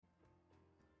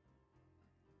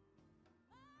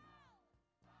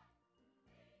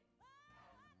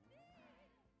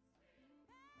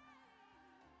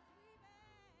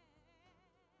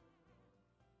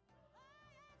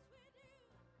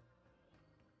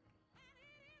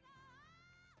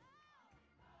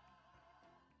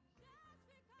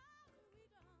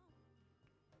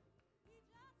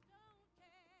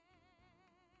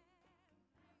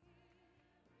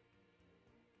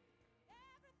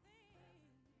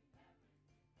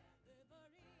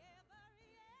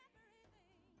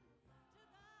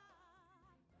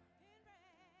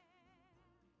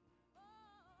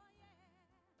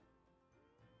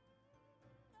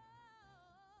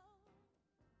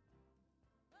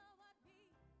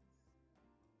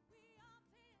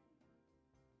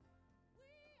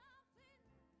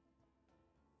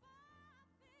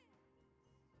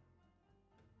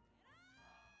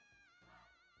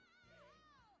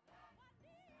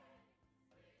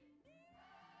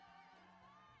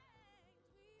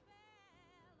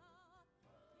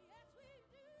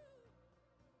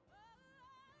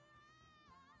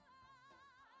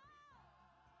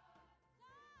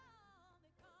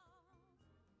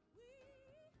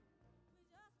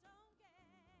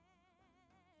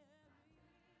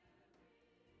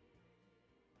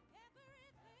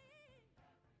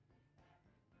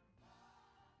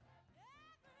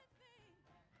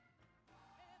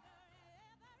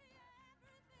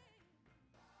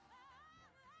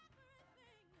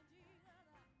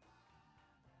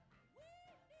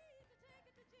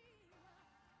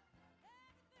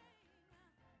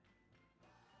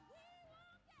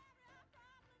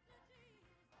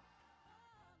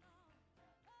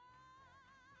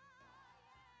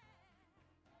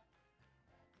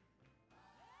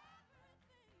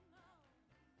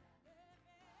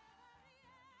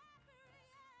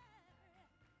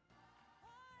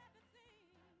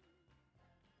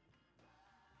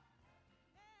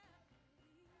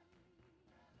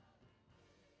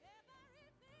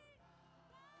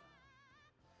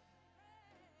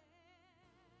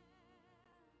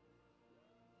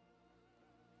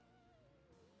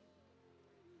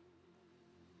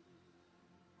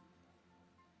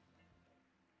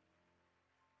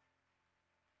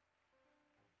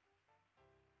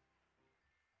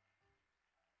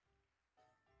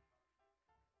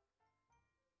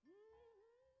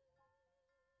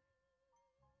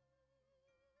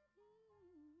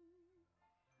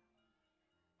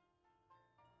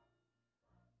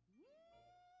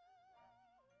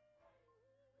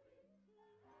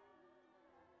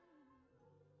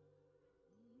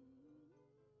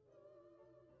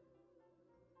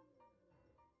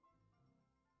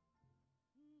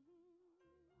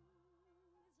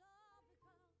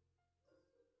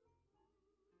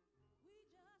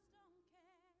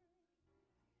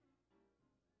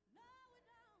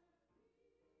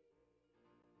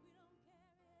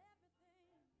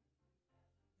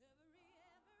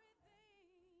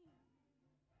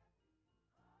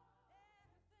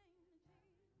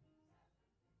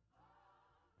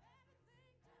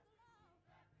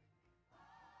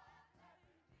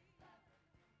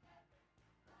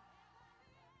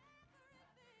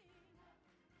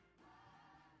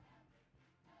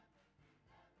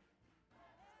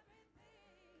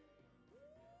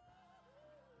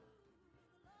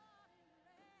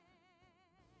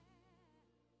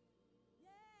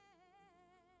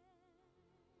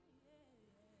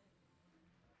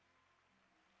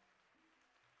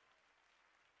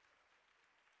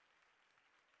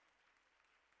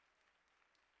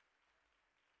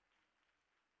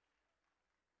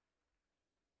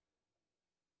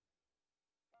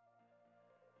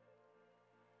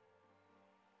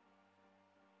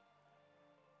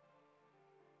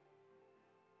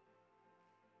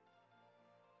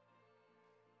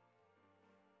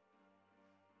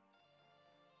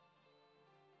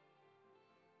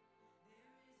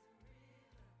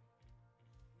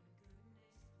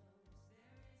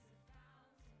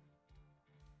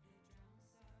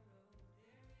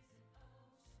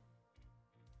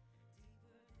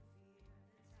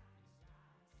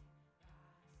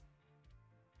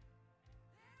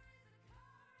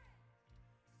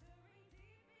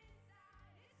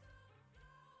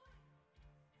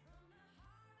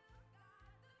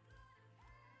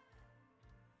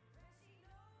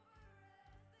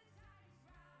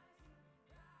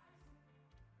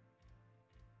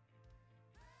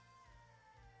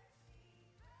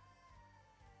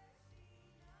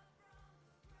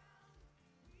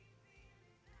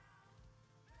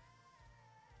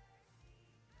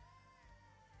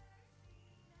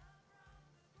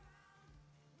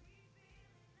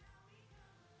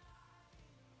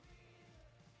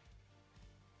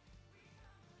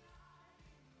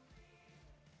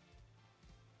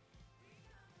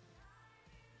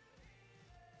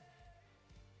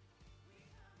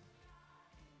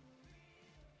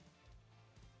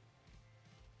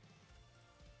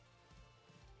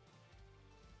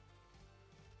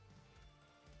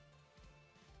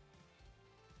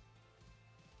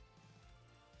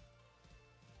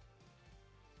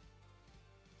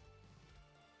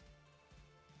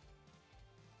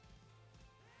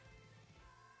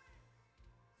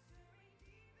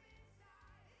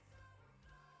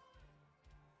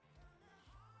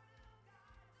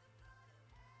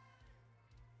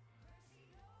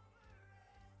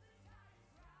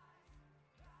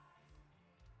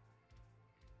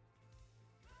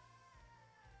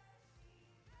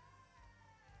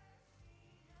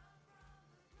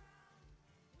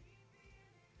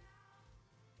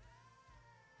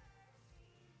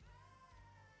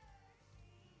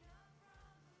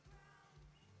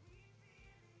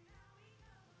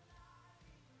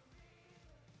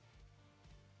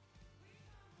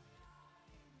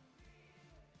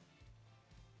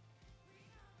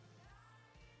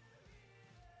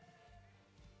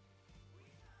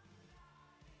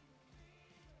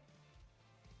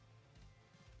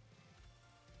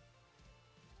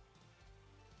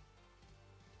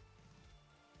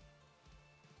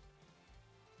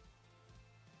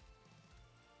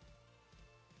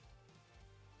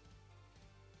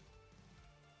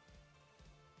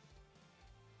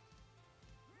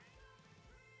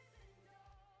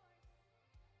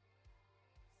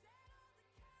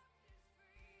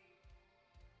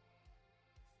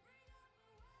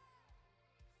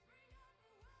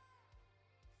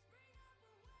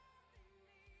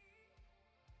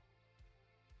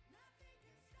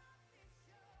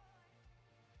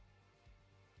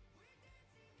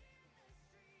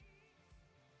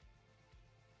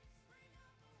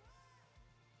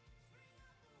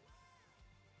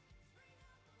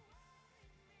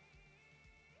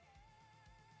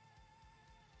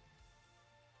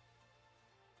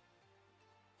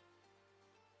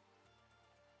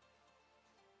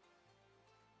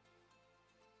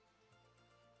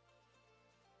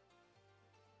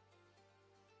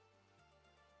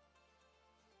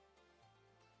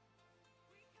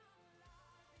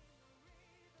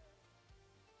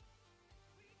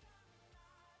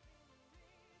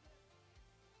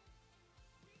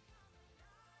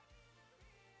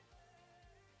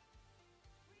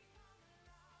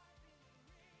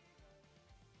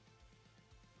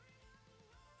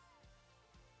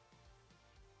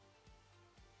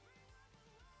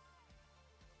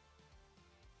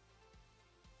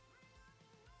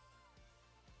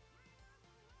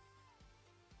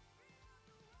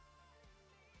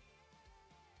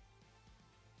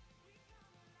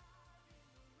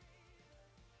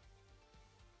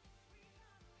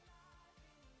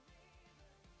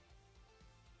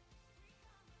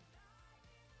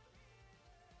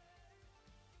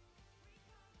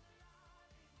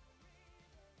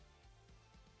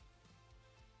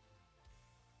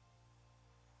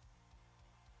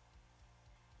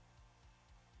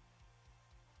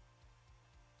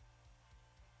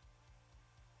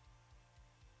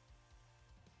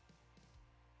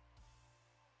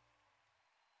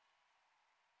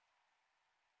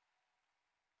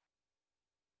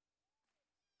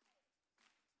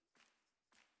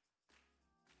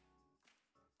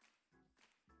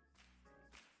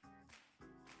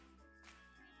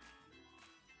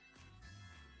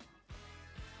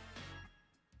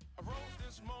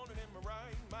in my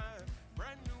right mind.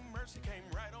 Brand new mercy came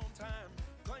right on time.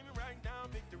 Claiming right now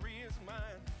victory is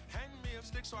mine. Hand me a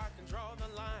stick so I can draw the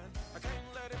line. I can't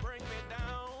let it bring me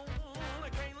down. I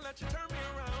can't let you turn me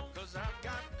around. Cause I've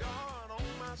got God on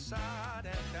my side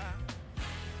and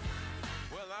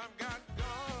I've got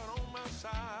God on my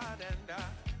side and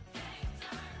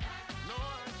no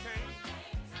I can't.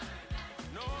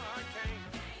 No I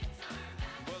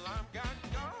can't. Well I've got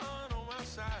God on my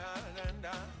side and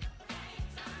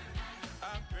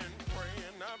I've been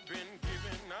praying, I've been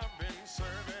giving, I've been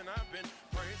serving, I've been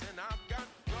praising. I've got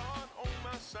God on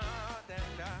my side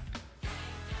and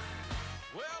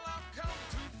well, I've come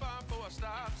too far for a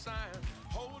stop sign.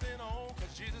 Holding on,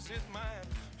 cause Jesus is mine.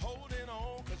 Holding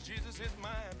on, cause Jesus is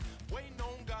mine. Waiting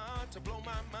on God to blow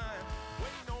my mind.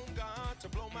 Waiting on God to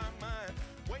blow my mind.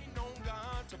 Waiting on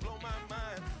God to blow my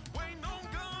mind. Waiting on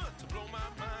God to blow my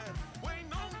mind.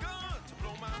 Waiting on God to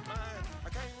blow my mind. I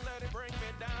can't let it bring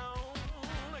me down.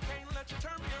 I can't let you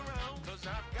turn me around. Cause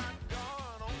I've got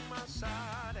God on my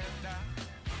side and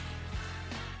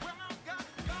well, I've got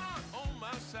God on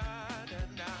my side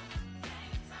and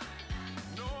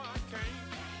no, I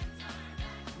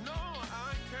can't. No,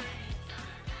 I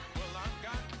can't. Well, I've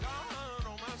got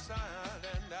God on my side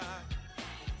and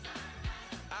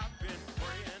I've been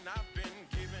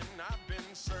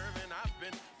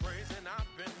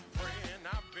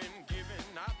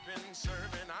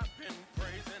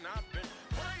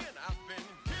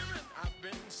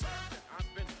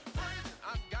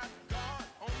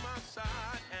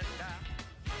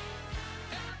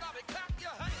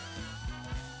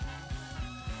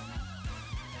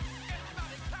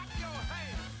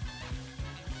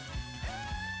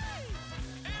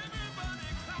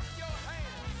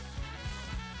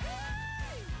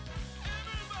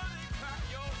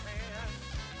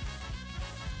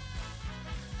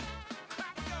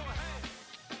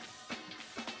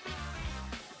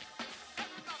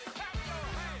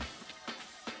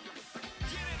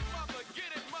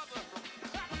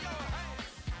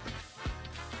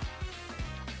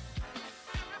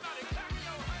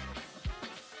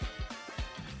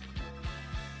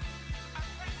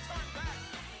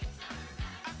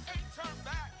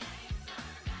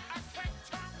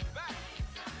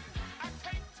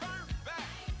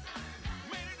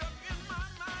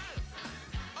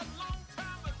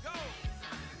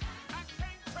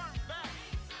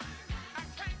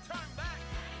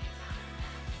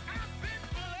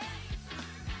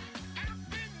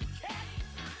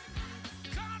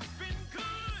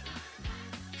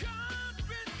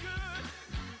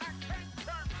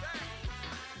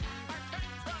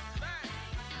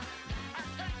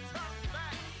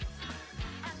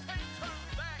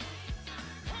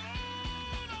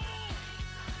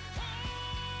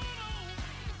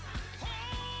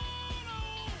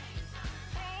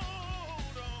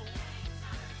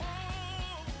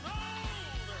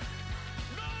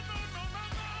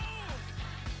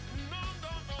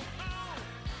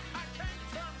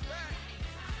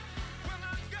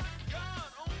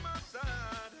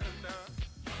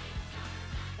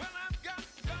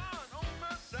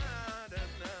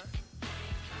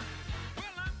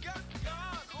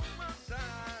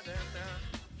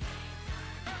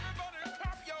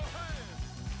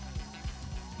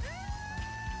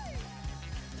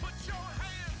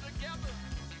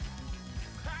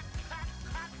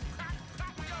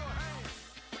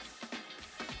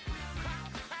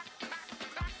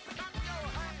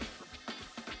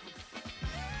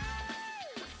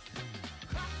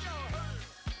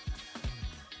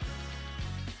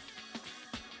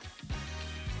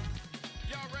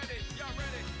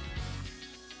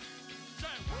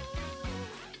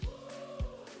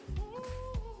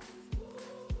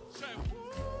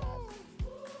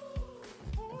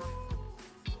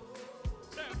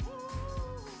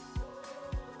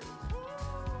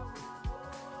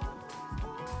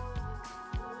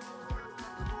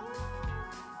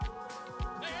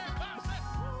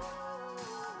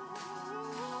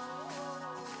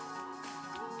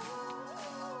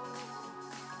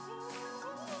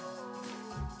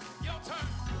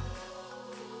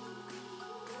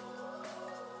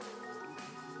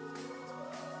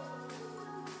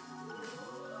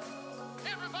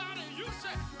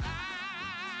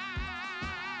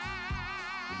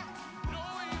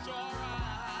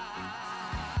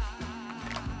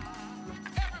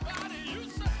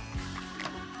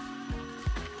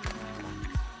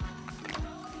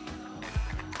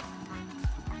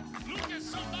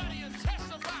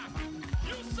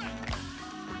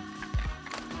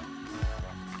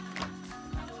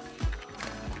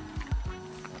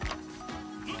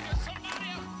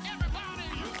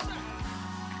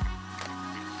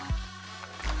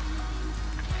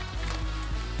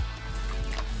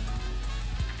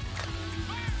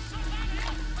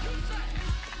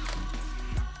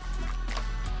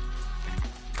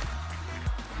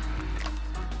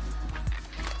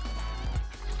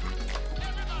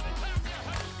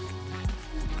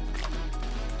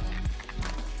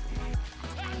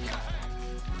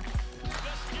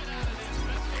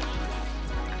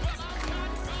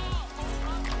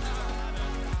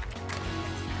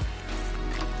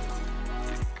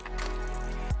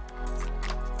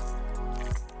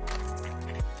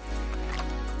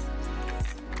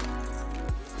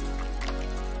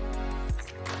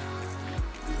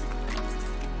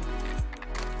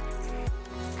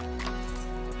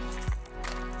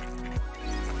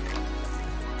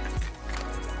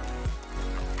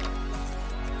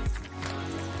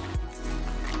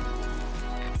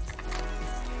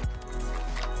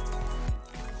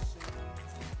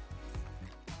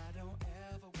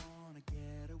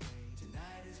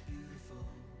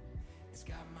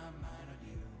got my mind on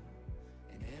you,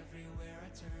 and everywhere I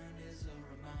turn is a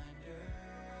reminder.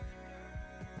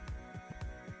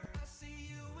 I see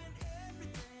you in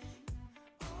everything,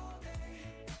 all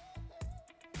day,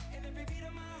 and every beat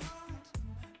of my heart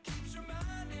keeps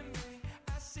reminding me.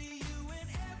 I see you in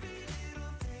every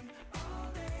little thing, all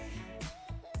day.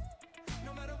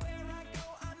 No matter where I go,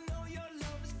 I know your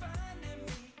love is finding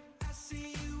me. I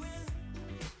see you in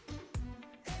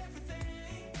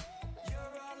everything.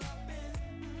 You're all up in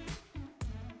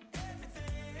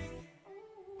everything.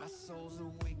 My soul's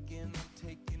awake and I'm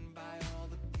taken by all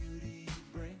the beauty you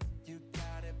bring. You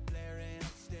got it blaring,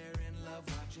 I'm staring, love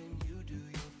watching you do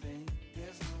your thing.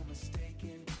 There's no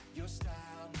mistaking your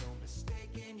style, no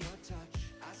mistaking your touch.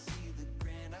 I see the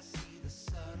grand, I see the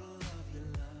subtle of your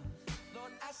love.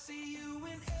 Lord, I see you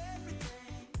in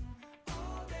everything,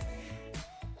 all day,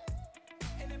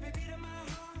 and every beat of my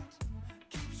heart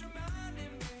keeps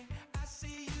reminding me. I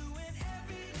see you in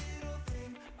every little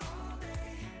thing, all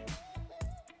day.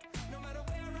 No matter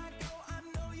where I go, I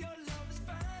know your love is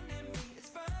finding me. It's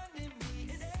finding me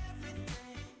in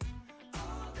everything,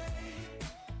 all day,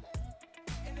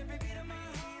 and every beat of my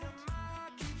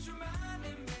heart keeps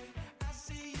reminding me. I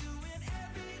see you in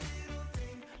every little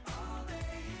thing, all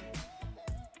day.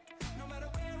 No matter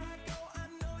where I go, I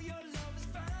know your love is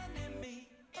finding me.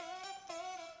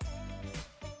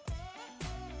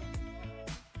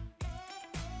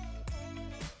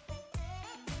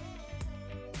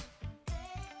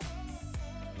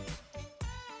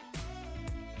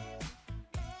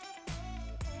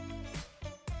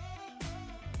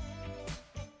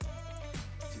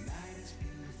 Tonight is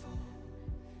beautiful,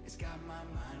 it's got my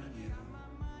mind on you,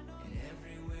 and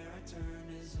everywhere I turn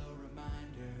is a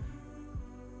reminder.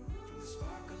 From the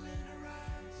sparkle in her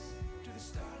eyes to the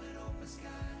starlit open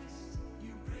skies,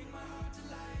 you bring my heart to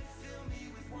life, fill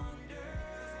me with wonder.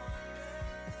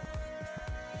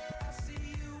 I see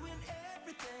you in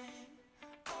everything,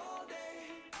 all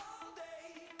day,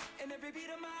 and every beat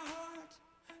of my heart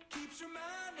keeps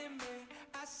reminding me.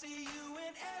 I see you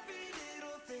in every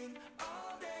little thing,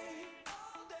 all day,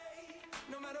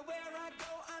 no matter where I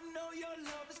go, I know your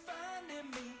love is finding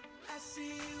me. I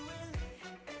see you in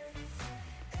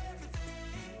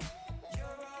everything.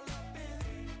 You're all up in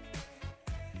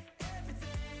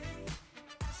everything.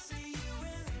 I see you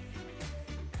in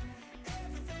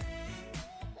everything.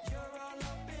 You're all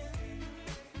up in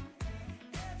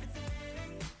everything.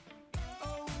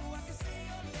 Oh, I can see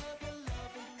your love in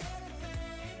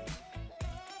everything,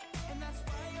 and that's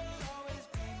why you'll always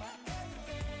be my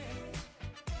everything.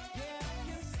 Yeah, I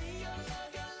can see your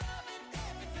love in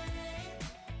everything,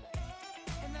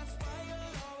 and that's why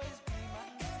you'll always be my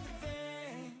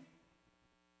everything.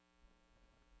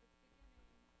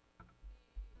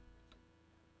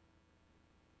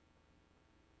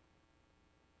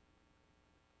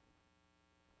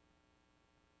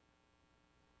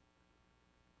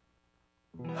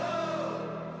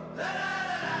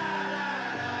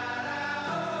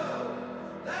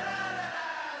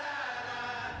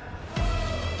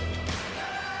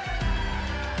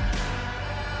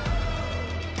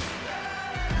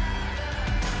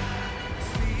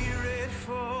 Spirit,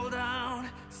 fall down,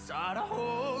 start a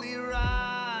holy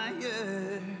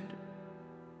riot.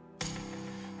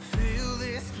 Fill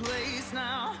this place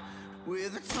now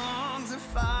with the tongues of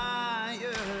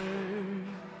fire.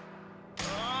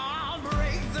 Oh,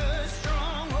 break the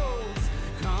strongholds,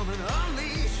 come and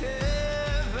unleash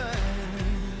heaven.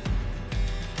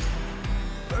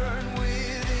 Burn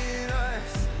within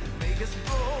us, make us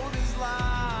bold as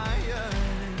lions.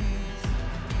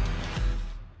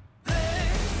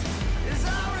 This is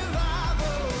our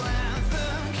revival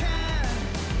anthem. Can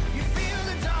you feel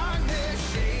the darkness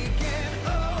shaking?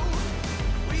 Oh,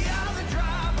 we are the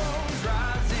dry bones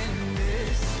rising.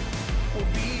 This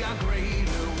will be our great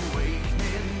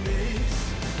awakening. This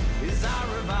is our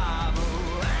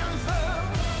revival anthem.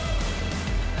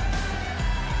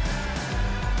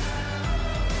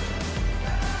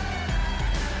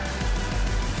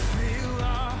 Fill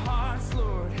our hearts,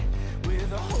 Lord,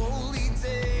 with a holy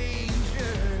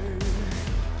danger.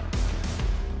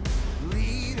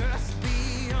 Lead us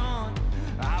beyond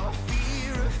our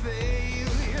fear of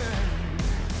failure.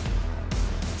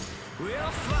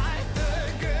 We'll fight the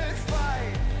good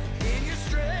fight in your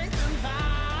strength and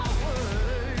power.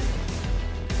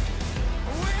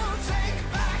 We'll take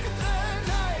back the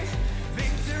night.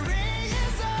 Victory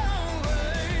is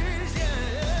ours.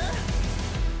 Yeah.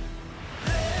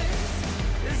 This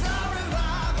is our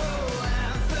revival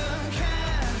anthem.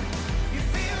 Can you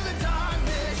feel the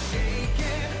darkness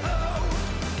shaking? Oh,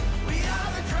 we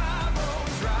are the dry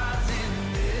bones rising.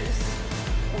 This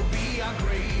will be our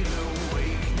great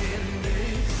awakening.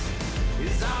 This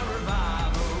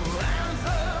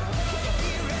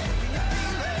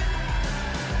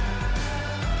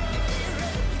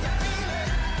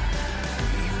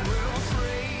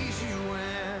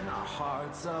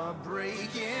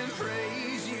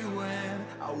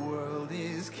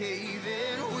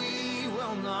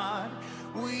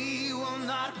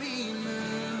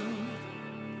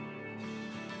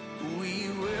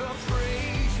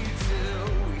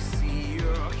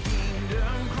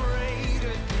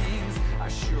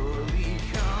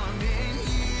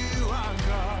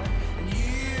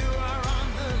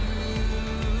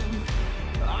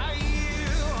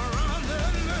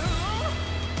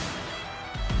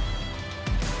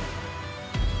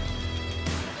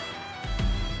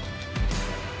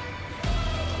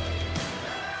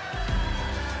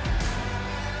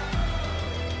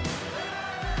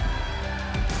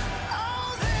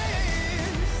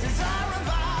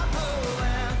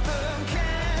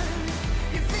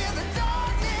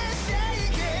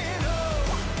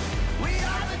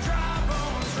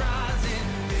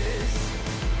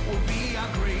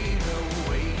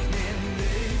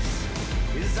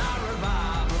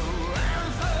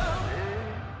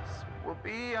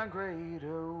our great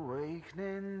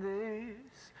awakening.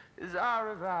 This is our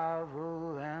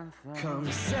revival anthem.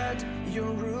 Come set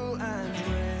your rule and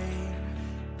reign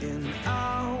in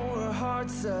our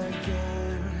hearts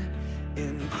again.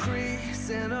 Increase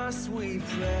in us, we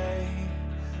pray.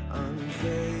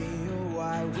 Unveil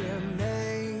why we're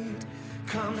made.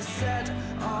 Come set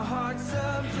our hearts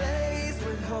ablaze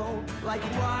with hope, like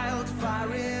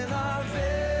wildfire in our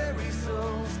very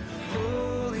souls.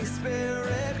 Holy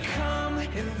Spirit, come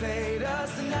invade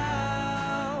us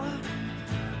now.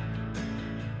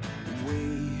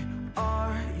 We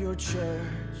are your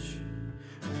church.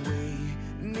 We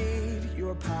need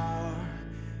your power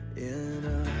in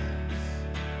us.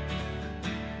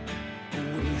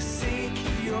 We seek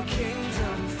your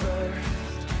kingdom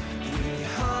first. We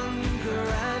hunger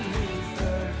and we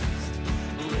thirst.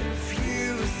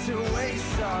 Refuse to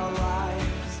waste our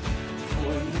lives,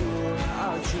 for you're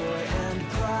our joy and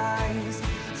prize.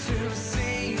 To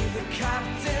see the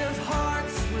captive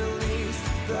hearts released,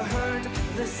 the hurt,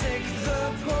 the sick,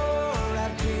 the poor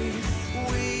at peace.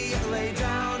 We lay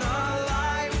down our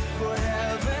lives for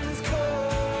heaven's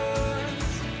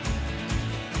cause.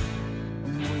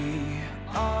 We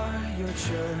are your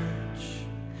church.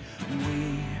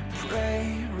 We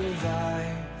pray,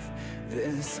 revive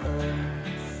this earth.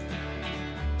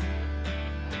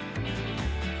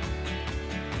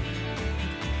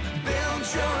 Build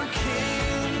your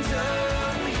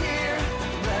kingdom here.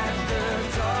 Let the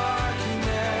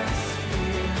darkness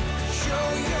fear. Show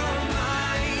your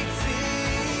mighty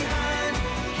hand.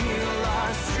 Heal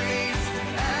our streets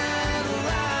and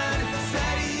land.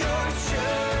 Set your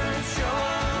church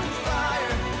on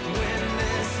fire. Win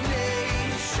this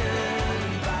nation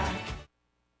back.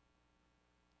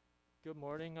 Good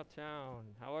morning,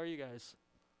 Uptown. How are you guys?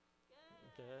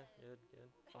 Good. Good.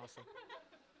 Awesome.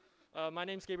 My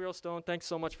name's Gabriel Stone. Thanks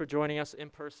so much for joining us in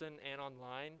person and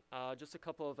online. Just a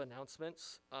couple of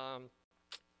announcements.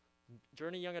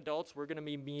 Journey Young Adults, we're going to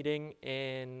be meeting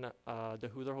in the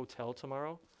Hooler Hotel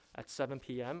tomorrow at 7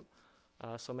 p.m.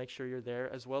 So make sure you're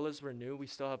there. As well as Renew, we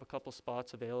still have a couple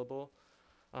spots available.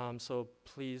 So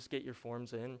please get your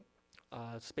forms in.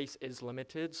 Space is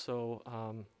limited, so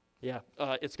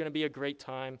it's going to be a great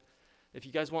time. If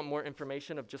you guys want more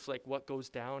information of just like what goes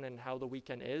down and how the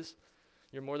weekend is,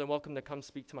 you're more than welcome to come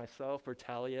speak to myself or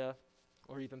Talia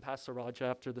or even Pastor Raja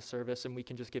after the service, and we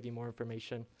can just give you more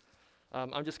information.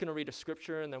 I'm just going to read a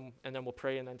scripture, and then we'll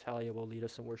pray, and then Talia will lead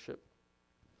us in worship.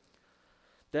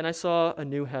 Then I saw a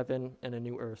new heaven and a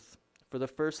new earth, for the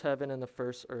first heaven and the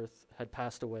first earth had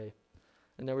passed away,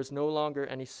 and there was no longer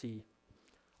any sea.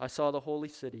 I saw the holy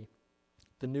city,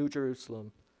 the new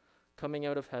Jerusalem, coming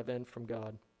out of heaven from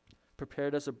God,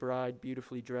 prepared as a bride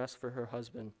beautifully dressed for her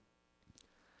husband.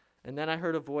 And then I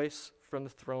heard a voice from the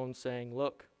throne saying,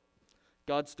 "Look,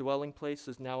 God's dwelling place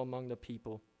is now among the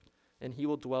people, and he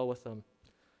will dwell with them.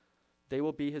 They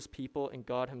will be his people, and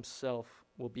God himself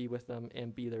will be with them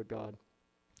and be their God.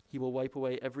 He will wipe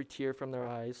away every tear from their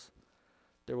eyes.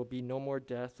 There will be no more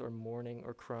death or mourning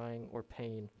or crying or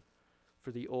pain,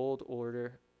 for the old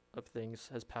order of things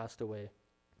has passed away."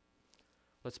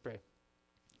 Let's pray.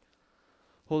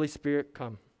 Holy Spirit,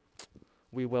 come.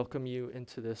 We welcome you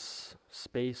into this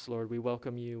space, Lord. We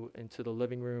welcome you into the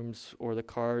living rooms or the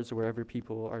cars or wherever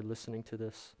people are listening to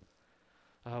this.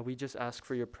 We just ask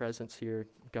for your presence here,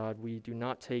 God. We do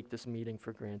not take this meeting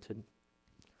for granted.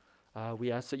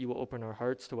 We ask that you will open our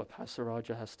hearts to what Pastor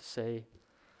Raja has to say.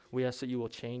 We ask that you will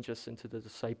change us into the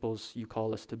disciples you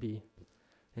call us to be.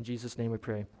 In Jesus' name we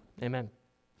pray. Amen.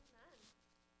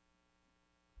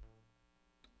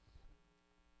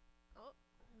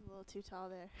 A little too tall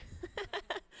there.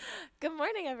 Good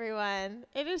morning, everyone.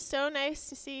 It is so nice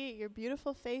to see your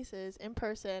beautiful faces in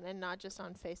person and not just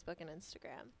on Facebook and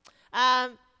Instagram.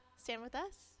 Stand with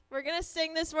us. We're going to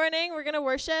sing this morning. We're going to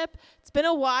worship. It's been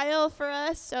a while for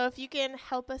us, so if you can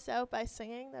help us out by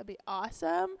singing, that'd be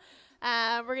awesome.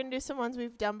 We're going to do some ones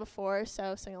we've done before,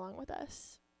 so sing along with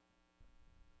us.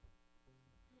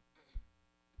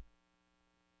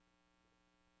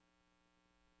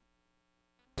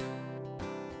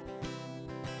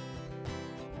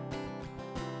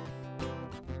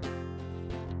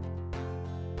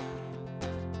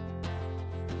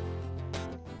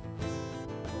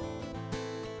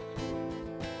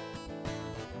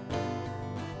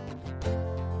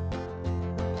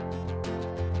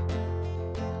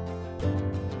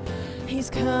 He's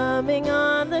coming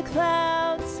on the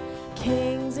clouds.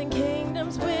 Kings and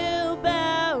kingdoms will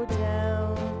bow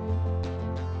down,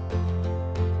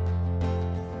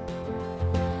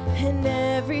 and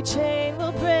every chain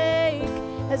will break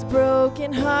as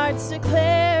broken hearts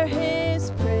declare his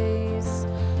praise.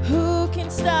 Who can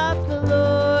stop the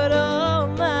Lord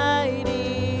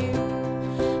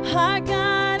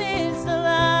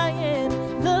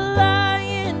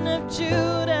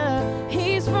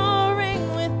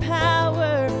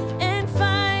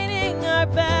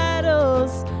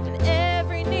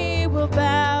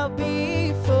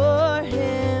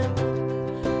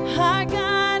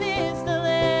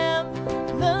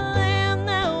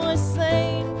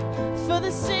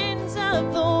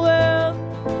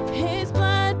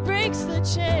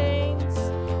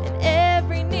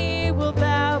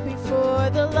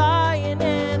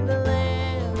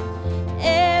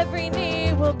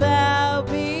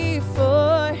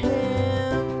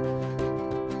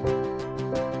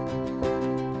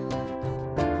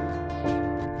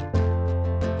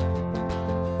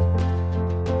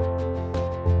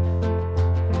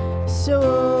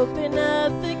So open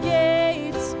up the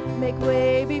gates, make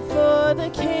way before the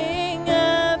King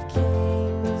of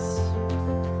Kings.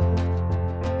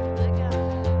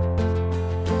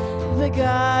 The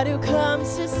God who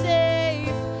comes to save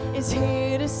is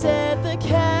here to set the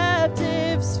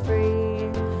captives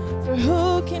free. For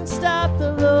who can stop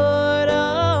the Lord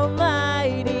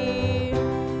Almighty?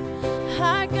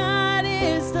 Our God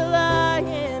is the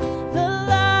Lion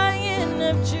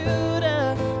of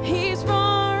Judah. He's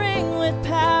roaring with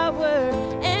power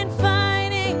and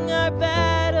fighting our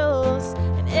battles,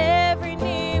 and every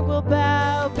knee will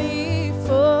bow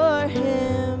before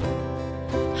him.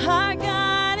 Our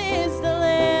God is the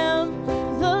Lamb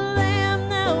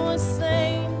that was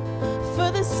slain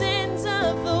for the sins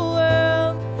of the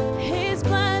world. His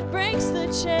blood breaks the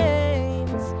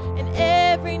chains, and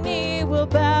every knee will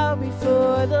bow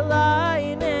before the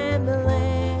Lion and the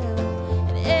Lamb,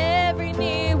 and every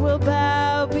knee will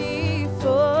bow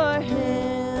before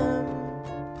him.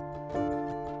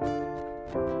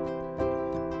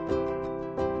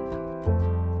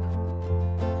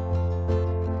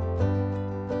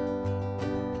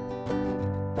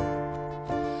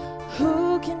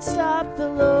 Who can stop the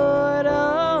Lord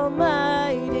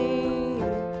Almighty?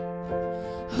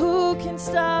 Who can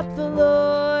stop the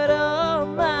Lord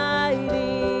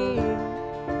Almighty?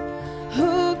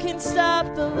 Who can stop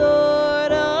the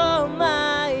Lord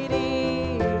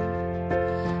Almighty?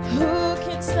 Who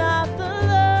can stop the Lord?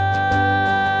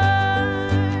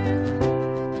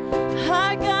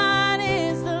 Our God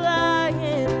is the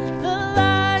Lion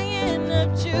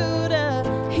of Judah.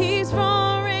 He's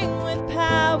roaring with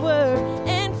power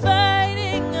and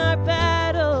fighting our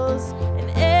battles, and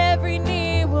every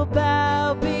knee will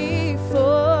bow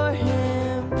before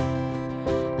him.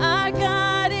 Our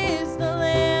God is the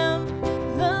Lamb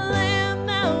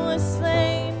that was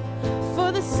slain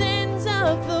for the sins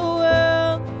of the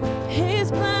world. His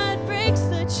blood breaks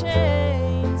the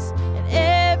chains, and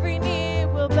every knee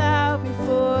will bow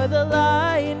before the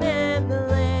Lion and the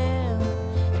Lamb,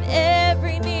 and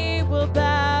every knee will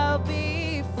bow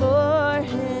before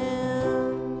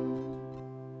him.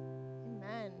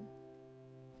 Amen.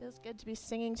 Feels good to be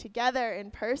singing together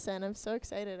in person. I'm so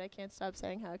excited. I can't stop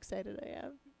saying how excited I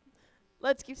am.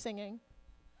 Let's keep singing.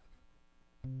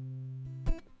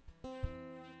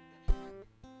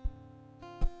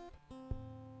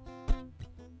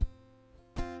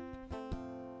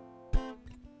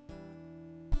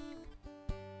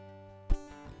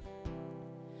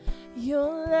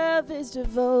 Your love is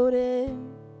devoted,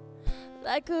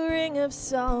 like a ring of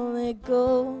solid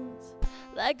gold,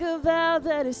 like a vow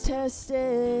that is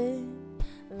tested,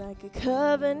 like a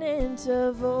covenant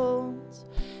of old.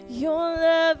 Your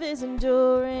love is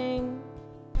enduring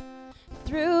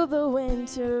through the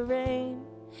winter rain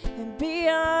and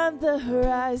beyond the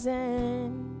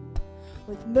horizon,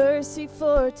 with mercy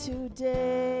for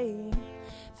today.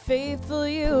 Faithful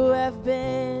you have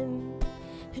been,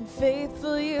 and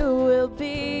faithful you will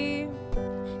be.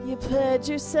 You pledge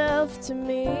yourself to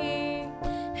me,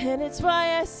 and it's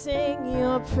why I sing.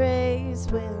 Your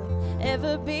praise will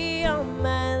ever be on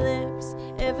my lips,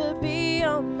 ever be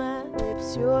on my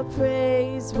lips. Your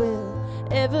praise will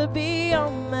ever be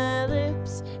on my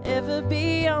lips, ever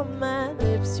be on my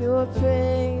lips. Your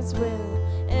praise will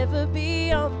ever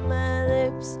be on my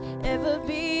lips, ever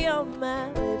be on my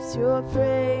lips. Your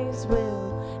praise will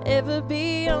ever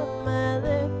be on my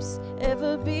lips,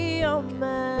 ever be on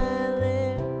my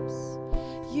lips.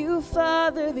 You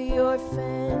father the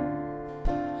orphan,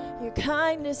 your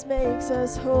kindness makes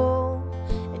us whole,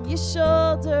 and you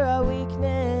shoulder our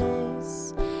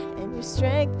weakness, and your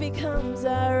strength becomes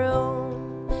our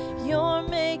own. You're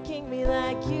making me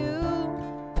like you,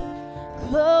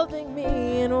 clothing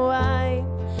me in white,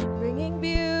 bringing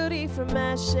beauty from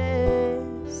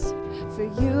ashes. For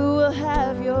you will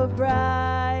have your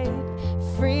bride,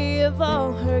 free of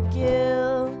all her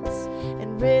guilt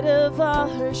and rid of all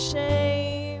her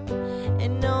shame,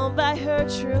 and known by her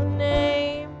true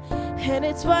name. And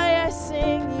it's why I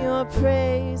sing. Your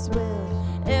praise will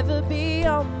ever be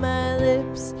on my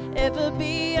lips, ever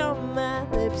be on my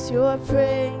lips. Your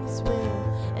praise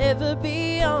will ever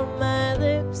be on my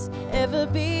lips, ever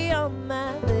be on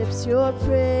my lips. Your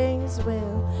praise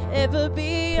will ever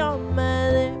be on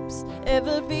my lips,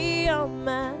 ever be on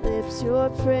my lips. Your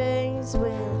praise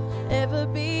will ever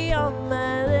be on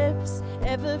my lips,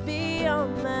 ever be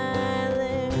on my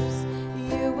lips.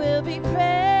 You will be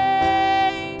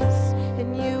praised,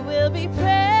 and you will be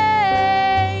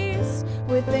praised.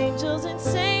 With angels and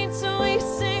saints we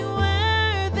sing,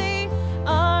 worthy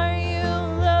are you,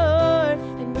 Lord.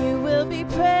 And you will be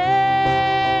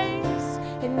praised,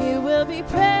 and you will be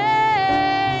praised.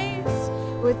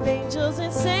 With angels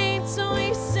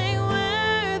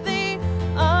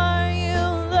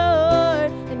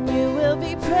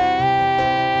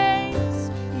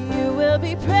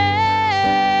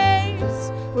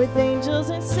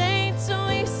angels and saints,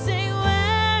 we sing,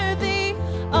 worthy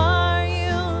are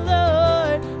you,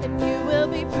 Lord, and you will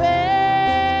be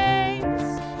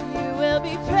praised. You will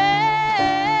be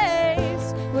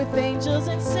praised. With angels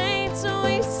and saints,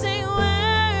 we sing,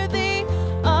 worthy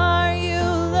are you,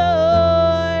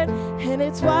 Lord, and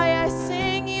it's why I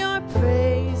sing your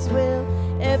praise will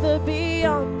ever be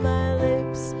on my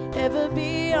lips, ever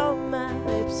be on my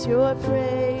lips. Your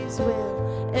praise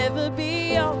will ever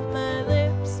be on my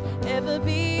lips, ever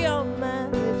be on my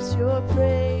lips. Your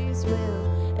praise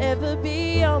will ever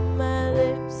be on my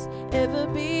lips, ever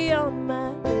be on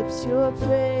my lips. Your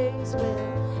praise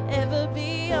will ever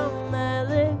be on my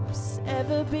lips,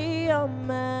 ever be on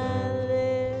my lips.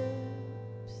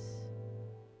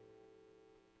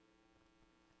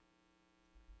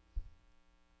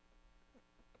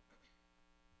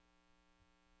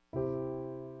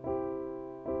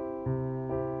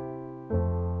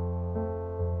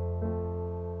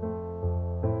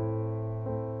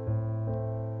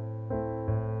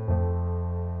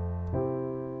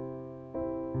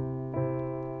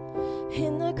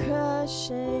 In the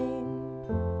crushing,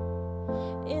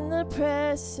 in the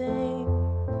pressing,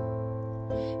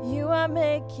 you are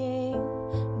making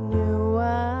new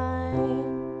wine.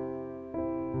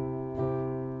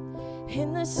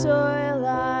 In the soil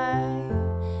I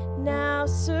now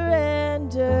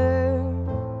surrender,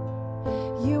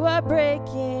 you are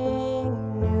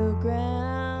breaking new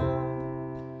ground.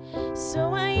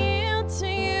 So I yield to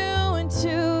you and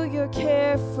to your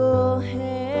careful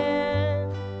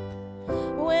hand.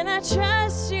 When I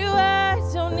trust you, I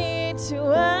don't need to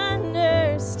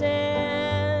understand.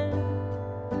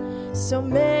 So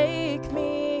make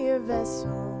me your vessel,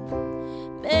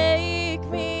 make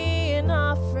me an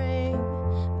offering,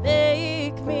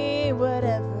 make me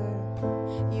whatever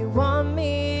you want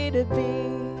me to be.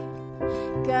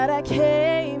 God, I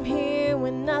came here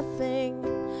with nothing,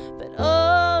 but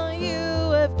all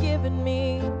you have given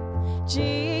me.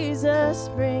 Jesus,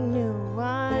 bring new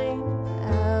wine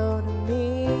out of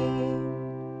me.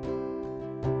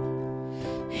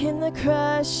 In the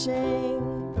crushing,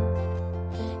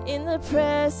 in the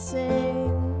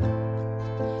pressing,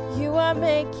 you are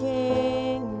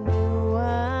making new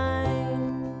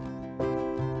wine.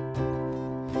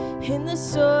 In the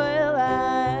soil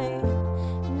I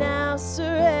now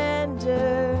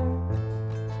surrender,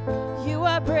 you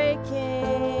are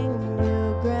breaking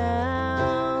new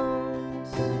ground.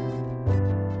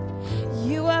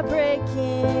 You are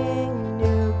breaking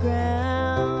new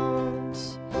ground.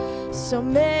 So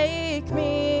make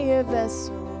me your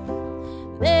vessel,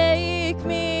 make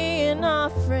me an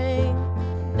offering,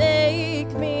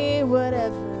 make me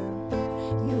whatever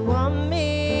you want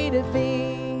me to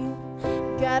be.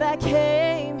 God, I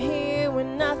came here with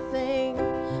nothing,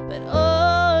 but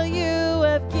all you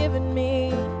have given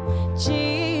me.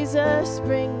 Jesus,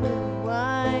 bring new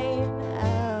wine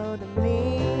out of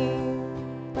me.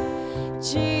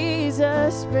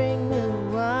 Jesus, bring new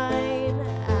wine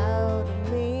out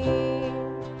of me.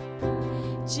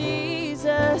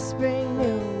 Jesus, bring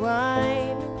new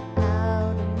wine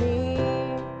out of me.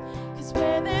 'Cause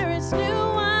where there is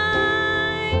new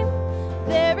wine,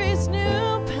 there is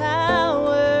new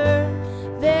power,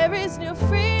 there is new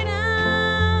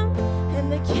freedom,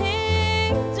 and the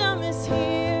kingdom is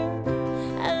here.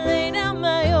 I lay down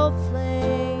my old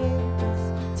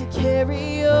flames to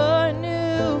carry your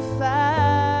new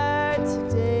fire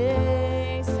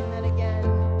today. Sing that again.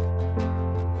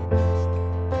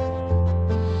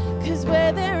 'Cause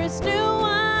where there is new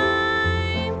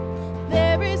wine,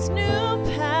 there is new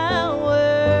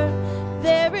power,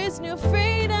 there is new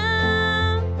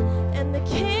freedom, and the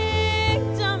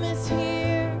kingdom is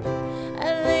here.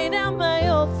 I lay down my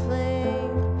old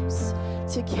flames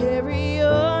to carry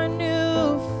your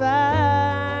new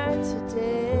fire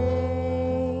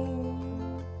today.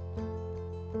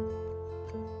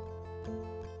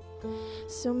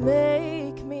 So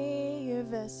make me your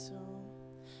vessel,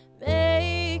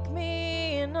 make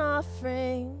me an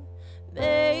offering,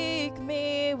 make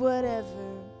me whatever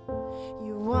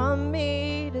you want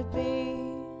me to be.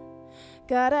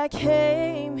 God, I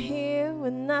came here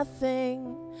with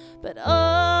nothing, but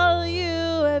all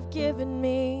you have given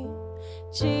me.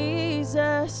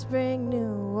 Jesus, bring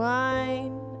new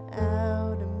wine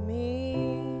out of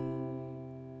me.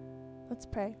 Let's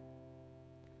pray.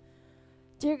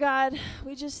 Dear God,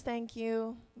 we just thank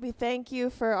you. We thank you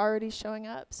for already showing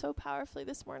up so powerfully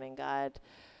this morning, God.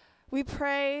 We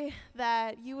pray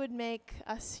that you would make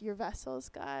us your vessels,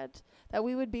 God, that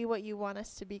we would be what you want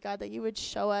us to be, God, that you would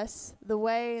show us the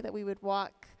way, that we would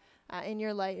walk in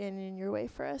your light and in your way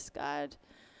for us, God.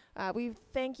 We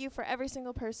thank you for every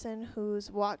single person who's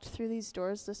walked through these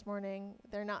doors this morning.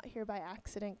 They're not here by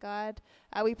accident, God.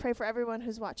 We pray for everyone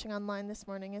who's watching online this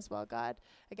morning as well, God.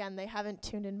 Again, they haven't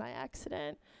tuned in by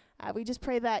accident. We just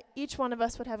pray that each one of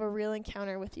us would have a real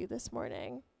encounter with you this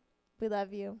morning. We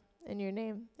love you. In your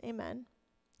name, amen.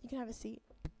 You can have a seat.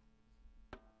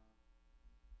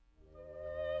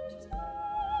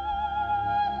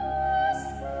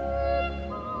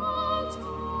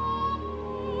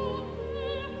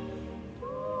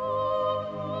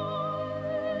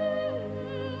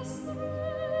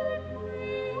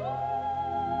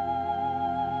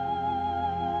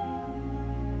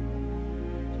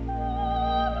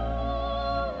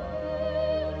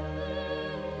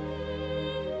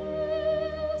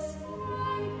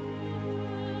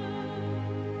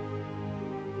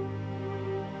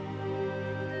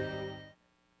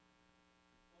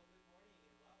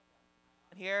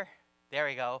 Here. There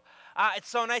we go. It's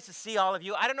so nice to see all of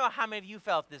you. I don't know how many of you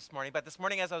felt this morning, but this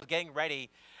morning as I was getting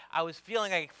ready, I was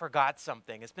feeling like I forgot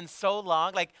something. It's been so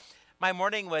long. Like, my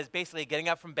morning was basically getting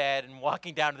up from bed and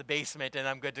walking down to the basement, and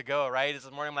I'm good to go, right? This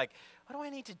morning I'm like, what do I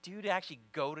need to do to actually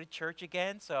go to church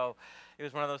again? So it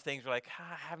was one of those things where like,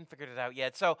 I haven't figured it out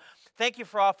yet. So thank you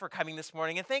for all for coming this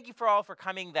morning, and thank you for all for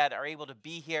coming that are able to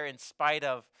be here in spite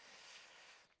of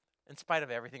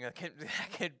everything that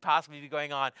could possibly be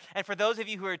going on. And for those of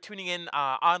you who are tuning in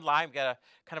online, we've got a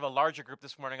kind of a larger group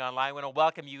this morning online. I want to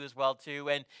welcome you as well, too.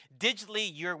 And digitally,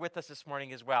 you're with us this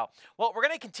morning as well. Well, we're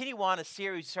going to continue on a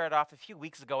series we started off a few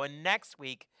weeks ago. And next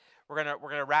week, we're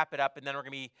gonna wrap it up. And then we're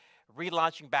going to be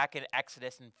relaunching back in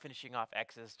Exodus and finishing off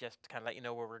Exodus, just to kind of let you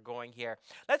know where we're going here.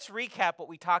 Let's recap what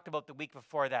we talked about the week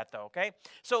before that, though, okay?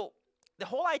 So the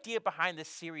whole idea behind this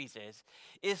series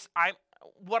is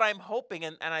what I'm hoping,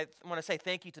 and I want to say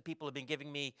thank you to people who have been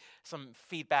giving me some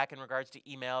feedback in regards to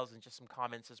emails and just some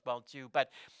comments as well too,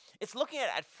 but it's looking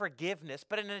at forgiveness,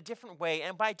 but in a different way.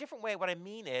 And by a different way, what I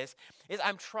mean is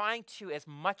I'm trying to, as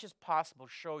much as possible,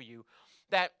 show you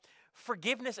that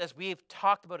forgiveness, as we've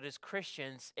talked about it as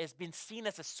Christians, has been seen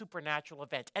as a supernatural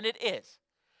event, and it is.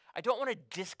 I don't want to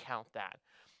discount that,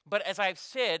 but as I've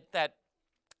said, that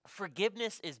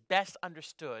forgiveness is best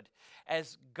understood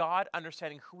as God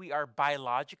understanding who we are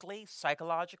biologically,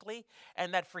 psychologically,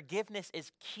 and that forgiveness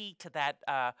is key to that,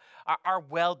 our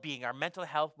well-being, our mental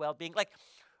health well-being. Like,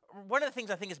 one of the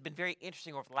things I think has been very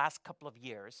interesting over the last couple of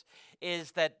years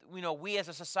is that, we as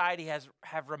a society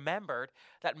have remembered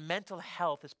that mental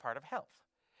health is part of health.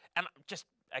 And just,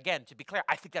 again, to be clear,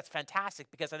 I think that's fantastic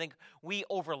because I think we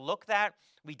overlook that,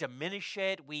 we diminish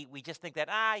it, we just think that,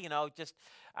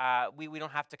 we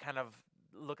don't have to kind of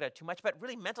look at it too much, but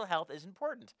really mental health is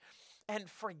important. And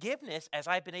forgiveness, as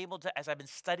I've been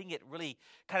studying it really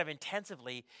kind of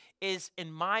intensively, is,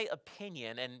 in my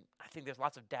opinion, and I think there's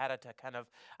lots of data to kind of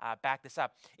back this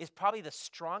up, is probably the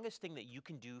strongest thing that you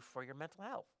can do for your mental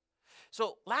health.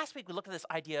 So last week we looked at this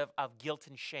idea of guilt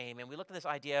and shame, and we looked at this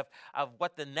idea of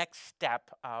what the next step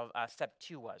of step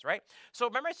 2 was, right? So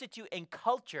remember I said to you, in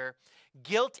culture,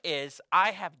 guilt is,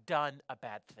 I have done a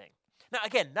bad thing. Now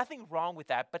again, nothing wrong with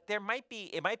that, but it might be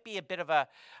a bit of a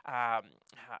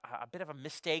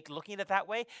mistake looking at it that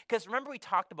way, because remember we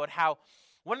talked about how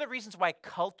one of the reasons why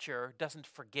culture doesn't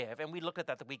forgive, and we looked at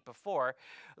that the week before,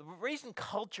 the reason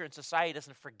culture and society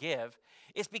doesn't forgive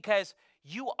is because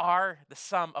you are the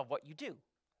sum of what you do.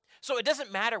 So it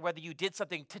doesn't matter whether you did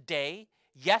something today,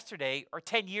 yesterday, or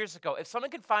 10 years ago. If someone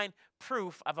can find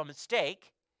proof of a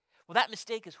mistake, well, that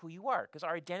mistake is who you are, because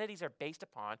our identities are based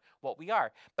upon what we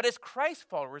are. But as Christ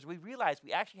followers, we realize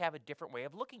we actually have a different way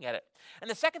of looking at it. And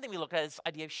the second thing we looked at is this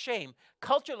idea of shame.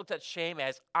 Culture looks at shame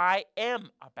as, I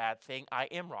am a bad thing, I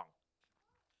am wrong.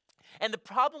 And the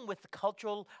problem with the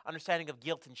cultural understanding of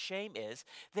guilt and shame is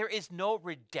there is no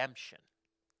redemption,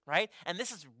 right? And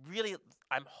this is really,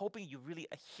 I'm hoping you really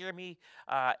hear me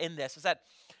in this, is that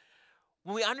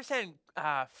when we understand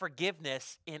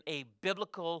forgiveness in a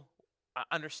biblical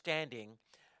understanding,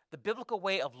 the biblical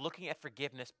way of looking at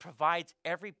forgiveness provides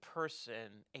every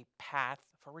person a path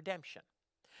for redemption.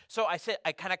 So I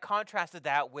kind of contrasted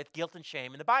that with guilt and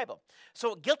shame in the Bible.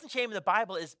 So guilt and shame in the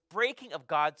Bible is breaking of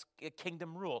God's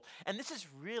kingdom rule. And this is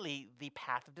really the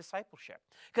path of discipleship.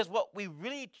 Because what we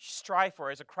really strive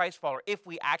for as a Christ follower, if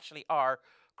we actually are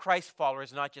Christ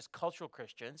followers, not just cultural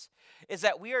Christians, is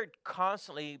that we are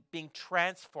constantly being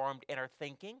transformed in our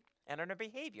thinking and in our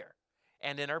behavior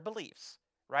and in our beliefs,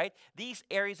 right? These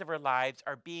areas of our lives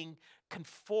are being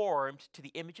conformed to the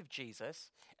image of Jesus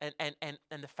and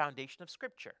the foundation of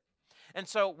Scripture. And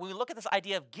so when we look at this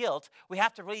idea of guilt, we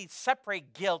have to really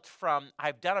separate guilt from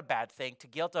I've done a bad thing to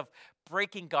guilt of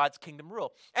breaking God's kingdom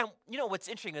rule. And what's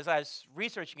interesting is I was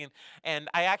researching and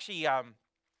I actually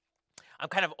I'm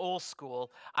kind of old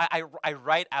school. I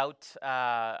write out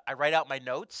my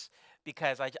notes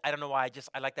because I don't know why,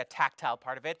 I like that tactile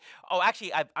part of it. Oh,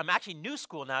 actually, I'm actually new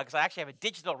school now because I actually have a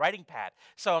digital writing pad.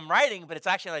 So I'm writing, but it's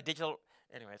actually on a digital.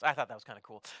 Anyways, I thought that was kind of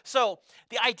cool. So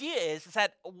the idea is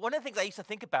that one of the things I used to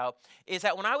think about is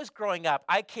that when I was growing up,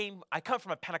 I come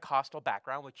from a Pentecostal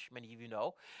background, which many of you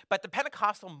know, but the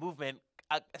Pentecostal movement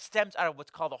stems out of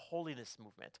what's called the holiness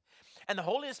movement. And the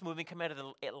holiness movement came out of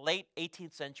the late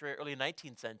 18th century, early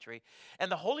 19th century,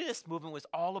 and the holiness movement was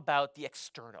all about the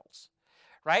externals,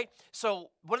 right? So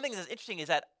one of the things that's interesting is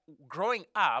that growing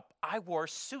up, I wore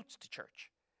suits to church.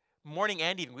 Morning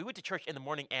and evening. We went to church in the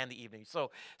morning and the evening. So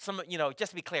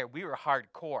just to be clear, we were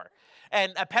hardcore.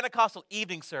 And a Pentecostal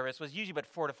evening service was usually about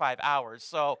 4 to 5 hours.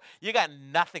 So you got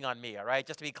nothing on me, all right?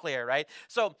 Just to be clear, right?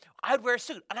 So I'd wear a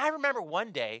suit. And I remember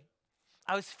one day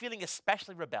I was feeling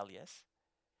especially rebellious.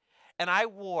 And I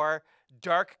wore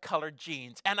dark colored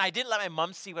jeans. And I didn't let my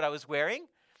mom see what I was wearing.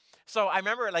 So I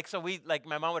remember,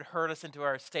 my mom would herd us into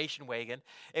our station wagon.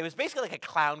 It was basically like a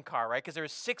clown car, right? Because there were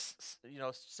 6,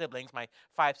 siblings, my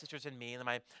 5 sisters and me, and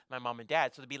then my mom and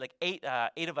dad. So there'd be like 8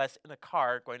 of us in the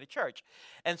car going to church.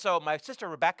 And so my sister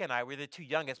Rebecca and I were the 2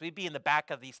 youngest. We'd be in the back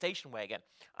of the station wagon.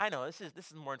 I know this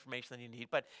is more information than you need,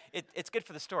 but it's good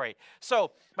for the story.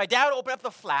 So my dad would open up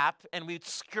the flap, and we'd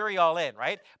scurry all in,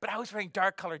 right? But I was wearing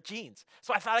dark colored jeans,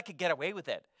 so I thought I could get away with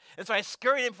it. And so I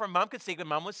scurried in before Mom could see. My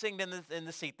mom was sitting in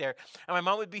the seat there, and my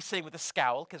mom would be sitting with a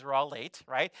scowl because we're all late,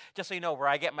 right? Just so you know,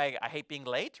 I hate being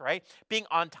late, right? Being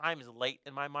on time is late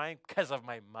in my mind because of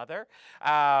my mother.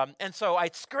 And so I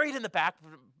scurried in the back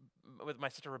with my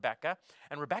sister Rebecca,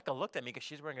 and Rebecca looked at me because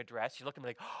she's wearing a dress. She looked at me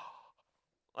like,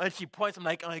 oh, and she points. I'm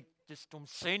like, just don't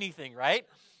say anything, right?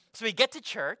 So we get to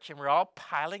church, and we're all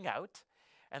piling out.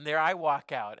 And there I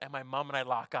walk out, and my mom and I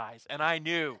lock eyes. And I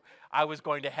knew I was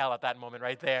going to hell at that moment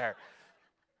right there.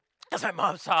 Because my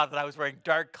mom saw that I was wearing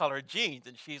dark-colored jeans,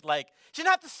 and she's like, she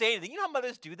didn't have to say anything. You know how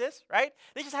mothers do this, right?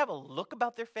 They just have a look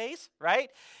about their face, right?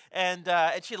 And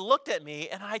she looked at me,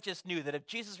 and I just knew that if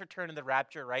Jesus returned in the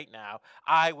rapture right now,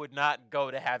 I would not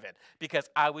go to heaven because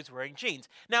I was wearing jeans.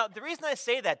 Now, the reason I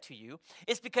say that to you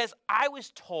is because I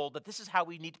was told that this is how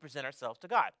we need to present ourselves to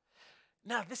God.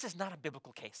 Now, this is not a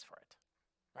biblical case for it.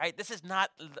 Right? This is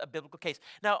not a biblical case.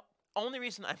 Now, only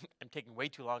reason I'm taking way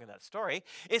too long in that story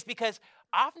is because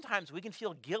oftentimes we can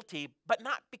feel guilty, but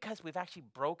not because we've actually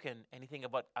broken anything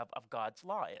of what of God's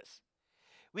law is.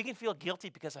 We can feel guilty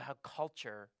because of how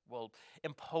culture will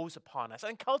impose upon us.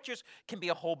 And cultures can be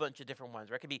a whole bunch of different ones.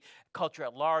 Right? It can be culture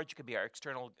at large. It could be our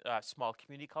external small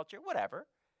community culture, whatever.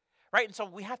 Right? And so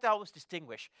we have to always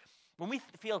distinguish. When we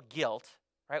feel guilt,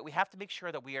 right, we have to make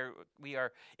sure that we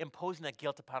are imposing that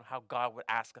guilt upon how God would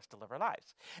ask us to live our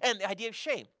lives. And the idea of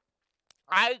shame.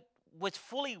 I was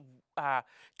fully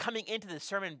coming into the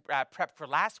sermon prep for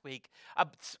last week,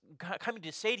 coming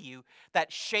to say to you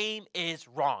that shame is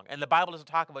wrong. And the Bible doesn't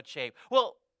talk about shame.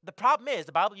 Well, the problem is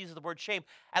the Bible uses the word shame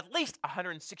at least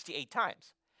 168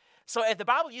 times. So if the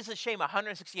Bible uses shame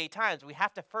 168 times, we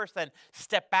have to first then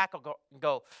step back and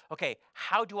go, okay,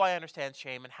 how do I understand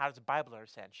shame and how does the Bible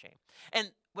understand shame?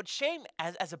 And what shame,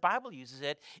 as the Bible uses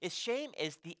it, is shame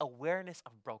is the awareness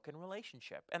of broken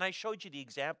relationship. And I showed you the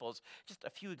examples, just a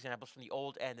few examples from the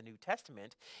Old and the New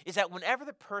Testament, is that whenever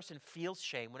the person feels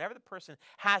shame, whenever the person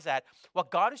has that,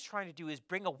 what God is trying to do is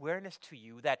bring awareness to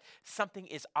you that something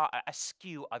is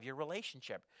askew of your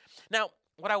relationship. Now,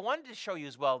 what I wanted to show you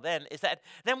as well then is that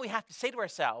then we have to say to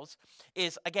ourselves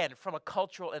is, again, from a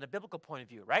cultural and a biblical point of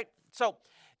view, right? So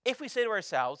if we say to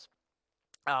ourselves,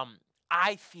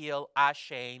 I feel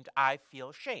ashamed, I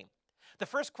feel shame. The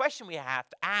first question we have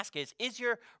to ask is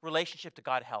your relationship to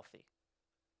God healthy?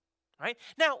 Right?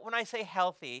 Now, when I say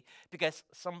healthy, because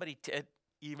somebody did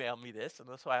email me this, and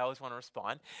that's why I always want to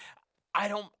respond,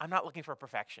 I'm not looking for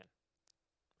perfection.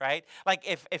 Right? Like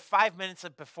if 5 minutes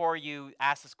before you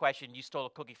ask this question, you stole a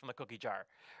cookie from the cookie jar,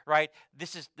 right?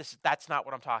 That's not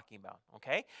what I'm talking about,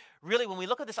 okay? Really, when we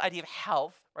look at this idea of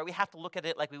health, right, we have to look at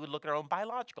it like we would look at our own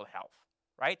biological health,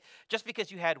 right? Just because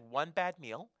you had one bad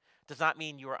meal does not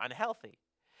mean you are unhealthy.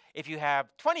 If you have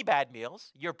 20 bad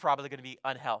meals, you're probably going to be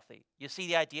unhealthy. You see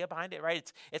the idea behind it,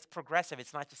 right? It's progressive.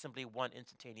 It's not just simply one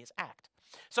instantaneous act.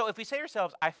 So if we say to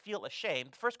ourselves, I feel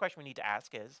ashamed, the first question we need to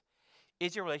ask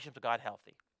is your relationship to God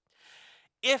healthy?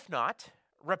 If not,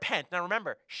 repent. Now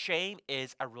remember, shame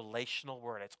is a relational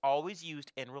word. It's always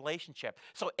used in relationship.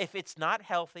 So if it's not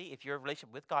healthy, if your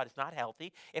relationship with God is not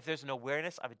healthy, if there's an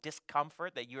awareness of a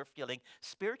discomfort that you're feeling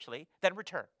spiritually, then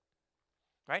return.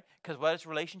 Right? Because what is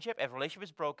relationship? If relationship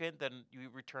is broken, then you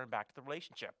return back to the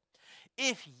relationship.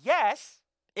 If yes,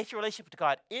 if your relationship to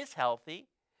God is healthy,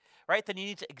 right, then you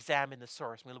need to examine the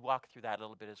source. We'll walk through that a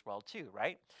little bit as well too,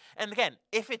 right? And again,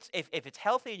 if it's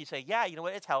healthy and you say, yeah, you know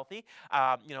what, it's healthy,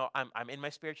 I'm in my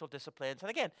spiritual disciplines, and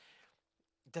again,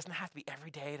 it doesn't have to be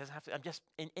every day. It doesn't have to. I'm just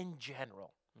in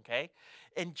general, okay?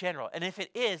 In general. And if it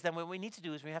is, then what we need to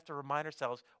do is we have to remind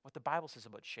ourselves what the Bible says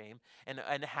about shame and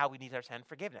how we need to understand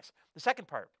forgiveness. The second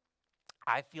part,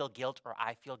 I feel guilt or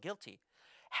I feel guilty.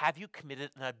 Have you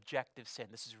committed an objective sin?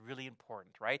 This is really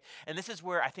important, right? And this is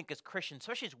where I think as Christians,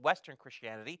 especially as Western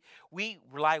Christianity, we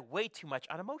rely way too much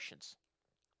on emotions,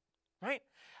 right?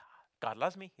 God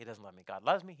loves me. He doesn't love me. God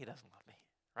loves me. He doesn't love me,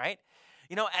 right?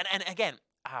 And again,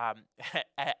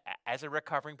 as a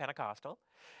recovering Pentecostal,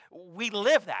 we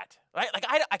live that, right? Like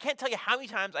I can't tell you how many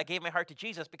times I gave my heart to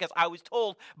Jesus because I was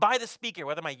told by the speaker,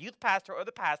 whether my youth pastor or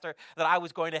the pastor, that I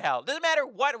was going to hell. Doesn't matter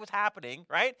what was happening,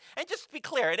 right? And just to be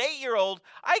clear, an 8-year-old,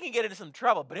 I can get into some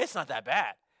trouble, but it's not that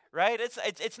bad, right?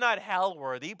 It's not hell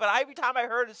worthy. But every time I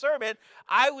heard a sermon,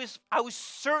 I was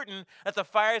certain that the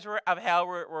fires of hell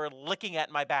were licking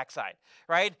at my backside,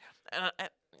 right?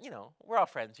 We're all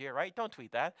friends here, right? Don't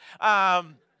tweet that.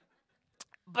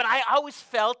 But I always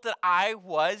felt that I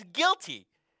was guilty,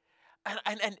 and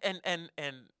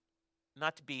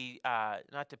not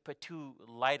to put too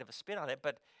light of a spin on it,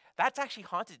 but that's actually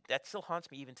haunted. That still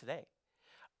haunts me even today.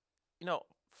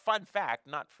 Fun fact,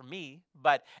 not for me,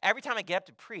 but every time I get up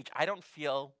to preach, I don't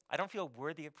feel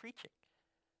worthy of preaching.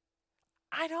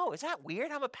 I know, is that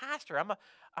weird? I'm a pastor. I'm a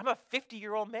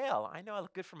 50-year-old male. I know I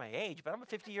look good for my age, but I'm a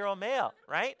 50-year-old male,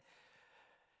 right?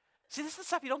 See, this is the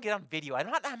stuff you don't get on video. I'm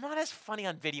not as funny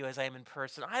on video as I am in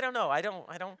person. I don't know. I don't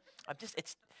know if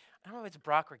it's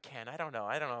Brock or Ken. I don't know,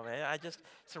 man. It's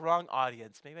the wrong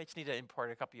audience. Maybe I just need to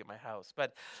import a copy at my house.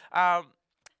 But I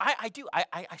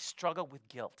struggle with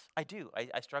guilt. I do.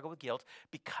 I struggle with guilt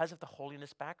because of the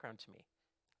holiness background to me.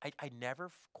 I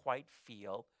never quite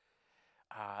feel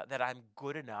that I'm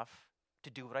good enough to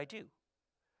do what I do,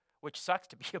 which sucks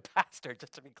to be a pastor,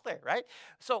 just to be clear, right?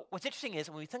 So what's interesting is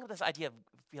when we think of this idea of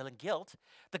feeling guilt,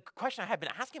 the question I have been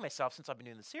asking myself since I've been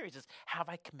doing the series is, have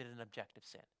I committed an objective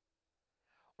sin?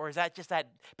 Or is that just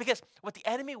that? Because what the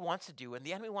enemy wants to do, and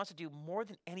the enemy wants to do more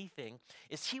than anything,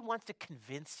 is he wants to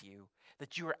convince you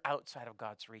that you are outside of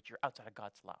God's reach, you're outside of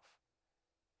God's love.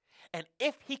 And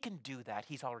if he can do that,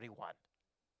 he's already won.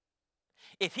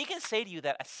 If he can say to you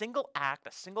that a single act,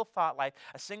 a single thought life,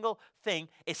 a single thing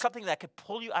is something that could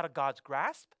pull you out of God's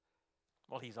grasp,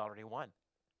 well, he's already won.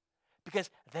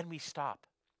 Because then we stop,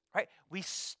 right? We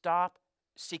stop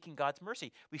seeking God's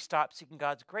mercy. We stop seeking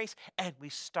God's grace, and we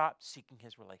stop seeking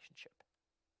his relationship,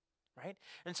 right?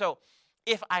 And so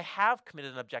if I have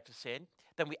committed an objective sin,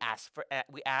 then we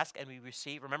ask and we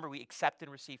receive. Remember, we accept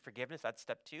and receive forgiveness. That's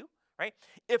step 2. Right?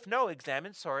 If no,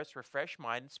 examine source, refresh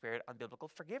mind and spirit on biblical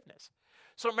forgiveness.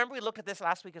 So remember we looked at this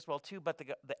last week as well too, but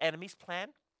the enemy's plan,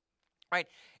 right?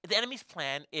 The enemy's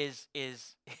plan is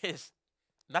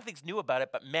nothing's new about it,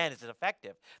 but man, is it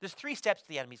effective. There's 3 steps to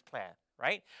the enemy's plan,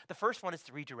 right? The first one is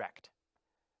to redirect.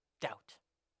 Doubt.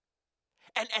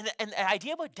 And the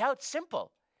idea about doubt's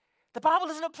simple. The Bible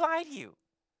doesn't apply to you.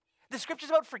 The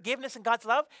scriptures about forgiveness and God's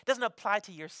love doesn't apply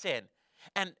to your sin.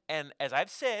 And as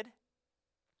I've said,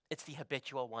 it's the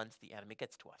habitual ones the enemy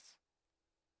gets to us,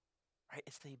 right?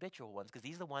 It's the habitual ones because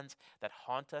these are the ones that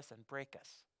haunt us and break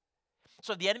us.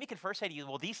 So the enemy can first say to you,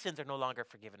 well, these sins are no longer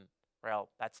forgiven. Well,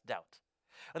 that's doubt.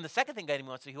 And the second thing the enemy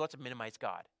wants to do, he wants to minimize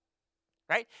God,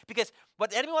 right? Because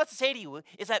what the enemy wants to say to you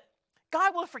is that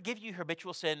God will forgive you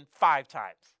habitual sin 5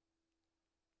 times,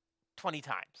 20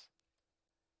 times,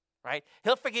 right?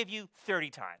 He'll forgive you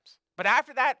 30 times. But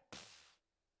after that,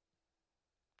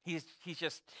 He's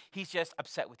just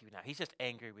upset with you now. He's just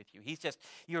angry with you.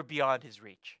 You're beyond his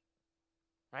reach,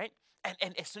 right?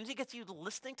 And as soon as he gets you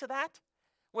listening to that,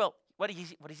 well, what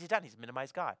has he done? He's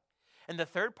minimized God. And the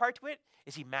third part to it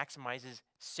is he maximizes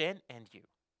sin and you.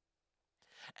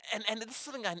 And this is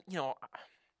something I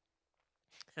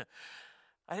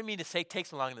didn't mean to say take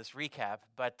so long in this recap,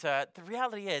 but the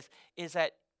reality is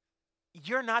that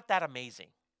you're not that amazing.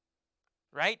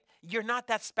 Right? You're not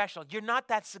that special. You're not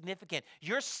that significant.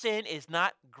 Your sin is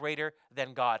not greater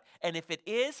than God. And if it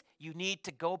is, you need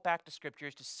to go back to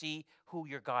scriptures to see who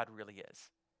your God really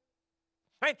is.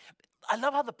 Right? I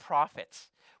love how the prophets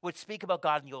would speak about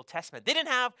God in the Old Testament. They didn't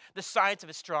have the science of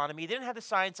astronomy. They didn't have the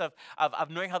science of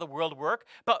knowing how the world worked.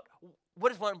 But what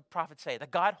does one prophet say?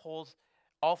 That God holds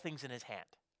all things in his hand.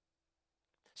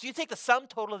 So you take the sum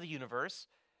total of the universe,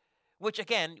 which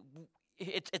again,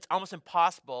 it's almost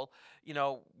impossible,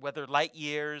 whether light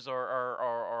years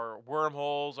or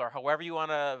wormholes or however you want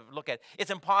to look at it,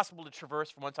 it's impossible to traverse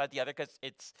from one side to the other because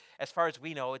it's, as far as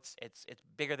we know, it's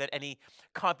bigger than any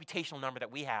computational number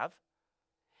that we have.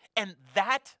 And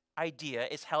that idea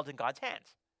is held in God's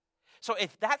hands. So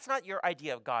if that's not your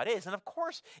idea of God is, and of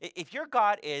course, if your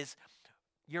God is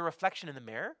your reflection in the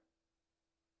mirror,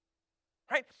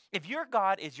 right? If your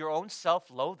God is your own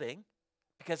self-loathing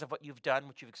because of what you've done,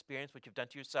 what you've experienced, what you've done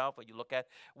to yourself, what you look at,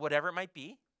 whatever it might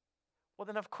be, well,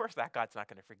 then of course that God's not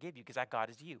going to forgive you because that God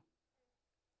is you.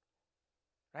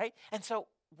 Right? And so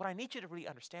what I need you to really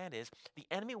understand is the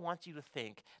enemy wants you to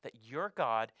think that your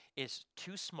God is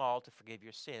too small to forgive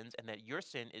your sins and that your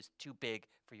sin is too big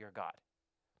for your God.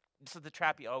 This is the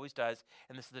trap he always does,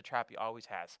 and this is the trap he always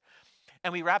has.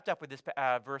 And we wrapped up with this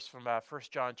verse from 1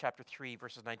 John chapter 3,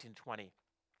 verses 19 to 20.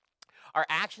 Our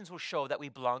actions will show that we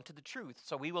belong to the truth,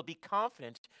 so we will be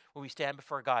confident when we stand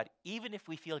before God, even if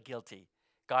we feel guilty.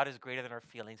 God is greater than our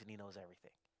feelings, and he knows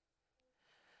everything.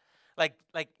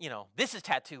 This is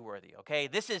tattoo worthy, okay?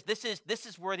 This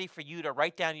is worthy for you to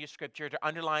write down your scripture, to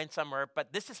underline somewhere,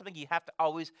 but this is something you have to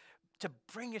always to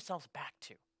bring yourselves back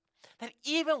to. That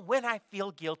even when I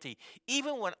feel guilty,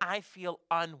 even when I feel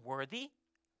unworthy,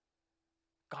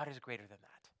 God is greater than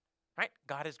that, right?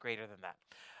 God is greater than that.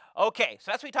 Okay,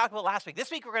 so that's what we talked about last week.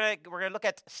 This week we're gonna look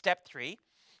at step 3.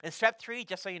 And step 3,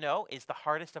 just so you know, is the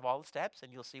hardest of all the steps,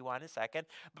 and you'll see why in a second.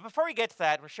 But before we get to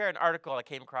that, we'll share an article I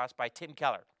came across by Tim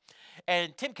Keller.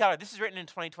 And Tim Keller, this is written in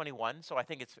 2021, so I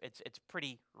think it's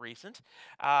pretty recent.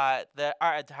 The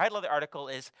title of the article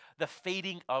is "The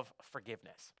Fading of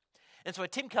Forgiveness." And so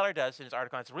what Tim Keller does in his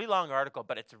article, it's a really long article,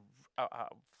 but it's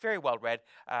very well read,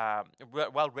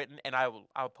 well written, and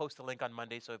I'll post the link on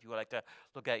Monday, so if you would like to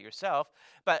look at it yourself.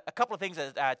 But a couple of things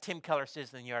that Tim Keller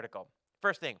says in the article.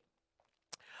 First thing,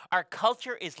 our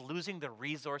culture is losing the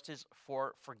resources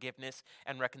for forgiveness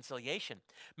and reconciliation.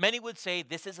 Many would say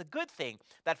this is a good thing,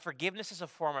 that forgiveness is a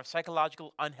form of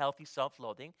psychological unhealthy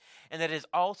self-loathing, and that it is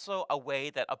also a way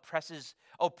that oppressors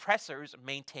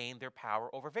maintain their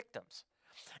power over victims.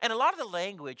 And a lot of the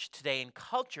language today in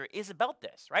culture is about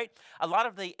this, right? A lot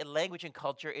of the language in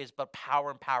culture is about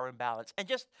power and power imbalance. And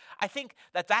I think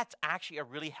that's actually a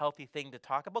really healthy thing to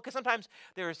talk about, because sometimes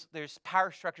there's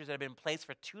power structures that have been in place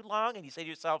for too long, and you say to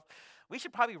yourself, we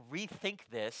should probably rethink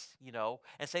this,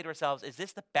 and say to ourselves, is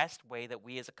this the best way that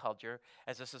we as a culture,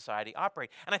 as a society operate?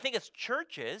 And I think as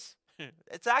churches,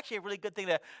 it's actually a really good thing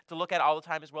to look at all the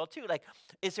time as well, too. Like,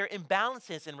 is there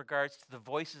imbalances in regards to the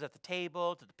voices at the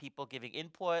table, to the people giving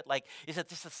input? Like, is it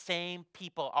just the same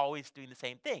people always doing the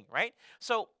same thing, right?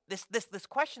 So this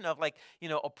question of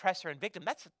oppressor and victim,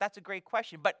 that's a great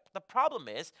question. But the problem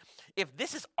is, if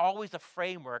this is always the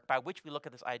framework by which we look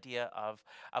at this idea of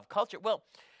culture, well,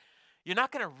 you're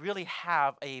not going to really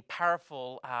have a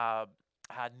powerful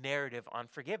narrative on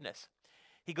forgiveness.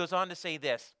 He goes on to say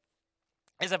this.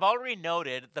 As I've already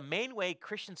noted, the main way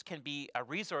Christians can be a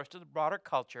resource to the broader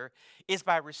culture is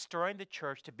by restoring the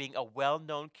church to being a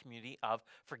well-known community of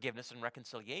forgiveness and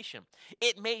reconciliation.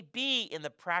 It may be in the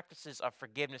practices of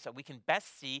forgiveness that we can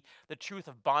best see the truth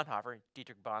of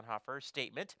Dietrich Bonhoeffer's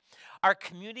statement. Our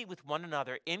community with one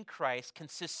another in Christ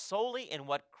consists solely in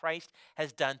what Christ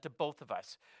has done to both of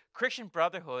us. Christian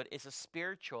brotherhood is a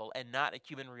spiritual and not a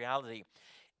human reality.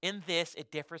 In this, it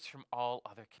differs from all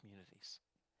other communities.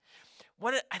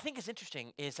 What I think is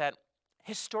interesting is that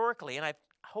historically, and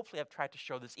hopefully I've tried to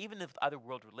show this even with other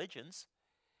world religions,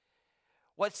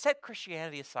 what set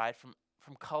Christianity aside from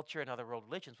culture and other world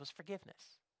religions was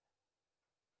forgiveness.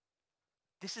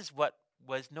 This is what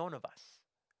was known of us.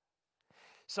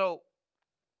 So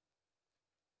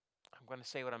I'm going to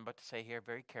say what I'm about to say here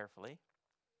very carefully.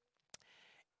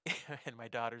 And my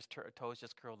daughter's toes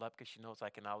just curled up because she knows I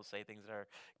can always say things that are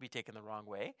be taken the wrong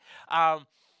way.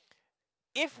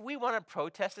 If we want to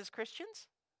protest as Christians,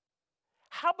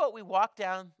 how about we walk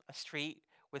down a street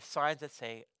with signs that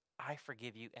say, I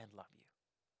forgive you and love you.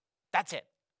 That's it.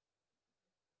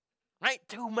 Right?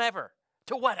 To whomever,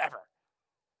 to whatever.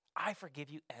 I forgive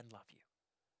you and love you.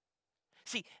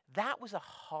 See, that was a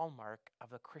hallmark of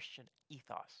the Christian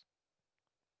ethos.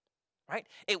 Right?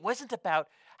 It wasn't about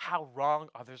how wrong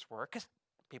others were, because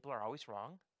people are always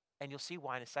wrong. And you'll see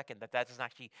why in a second that doesn't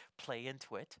actually play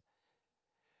into it.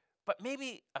 But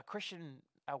maybe a Christian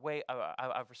way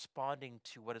of responding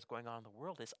to what is going on in the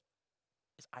world is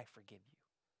I forgive you.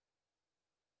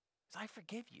 I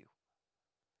forgive you.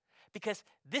 Because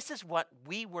this is what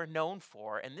we were known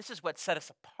for, and this is what set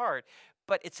us apart.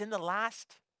 But it's in the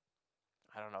last,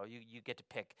 I don't know, you get to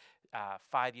pick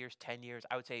 5 years, 10 years,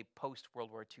 I would say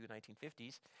post-World War II,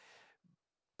 1950s.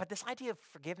 But this idea of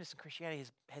forgiveness in Christianity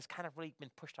has kind of really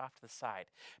been pushed off to the side.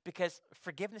 Because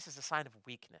forgiveness is a sign of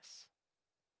weakness.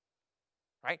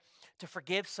 Right? To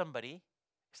forgive somebody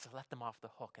is to let them off the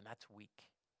hook, and that's weak.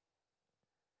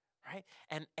 right?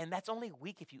 And that's only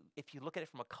weak if you look at it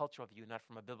from a cultural view, not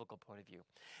from a biblical point of view.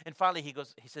 And finally, he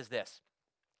says this: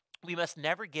 we must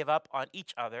never give up on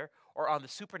each other or on the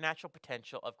supernatural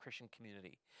potential of Christian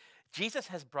community. Jesus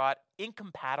has brought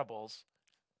incompatibles,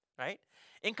 right?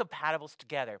 Incompatibles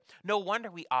together. No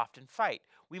wonder we often fight.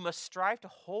 We must strive to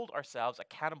hold ourselves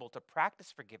accountable to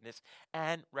practice forgiveness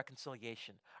and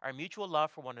reconciliation. Our mutual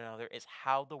love for one another is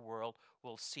how the world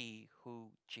will see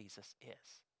who Jesus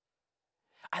is.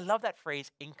 I love that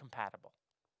phrase, incompatible,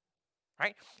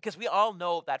 right? Because we all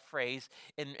know that phrase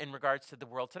in regards to the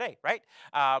world today, right?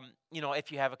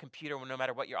 If you have a computer, no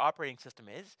matter what your operating system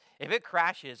is, if it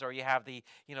crashes, or you have the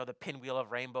pinwheel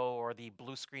of rainbow or the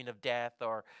blue screen of death,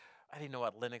 or I didn't know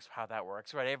what Linux, how that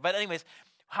works, right? But anyways,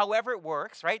 however it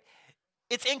works, right?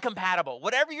 It's incompatible.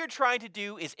 Whatever you're trying to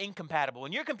do is incompatible.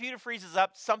 When your computer freezes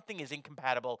up, something is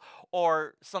incompatible,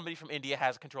 or somebody from India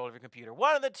has control of your computer.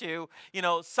 One of the two,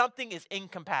 something is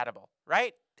incompatible,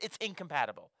 right? It's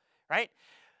incompatible, right?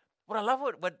 What I love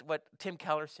what Tim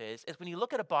Keller says is when you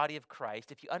look at a body of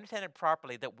Christ, if you understand it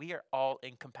properly, that we are all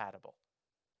incompatible.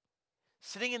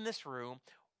 Sitting in this room,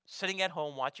 sitting at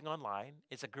home, watching online,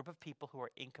 is a group of people who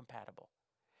are incompatible.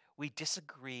 We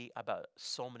disagree about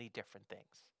so many different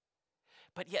things.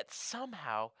 But yet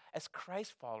somehow, as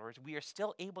Christ followers, we are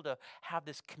still able to have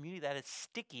this community that is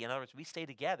sticky. In other words, we stay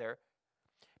together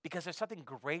because there's something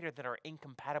greater than our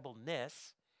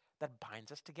incompatibleness that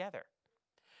binds us together.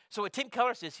 So what Tim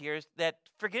Keller says here is that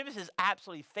forgiveness is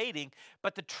absolutely fading,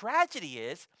 but the tragedy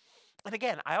is, and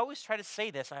again, I always try to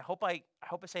say this, and I hope I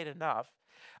say it enough,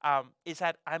 is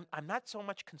that I'm not so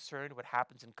much concerned what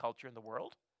happens in culture in the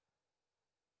world,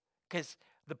 because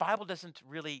the Bible doesn't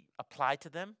really apply to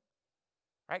them.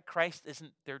 Right? Christ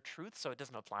isn't their truth, so it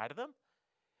doesn't apply to them.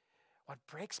 What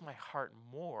breaks my heart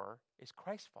more is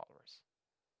Christ followers.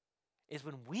 Is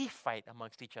when we fight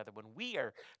amongst each other, when we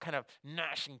are kind of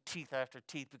gnashing teeth after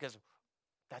teeth, because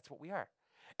that's what we are.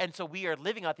 And so we are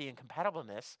living out the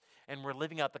incompatibleness, and we're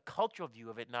living out the cultural view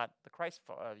of it, not the Christ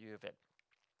view of it.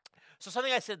 So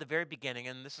something I said at the very beginning,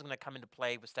 and this is going to come into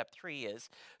play with step 3, is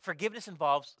forgiveness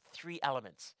involves 3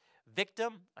 elements: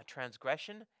 victim, a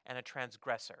transgression, and a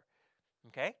transgressor.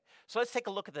 Okay, so let's take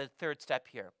a look at the third step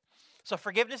here. So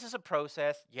forgiveness is a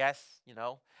process. Yes,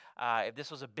 if this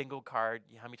was a bingo card,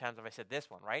 how many times have I said this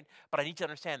one, right? But I need to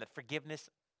understand that forgiveness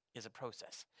is a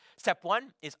process. Step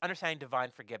 1 is understanding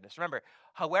divine forgiveness. Remember,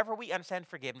 however we understand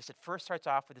forgiveness, it first starts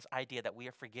off with this idea that we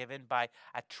are forgiven by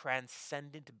a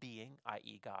transcendent being,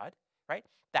 i.e. God, right?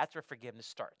 That's where forgiveness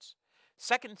starts.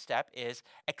 Second step is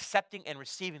accepting and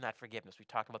receiving that forgiveness. We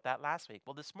talked about that last week.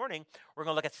 Well, this morning, we're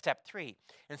going to look at step 3.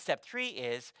 And step 3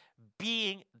 is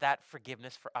being that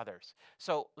forgiveness for others.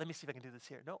 So let me see if I can do this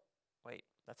here. No, wait,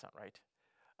 that's not right.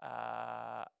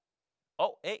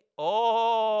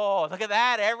 Look at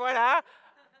that, everyone, huh?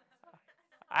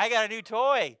 I got a new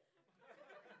toy.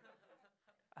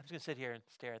 I'm just going to sit here and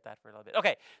stare at that for a little bit.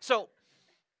 Okay, so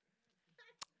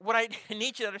what I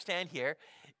need you to understand here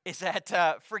is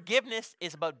that forgiveness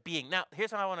is about being. Now,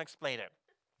 here's how I want to explain it.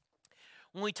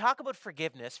 When we talk about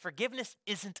forgiveness, forgiveness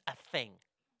isn't a thing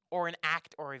or an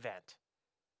act or event.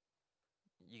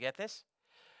 You get this?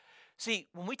 See,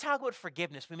 when we talk about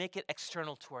forgiveness, we make it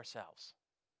external to ourselves.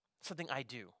 Something I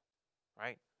do,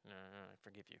 right? No, I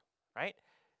forgive you, right?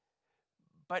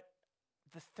 But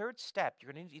the third step,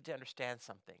 you're going to need to understand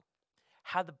something.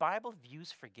 How the Bible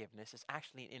views forgiveness is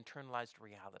actually an internalized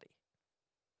reality.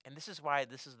 And this is why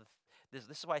this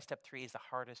is why step 3 is the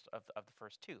hardest of the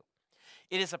first 2.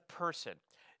 It is a person.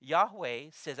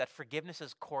 Yahweh says that forgiveness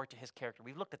is core to his character.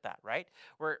 We've looked at that, right?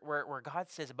 Where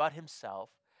God says about himself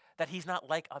that he's not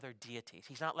like other deities.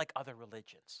 He's not like other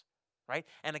religions, right?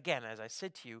 And again, as I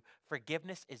said to you,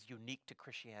 forgiveness is unique to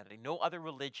Christianity. No other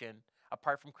religion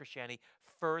apart from Christianity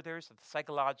furthers the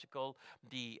psychological,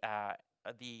 the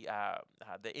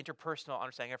interpersonal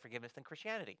understanding of forgiveness than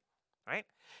Christianity. Right?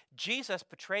 Jesus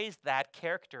portrays that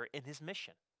character in his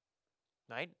mission.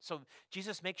 Right? So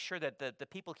Jesus makes sure that the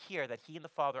people hear that he and the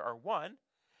Father are one,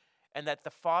 and that the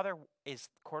Father is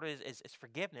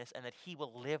forgiveness, and that he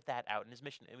will live that out in his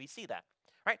mission. And we see that.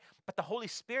 Right? But the Holy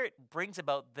Spirit brings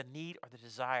about the need or the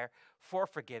desire for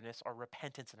forgiveness or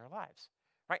repentance in our lives.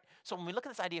 Right? So when we look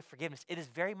at this idea of forgiveness, it is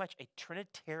very much a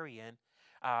Trinitarian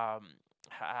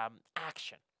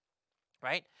action.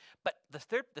 Right? But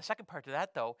the second part to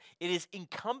that, though, it is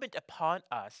incumbent upon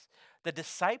us, the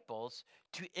disciples,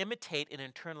 to imitate and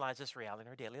internalize this reality in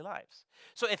our daily lives.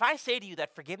 So if I say to you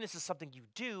that forgiveness is something you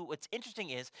do, what's interesting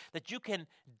is that you can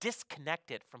disconnect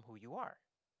it from who you are.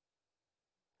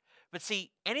 But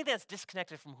see, anything that's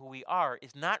disconnected from who we are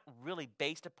is not really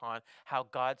based upon how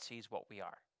God sees what we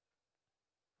are.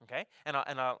 Okay? And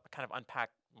I'll kind of unpack,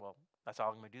 well, that's all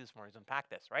I'm going to do this morning is unpack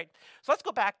this, right? So let's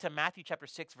go back to Matthew chapter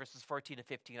 6, verses 14 to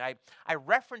 15. I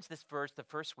referenced this verse the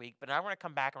first week, but I want to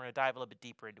come back and we're going to dive a little bit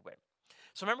deeper into it.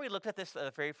 So remember we looked at this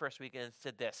the very first week and it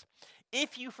said this: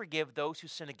 if you forgive those who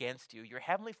sin against you, your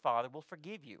heavenly Father will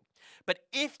forgive you. But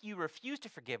if you refuse to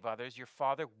forgive others, your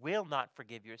Father will not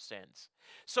forgive your sins.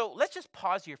 So let's just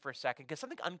pause here for a second because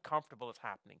something uncomfortable is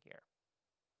happening here.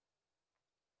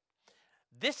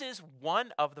 This is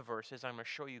one of the verses, I'm going to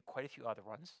show you quite a few other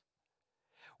ones,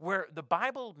 where the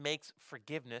Bible makes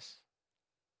forgiveness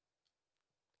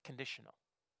conditional.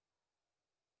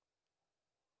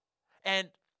 And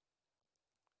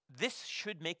this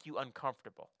should make you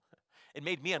uncomfortable. It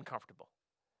made me uncomfortable.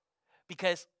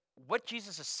 Because what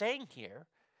Jesus is saying here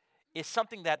is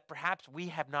something that perhaps we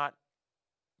have not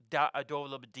dove a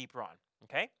little bit deeper on.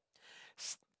 Okay?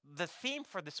 The theme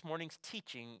for this morning's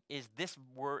teaching is this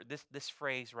word, this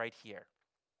phrase right here.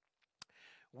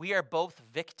 We are both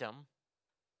victim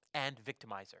and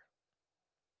victimizer.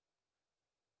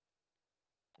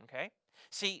 Okay?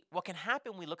 See, what can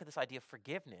happen when we look at this idea of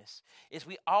forgiveness is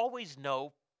we always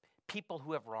know people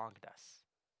who have wronged us.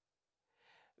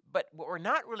 But what we're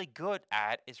not really good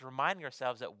at is reminding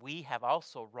ourselves that we have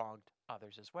also wronged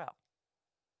others as well.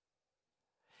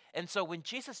 And so when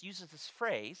Jesus uses this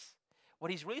phrase,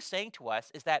 what he's really saying to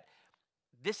us is that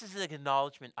this is an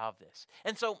acknowledgement of this.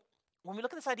 And so when we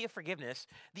look at this idea of forgiveness,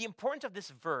 the importance of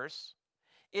this verse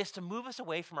is to move us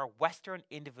away from our Western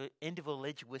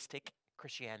individualistic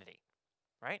Christianity,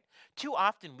 right? Too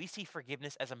often we see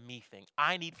forgiveness as a me thing.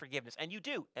 I need forgiveness, and you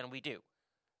do, and we do,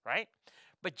 right?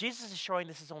 But Jesus is showing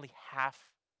this is only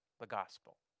half the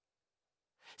gospel.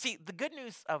 See, the good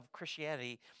news of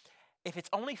Christianity, if it's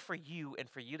only for you and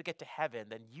for you to get to heaven,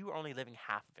 then you are only living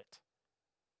half of it,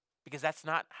 because that's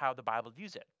not how the Bible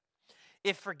views it.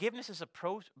 If forgiveness is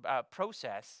a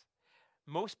process,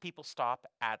 most people stop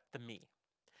at the me.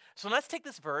 So let's take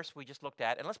this verse we just looked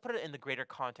at and let's put it in the greater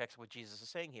context of what Jesus is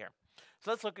saying here. So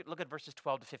let's look at verses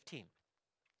 12 to 15.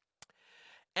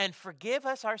 And forgive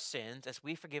us our sins as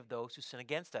we forgive those who sin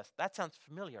against us. That sounds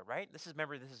familiar, right?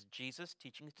 Remember, this is Jesus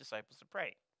teaching his disciples to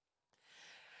pray.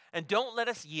 And don't let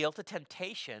us yield to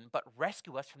temptation, but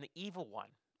rescue us from the evil one.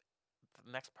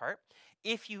 The next part.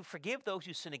 If you forgive those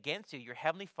who sin against you, your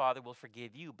heavenly Father will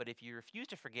forgive you. But if you refuse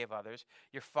to forgive others,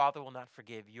 your Father will not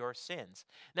forgive your sins.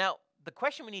 Now, the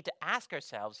question we need to ask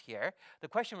ourselves here, the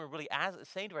question we're really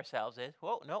saying to ourselves is,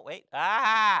 whoa, no, wait,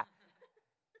 That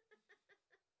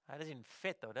doesn't even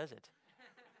fit, though, does it?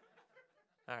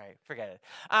 All right, forget it.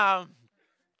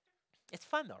 It's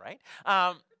fun, though, right?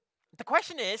 The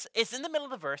question is, it's in the middle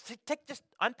of the verse. Just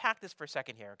unpack this for a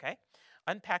second here, okay?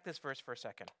 Unpack this verse for a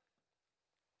second.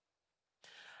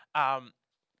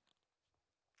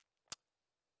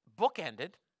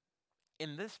 Bookended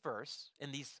in this verse,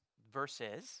 in these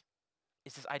verses,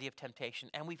 is this idea of temptation.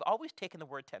 And we've always taken the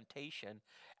word temptation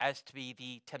as to be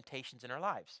the temptations in our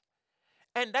lives.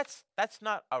 And that's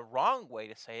not a wrong way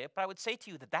to say it, but I would say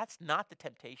to you that that's not the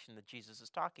temptation that Jesus is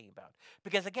talking about.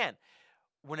 Because again,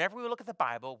 whenever we look at the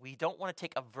Bible, we don't want to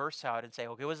take a verse out and say,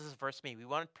 okay, what does this verse mean? We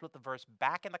want to put the verse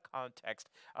back in the context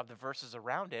of the verses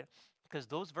around it, because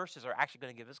those verses are actually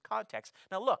going to give us context.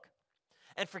 Now look,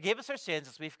 and forgive us our sins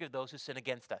as we forgive those who sin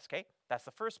against us, okay? That's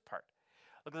the first part.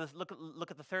 Look at this, look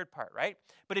at the third part, right?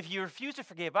 But if you refuse to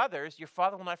forgive others, your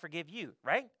Father will not forgive you,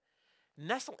 right?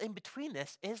 Nestled in between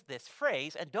this is this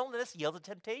phrase, and don't let us yield to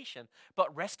temptation,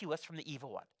 but rescue us from the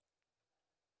evil one.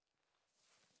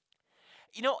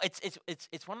 You know,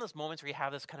 it's one of those moments where you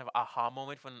have this kind of aha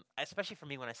moment when, especially for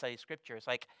me when I study scripture, it's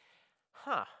like,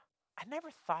 I never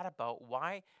thought about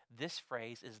why this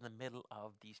phrase is in the middle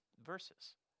of these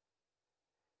verses,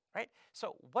 right?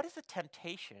 So what is the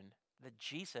temptation that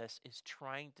Jesus is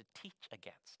trying to teach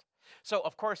against? So,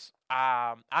 of course,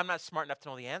 I'm not smart enough to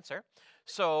know the answer,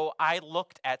 so I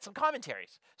looked at some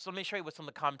commentaries. So let me show you what some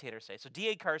of the commentators say. So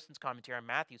D.A. Carson's commentary on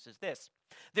Matthew says this: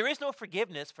 there is no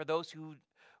forgiveness for those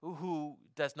who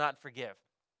does not forgive.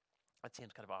 That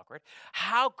seems kind of awkward.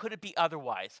 How could it be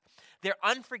otherwise? Their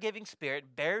unforgiving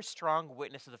spirit bears strong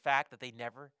witness of the fact that they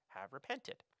never have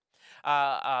repented.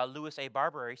 Louis A.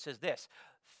 Barbary says this: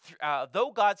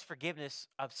 though God's forgiveness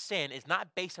of sin is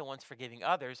not based on one's forgiving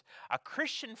others, a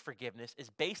Christian forgiveness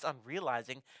is based on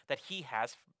realizing that he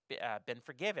has been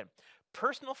forgiven.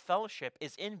 Personal fellowship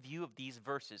is in view of these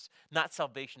verses, not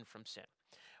salvation from sin.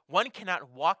 One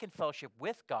cannot walk in fellowship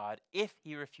with God if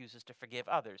he refuses to forgive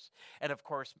others. And of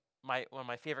course, one of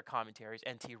my favorite commentaries,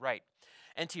 N.T. Wright.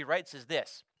 N.T. Wright says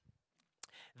this: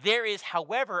 there is,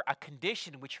 however, a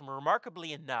condition which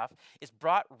remarkably enough is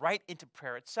brought right into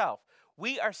prayer itself,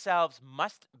 we ourselves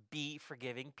must be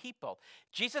forgiving people.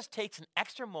 Jesus takes an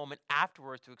extra moment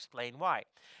afterwards to explain why.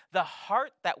 The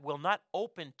heart that will not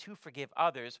open to forgive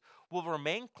others will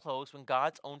remain closed when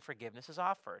God's own forgiveness is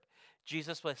offered.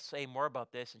 Jesus will say more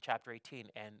about this in chapter 18,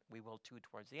 and we will too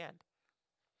towards the end.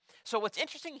 So what's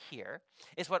interesting here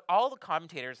is what all the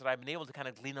commentators that I've been able to kind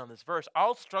of glean on this verse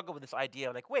all struggle with this idea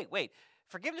of like, wait,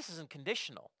 forgiveness isn't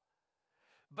conditional.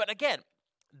 But again,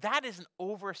 that is an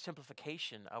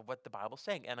oversimplification of what the Bible's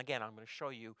saying. And again, I'm going to show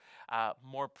you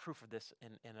more proof of this in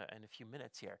a few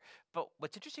minutes here. But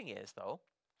what's interesting is, though,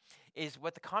 is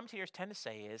what the commentators tend to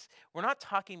say is we're not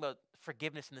talking about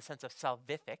forgiveness in the sense of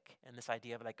salvific and this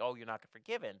idea of like, oh, you're not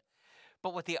forgiven.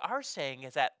 But what they are saying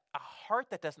is that a heart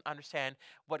that doesn't understand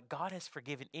what God has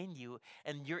forgiven in you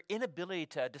and your inability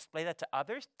to display that to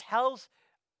others tells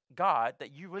God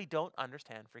that you really don't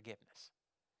understand forgiveness.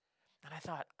 And I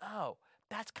thought, oh,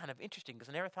 that's kind of interesting because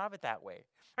I never thought of it that way.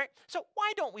 Right? So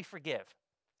why don't we forgive?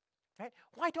 Right?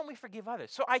 Why don't we forgive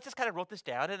others? So I just kind of wrote this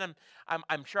down, and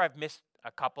I'm sure I've missed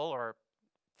a couple or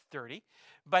 30,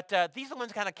 but these are the ones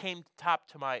that kind of came top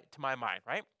to my mind.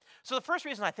 Right? So the first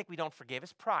reason I think we don't forgive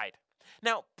is pride.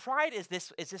 Now, pride is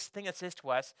this thing that says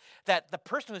to us that the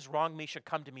person who's wronged me should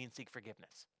come to me and seek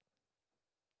forgiveness.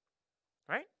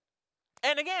 Right?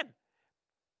 And again,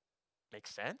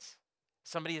 makes sense.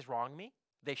 Somebody has wronged me,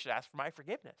 they should ask for my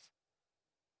forgiveness.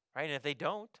 Right? And if they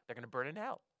don't, they're going to burn in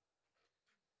hell.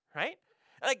 Right?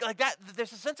 Like that,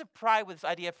 there's a sense of pride with this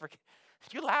idea of forgiveness.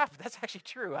 You laugh, that's actually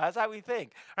true. That's how we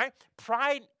think. Right?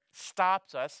 Pride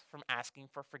stops us from asking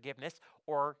for forgiveness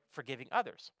or forgiving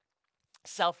others.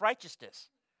 Self-righteousness.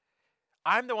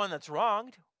 I'm the one that's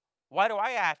wronged. Why do I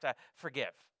have to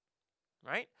forgive?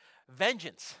 Right?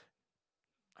 Vengeance.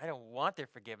 I don't want their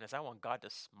forgiveness. I want God to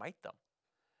smite them.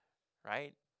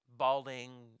 Right?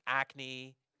 Balding,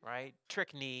 acne, right?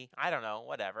 Trichine, I don't know,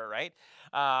 whatever, right?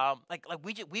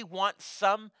 We want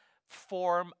some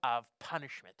form of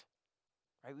punishment.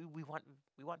 Right? We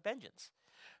want vengeance.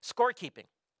 Scorekeeping.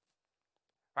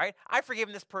 Right? I've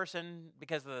forgiven this person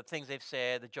because of the things they've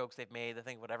said, the jokes they've made, the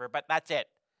thing, whatever, but that's it.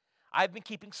 I've been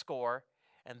keeping score,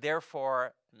 and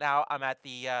therefore now I'm at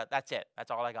the, that's it. That's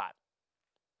all I got.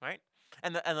 Right?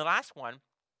 And the last one,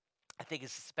 I think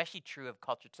is especially true of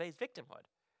culture today, is victimhood.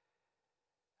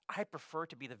 I prefer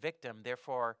to be the victim,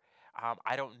 therefore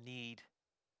I don't need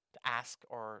to ask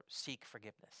or seek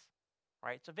forgiveness.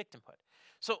 Right? So victimhood.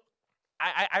 So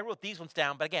I wrote these ones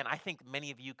down, but again, I think many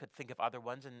of you could think of other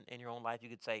ones in your own life. You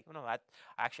could say, no,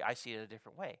 I see it a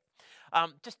different way.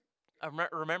 Just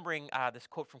remembering this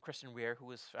quote from Kristen Weir, who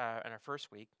was in our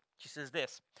first week. She says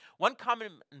this: one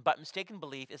common but mistaken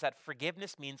belief is that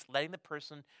forgiveness means letting the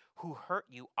person who hurt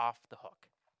you off the hook.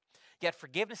 Yet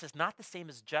forgiveness is not the same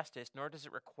as justice, nor does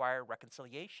it require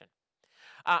reconciliation.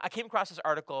 I came across this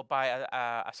article by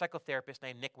a psychotherapist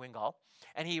named Nick Wingle,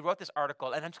 and he wrote this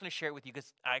article, and I'm just going to share it with you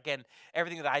because, again,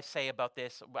 everything that I say about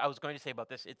this, I was going to say about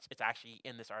this, it's actually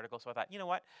in this article, so I thought, you know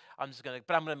what, I'm going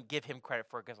to give him credit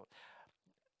for it because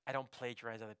I don't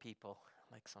plagiarize other people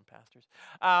like some pastors.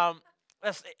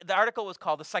 The article was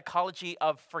called The Psychology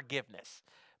of Forgiveness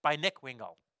by Nick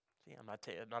Wingle. See, I'm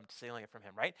not stealing it from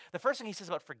him, right? The first thing he says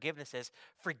about forgiveness is,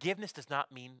 forgiveness does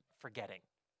not mean forgetting.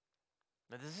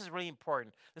 Now, this is really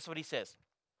important. This is what he says.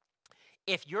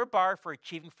 If your bar for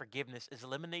achieving forgiveness is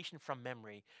elimination from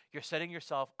memory, you're setting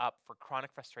yourself up for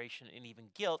chronic frustration and even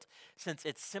guilt, since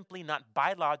it's simply not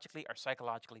biologically or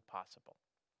psychologically possible.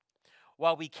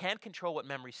 While we can't control what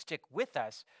memories stick with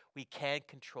us, we can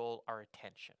control our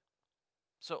attention.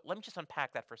 So let me just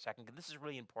unpack that for a second, because this is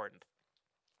really important.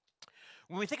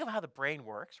 When we think of how the brain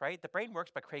works, right, the brain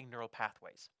works by creating neural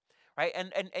pathways. Right,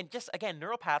 and just again,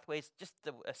 neural pathways. Just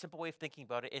a simple way of thinking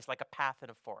about it is like a path in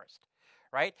a forest,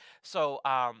 right? So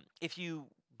if you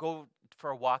go for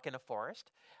a walk in a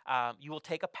forest, you will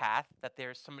take a path that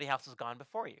there's somebody else has gone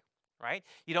before you, right?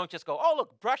 You don't just go, oh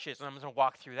look, brushes, and I'm going to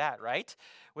walk through that, right?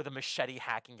 With a machete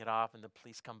hacking it off, and the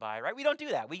police come by, right? We don't do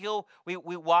that. We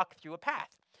walk through a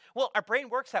path. Well, our brain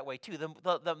works that way too.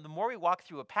 The more we walk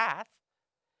through a path,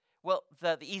 well,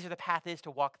 the easier the path is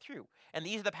to walk through. And the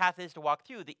easier the path is to walk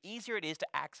through, the easier it is to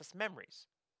access memories.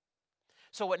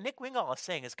 So what Nick Wingle is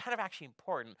saying is kind of actually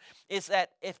important, is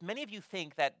that if many of you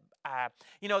think that,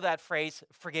 you know that phrase,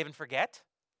 forgive and forget?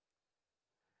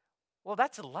 Well,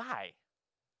 that's a lie,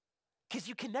 because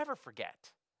you can never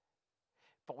forget.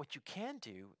 But what you can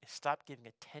do is stop giving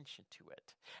attention to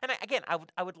it. And again,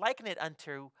 I would liken it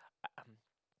unto,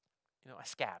 a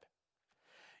scab.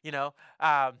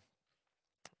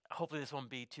 Hopefully this won't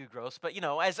be too gross, but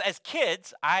as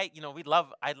kids, I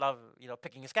love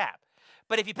picking a scab.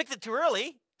 But if you picked it too early,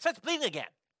 it starts bleeding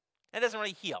again. It doesn't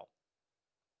really heal.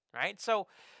 right? So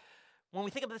when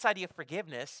we think of this idea of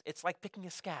forgiveness, it's like picking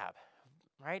a scab,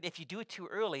 right? If you do it too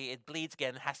early, it bleeds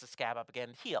again, has to scab up again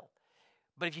and heal.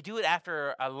 But if you do it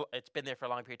after it's been there for a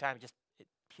long period of time, it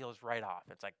peels right off.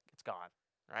 It's like it's gone,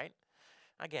 right?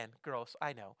 Again, gross,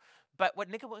 I know. But what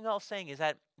Nick Wingo is saying is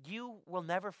that you will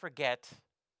never forget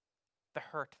the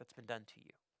hurt that's been done to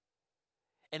you.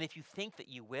 And if you think that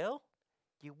you will,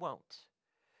 you won't.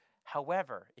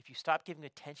 However, if you stop giving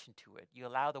attention to it, you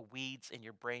allow the weeds in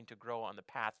your brain to grow on the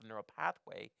path, the neural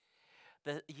pathway,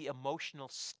 the emotional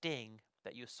sting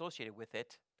that you associated with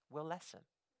it will lessen.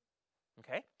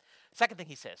 Okay? Second thing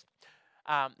he says,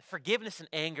 forgiveness and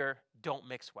anger don't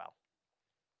mix well.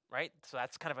 Right? So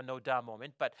that's kind of a no-duh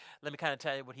moment, but let me kind of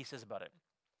tell you what he says about it.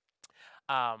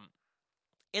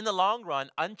 In the long run,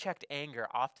 unchecked anger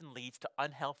often leads to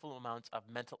unhelpful amounts of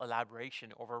mental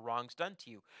elaboration over wrongs done to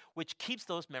you, which keeps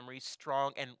those memories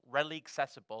strong and readily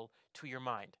accessible to your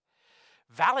mind.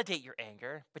 Validate your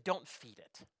anger, but don't feed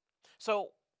it. So,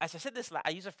 as I said this, I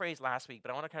used a phrase last week,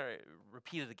 but I want to kind of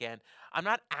repeat it again. I'm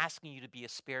not asking you to be a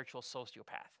spiritual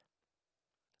sociopath.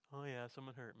 Oh yeah,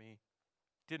 someone hurt me.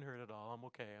 Didn't hurt at all. I'm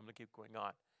okay. I'm going to keep going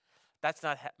on. That's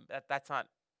not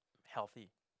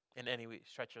healthy in any way,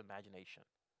 stretch of imagination.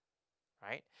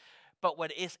 Right? But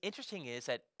what is interesting is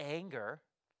that anger,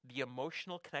 the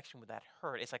emotional connection with that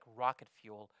hurt, is like rocket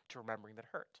fuel to remembering that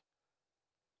hurt.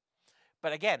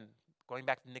 But again, going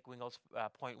back to Nick Wingo's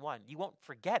point one, you won't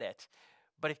forget it,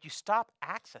 but if you stop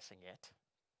accessing it,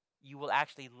 you will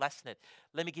actually lessen it.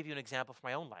 Let me give you an example from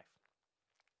my own life.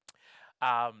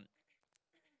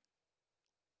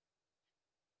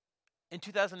 In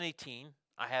 2018,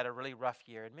 I had a really rough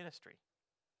year in ministry.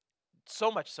 So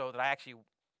much so that I actually,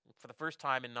 for the first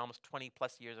time in almost 20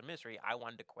 plus years of ministry, I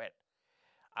wanted to quit.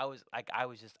 I was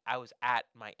at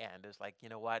my end. It was like, you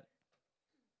know what?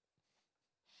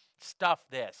 Stuff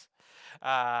this.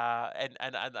 And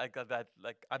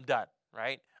I'm done,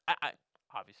 right? I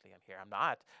obviously I'm here. I'm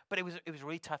not. But it was a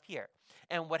really tough year.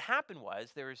 And what happened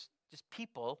was there was just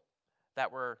people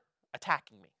that were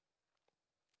attacking me.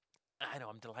 I know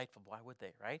I'm delightful. Why would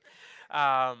they, right?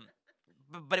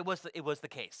 But it was the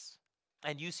case.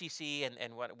 And UCC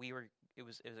and what we were, it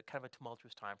was a kind of a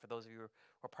tumultuous time. For those of you who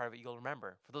are part of it, you'll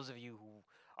remember. For those of you who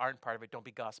aren't part of it, don't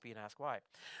be gossipy and ask why.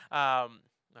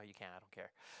 No, you can't. I don't care.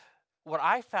 What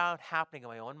I found happening in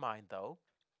my own mind, though,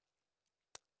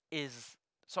 is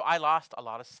so I lost a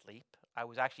lot of sleep. I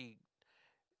was actually,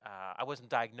 I wasn't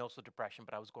diagnosed with depression,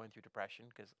 but I was going through depression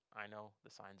because I know the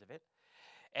signs of it.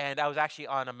 And I was actually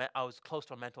I was close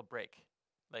to a mental break.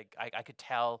 Like I could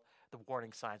tell the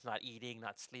warning signs: not eating,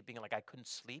 not sleeping, and like I couldn't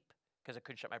sleep because I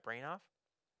couldn't shut my brain off.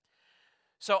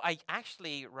 So I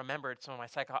actually remembered some of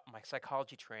my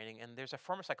psychology training, and there's a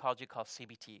form of psychology called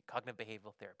CBT, cognitive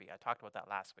behavioral therapy. I talked about that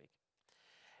last week.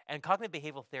 And cognitive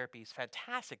behavioral therapy is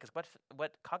fantastic because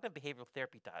what cognitive behavioral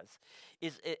therapy does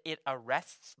is it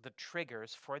arrests the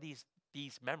triggers for these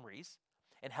memories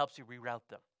and helps you reroute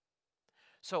them.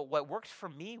 So what worked for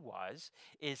me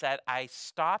is that I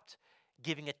stopped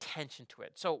giving attention to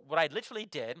it. So what I literally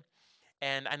did,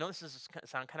 and I know this is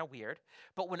sound kind of weird,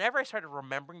 but whenever I started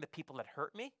remembering the people that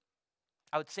hurt me,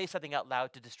 I would say something out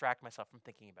loud to distract myself from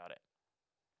thinking about it,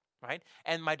 right?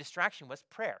 And my distraction was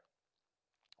prayer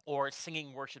or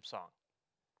singing worship song,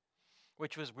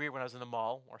 which was weird when I was in the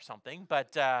mall or something.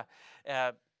 But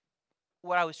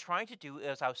what I was trying to do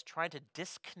is I was trying to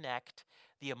disconnect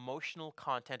the emotional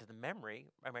content of the memory.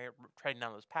 I mean, treading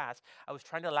down those paths. I was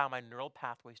trying to allow my neural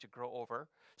pathways to grow over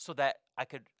so that I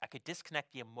could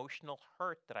disconnect the emotional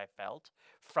hurt that I felt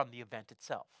from the event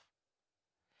itself.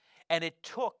 And it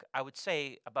took, I would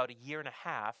say, about 1.5 years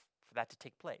for that to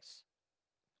take place.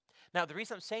 Now, the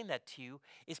reason I'm saying that to you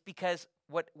is because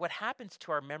what happens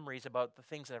to our memories about the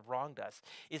things that have wronged us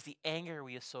is the anger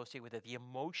we associate with it, the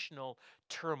emotional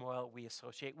turmoil we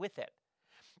associate with it.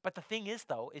 But the thing is,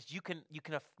 though, is you can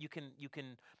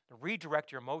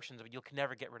redirect your emotions, but you can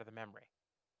never get rid of the memory.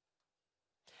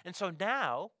 And so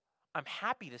now I'm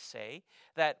happy to say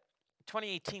that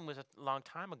 2018 was a long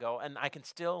time ago, and I can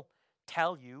still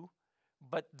tell you,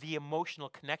 but the emotional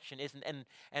connection isn't,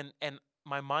 and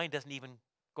my mind doesn't even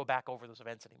go back over those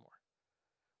events anymore.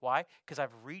 Why? Because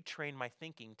I've retrained my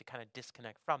thinking to kind of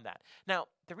disconnect from that. Now,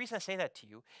 the reason I say that to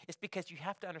you is because you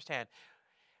have to understand,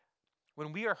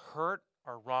 when we are hurt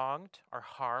or wronged or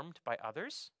harmed by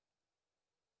others,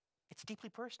 it's deeply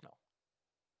personal.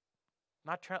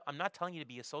 I'm not telling you to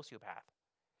be a sociopath.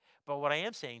 But what I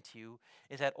am saying to you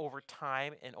is that over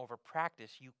time and over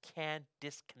practice, you can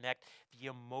disconnect the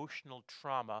emotional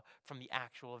trauma from the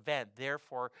actual event.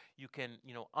 Therefore, you can,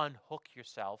 unhook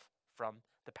yourself from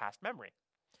the past memory.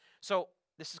 So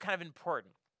this is kind of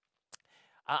important.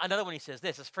 Another one he says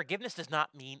this is forgiveness does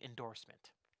not mean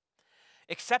endorsement.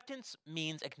 Acceptance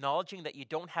means acknowledging that you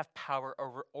don't have power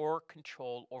over or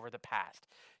control over the past.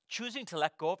 Choosing to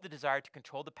let go of the desire to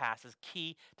control the past is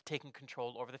key to taking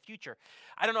control over the future.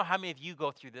 I don't know how many of you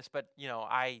go through this, but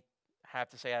I have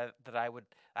to say that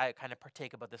I kind of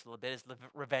partake about this a little bit, is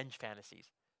revenge fantasies.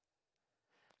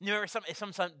 You know, if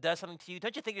someone does something to you,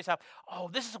 don't you think to yourself, oh,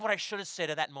 this is what I should have said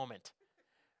at that moment,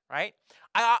 right?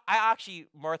 I actually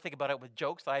more think about it with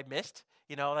jokes that I missed,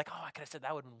 like, oh, I could have said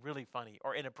that would have been really funny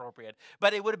or inappropriate,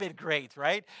 but it would have been great,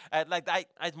 right?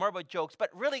 It's more about jokes, but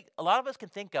really a lot of us can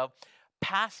think of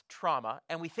past trauma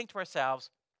and we think to ourselves,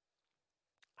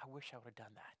 I wish I would have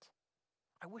done that.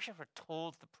 I wish I would have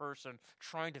told the person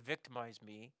trying to victimize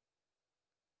me.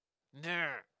 Nah.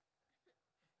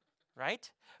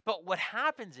 Right? But what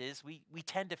happens is we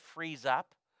tend to freeze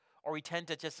up, or we tend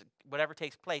to just, whatever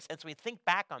takes place. And so we think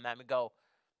back on that and we go,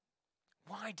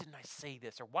 why didn't I say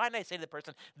this? Or why didn't I say to the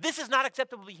person, this is not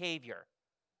acceptable behavior.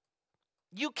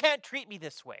 You can't treat me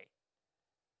this way.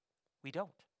 We don't.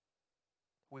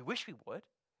 We wish we would,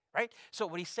 right? So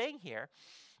what he's saying here,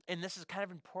 and this is kind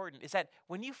of important, is that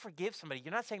when you forgive somebody,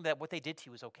 you're not saying that what they did to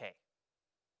you is okay.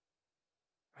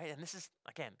 Right? And this is,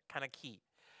 again, kind of key.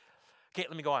 Okay,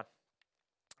 let me go on.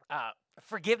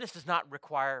 Forgiveness does not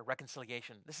require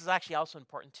reconciliation. This is actually also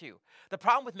important too. The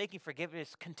problem with making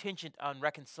forgiveness contingent on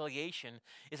reconciliation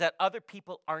is that other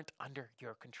people aren't under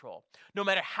your control. No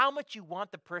matter how much you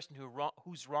want the person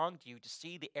who's wronged you to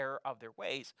see the error of their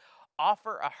ways,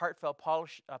 offer a heartfelt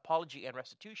apology and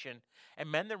restitution, and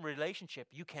mend the relationship,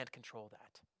 you can't control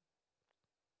that.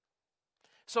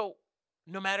 So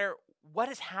no matter what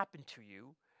has happened to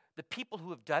you, the people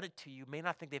who have done it to you may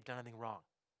not think they've done anything wrong.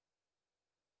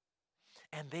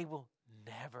 And they will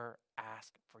never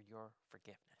ask for your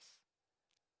forgiveness.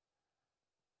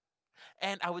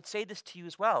 And I would say this to you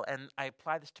as well, and I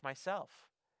apply this to myself.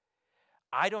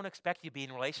 I don't expect you to be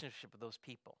in a relationship with those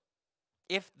people.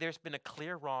 If there's been a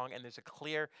clear wrong and there's a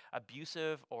clear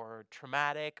abusive or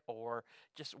traumatic or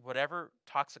just whatever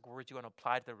toxic words you want to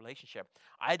apply to the relationship,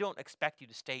 I don't expect you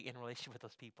to stay in a relationship with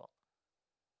those people.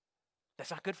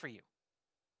 That's not good for you.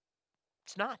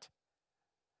 It's not.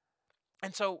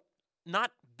 And so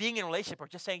not being in a relationship or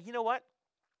just saying, you know what?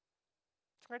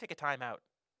 We're going to take a time out.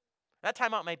 That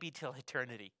time out might be till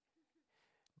eternity,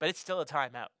 but it's still a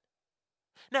time out.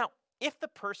 Now, if the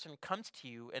person comes to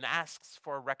you and asks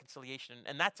for a reconciliation,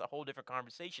 and that's a whole different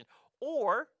conversation,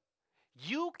 or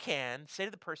you can say to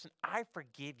the person, I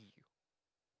forgive you.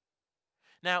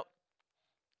 Now,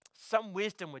 some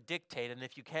wisdom would dictate, and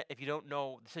if you don't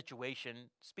know the situation,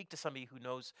 speak to somebody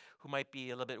who might be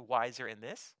a little bit wiser in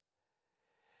this.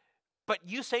 But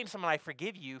you saying to someone, I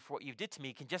forgive you for what you did to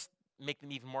me, can just make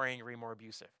them even more angry, more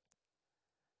abusive.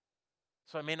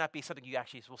 So it may not be something you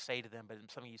actually will say to them, but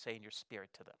something you say in your spirit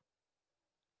to them.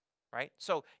 Right?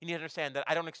 So you need to understand that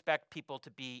I don't expect people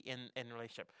to be in a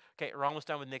relationship. Okay, we're almost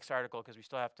done with Nick's article because we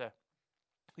still have to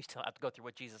go through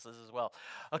what Jesus is as well.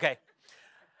 Okay.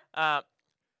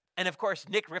 And of course,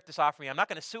 Nick ripped this off me. I'm not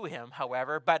going to sue him,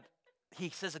 however, but he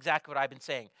says exactly what I've been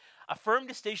saying. A firm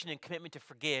decision and commitment to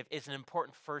forgive is an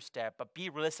important first step, but be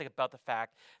realistic about the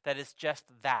fact that it's just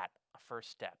that, a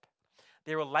first step.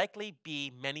 There will likely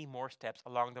be many more steps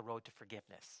along the road to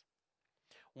forgiveness.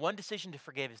 One decision to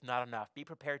forgive is not enough. Be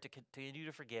prepared to continue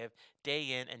to forgive day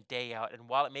in and day out. And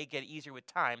while it may get easier with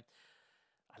time,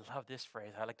 I love this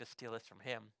phrase. I like to steal this from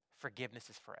him. Forgiveness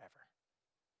is forever.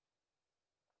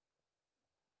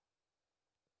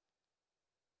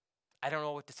 I don't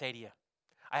know what to say to you.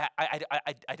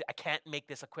 I can't make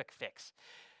this a quick fix.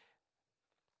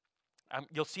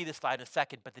 You'll see this slide in a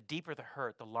second, but the deeper the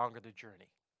hurt, the longer the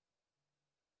journey.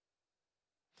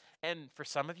 And for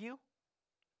some of you,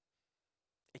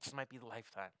 it just might be the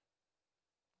lifetime.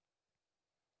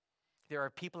 There are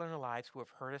people in our lives who have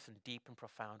hurt us in deep and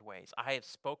profound ways. I have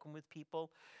spoken with people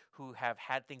who have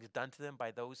had things done to them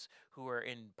by those who are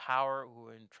in power, who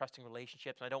are in trusting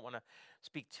relationships. And I don't want to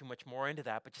speak too much more into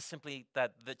that, but just simply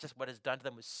that just what is done to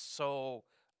them was so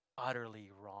utterly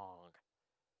wrong.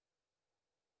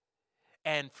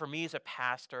 And for me as a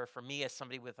pastor, for me as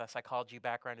somebody with a psychology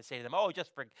background, to say to them, oh,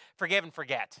 just forgive and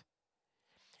forget,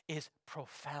 is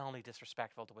profoundly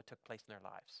disrespectful to what took place in their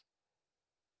lives.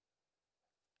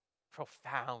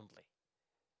 Profoundly.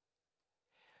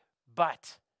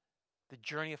 But the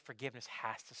journey of forgiveness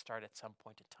has to start at some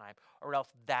point in time, or else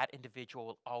that individual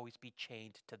will always be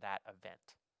chained to that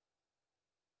event.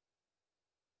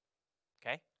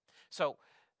 Okay? So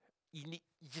you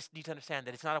just need to understand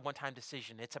that it's not a one-time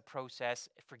decision. It's a process.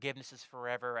 Forgiveness is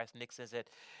forever, as Nick says it,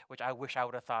 which I wish I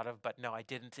would have thought of, but no, I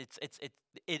didn't. It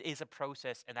is a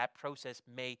process, and that process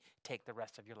may take the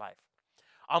rest of your life.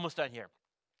 Almost done here.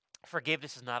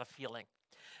 Forgiveness is not a feeling.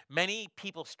 Many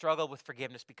people struggle with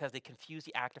forgiveness because they confuse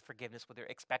the act of forgiveness with their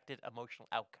expected emotional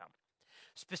outcome.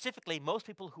 Specifically, most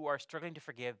people who are struggling to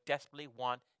forgive desperately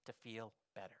want to feel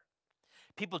better.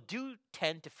 People do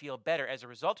tend to feel better as a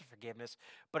result of forgiveness,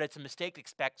 but it's a mistake to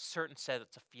expect certain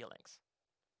sets of feelings.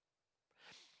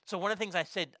 So one of the things I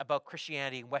said about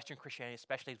Christianity, Western Christianity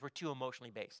especially, is we're too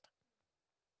emotionally based.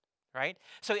 Right?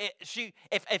 So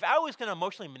if I was going to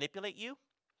emotionally manipulate you,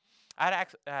 I'd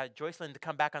ask Joycelyn to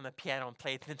come back on the piano and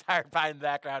play the entire time in the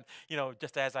background,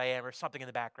 just as I am, or something in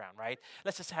the background, right?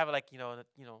 Let's just have like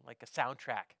a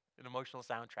soundtrack, an emotional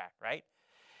soundtrack, right?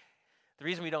 The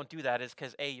reason we don't do that is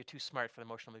because A, you're too smart for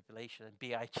emotional manipulation, and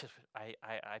B, I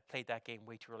played that game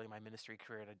way too early in my ministry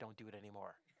career, and I don't do it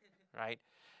anymore, right?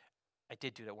 I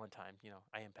did do that one time,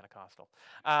 I am Pentecostal.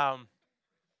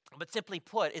 But simply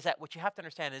put, is that what you have to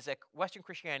understand is that Western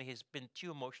Christianity has been too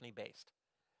emotionally based.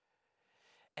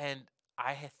 And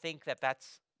I think that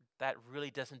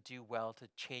really doesn't do well to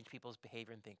change people's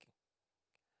behavior and thinking.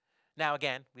 Now,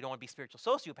 again, we don't want to be spiritual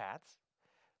sociopaths,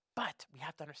 but we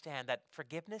have to understand that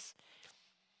forgiveness,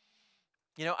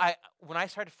 when I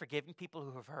started forgiving people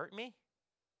who have hurt me,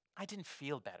 I didn't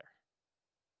feel better.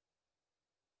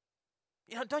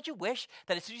 Don't you wish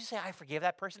that as soon as you say, I forgive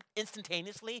that person,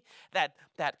 instantaneously, that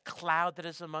cloud that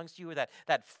is amongst you, or that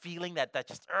feeling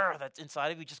that's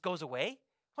inside of you just goes away?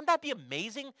 Wouldn't that be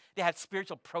amazing to have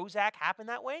spiritual Prozac happen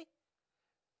that way?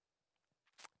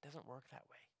 It doesn't work that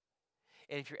way.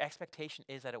 And if your expectation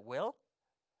is that it will,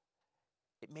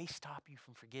 it may stop you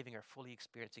from forgiving or fully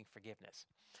experiencing forgiveness.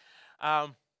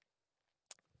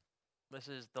 This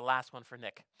is the last one for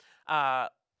Nick.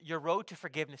 Your road to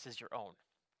forgiveness is your own.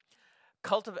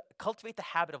 Cultivate the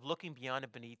habit of looking beyond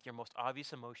and beneath your most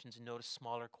obvious emotions and notice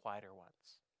smaller, quieter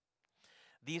ones.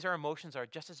 These emotions are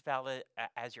just as valid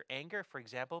as your anger, for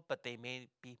example, but they may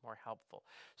be more helpful.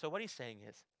 So what he's saying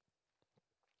is,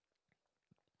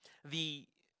 the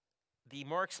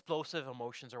more explosive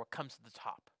emotions are what comes to the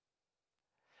top.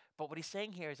 But what he's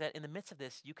saying here is that in the midst of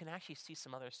this, you can actually see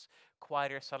some other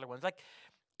quieter, subtler ones. Like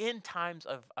in times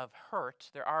of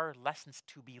hurt, there are lessons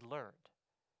to be learned.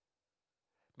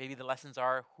 Maybe the lessons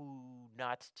are who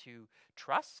not to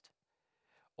trust,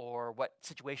 or what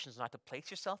situations not to place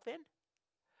yourself in,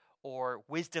 or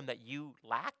wisdom that you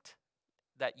lacked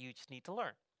that you just need to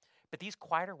learn. But these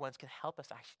quieter ones can help us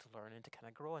actually to learn and to kind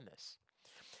of grow in this.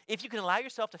 If you can allow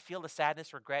yourself to feel the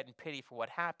sadness, regret, and pity for what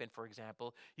happened, for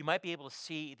example, you might be able to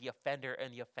see the offender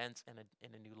and the offense in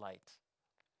a new light.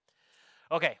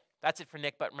 Okay, that's it for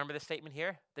Nick, but remember the statement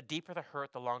here? The deeper the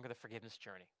hurt, the longer the forgiveness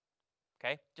journey.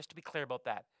 Okay, just to be clear about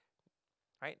that,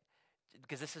 right?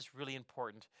 Because this is really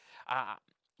important.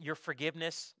 Your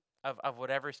forgiveness of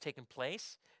whatever has taken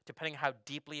place, depending on how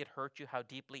deeply it hurt you, how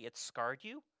deeply it scarred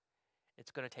you, it's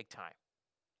going to take time.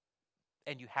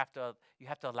 And you have to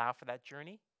allow for that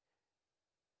journey.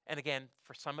 And again,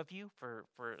 for some of you, for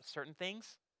certain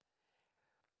things,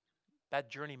 that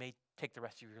journey may take the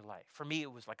rest of your life. For me,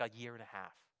 it was like a year and a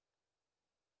half.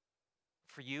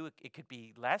 For you, it could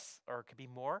be less or it could be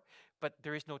more, but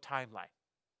there is no timeline.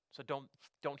 So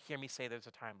don't hear me say there's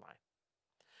a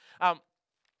timeline.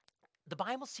 The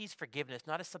Bible sees forgiveness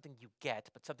not as something you get,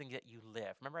 but something that you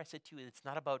live. Remember I said to you, it's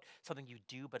not about something you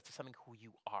do, but it's something who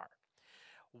you are.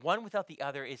 One without the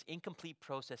other is incomplete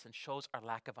process and shows our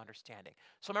lack of understanding.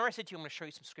 So remember I said to you, I'm going to show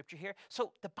you some scripture here.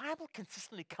 So the Bible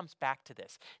consistently comes back to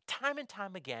this time and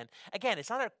time again. Again, it's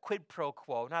not a quid pro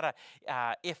quo, not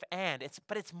a if and,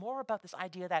 but it's more about this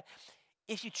idea that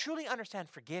if you truly understand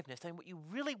forgiveness, then what you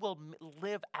really will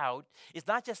live out is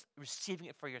not just receiving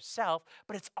it for yourself,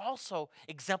 but it's also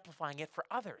exemplifying it for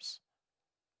others.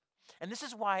 And this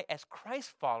is why as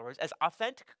Christ followers, as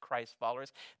authentic Christ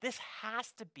followers, this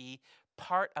has to be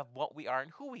part of what we are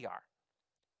and who we are,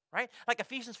 right? Like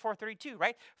Ephesians 4:32,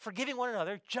 right? Forgiving one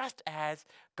another just as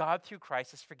God through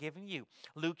Christ has forgiven you.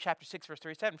 Luke chapter 6, verse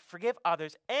 37, forgive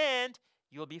others and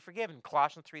you will be forgiven.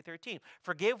 Colossians 3:13,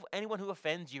 forgive anyone who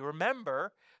offends you.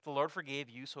 Remember, the Lord forgave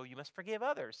you, so you must forgive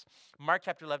others. Mark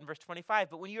chapter 11, verse 25,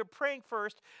 but when you're praying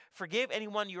first, forgive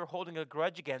anyone you're holding a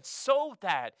grudge against, so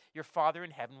that your Father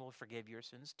in heaven will forgive your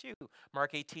sins too.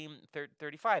 Mark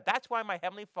 18:35, that's why my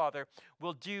heavenly Father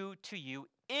will do to you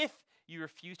if you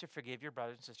refuse to forgive your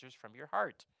brothers and sisters from your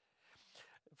heart.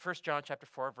 1 John chapter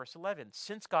 4, verse 11,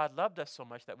 since God loved us so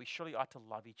much that we surely ought to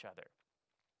love each other.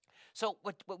 So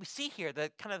what we see here, the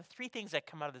kind of the three things that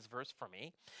come out of this verse for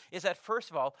me, is that first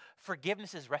of all,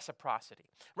 forgiveness is reciprocity.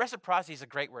 Reciprocity is a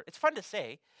great word. It's fun to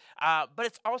say, but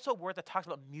it's also a word that talks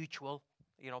about mutual,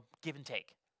 give and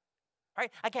take.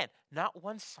 Right? Again, not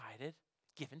one-sided,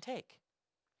 give and take.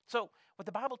 So what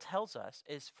the Bible tells us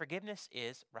is forgiveness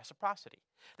is reciprocity.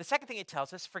 The second thing it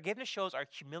tells us, forgiveness shows our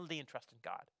humility and trust in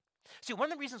God. See,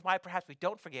 one of the reasons why perhaps we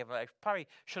don't forgive, I probably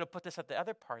should have put this at the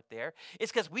other part there,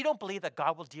 is because we don't believe that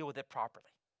God will deal with it properly.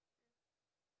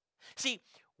 See,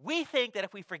 we think that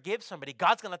if we forgive somebody,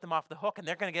 God's going to let them off the hook and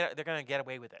they're going to get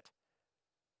away with it.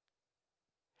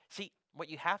 See, what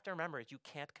you have to remember is you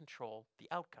can't control the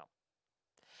outcome.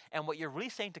 And what you're really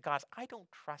saying to God is, I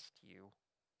don't trust you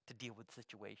to deal with the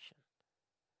situation.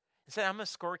 Instead, I'm going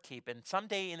to scorekeep, and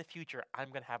someday in the future, I'm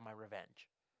going to have my revenge.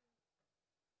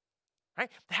 Right?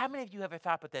 How many of you have ever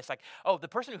thought about this? Like, oh, the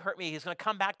person who hurt me is going to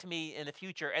come back to me in the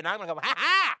future, and I'm going to go, ha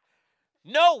ha!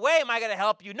 No way am I going to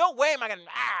help you. No way am I going to,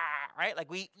 right?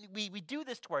 Like we do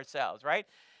this to ourselves, right?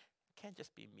 It can't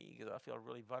just be me because I feel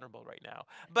really vulnerable right now.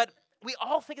 But we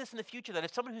all think this in the future, that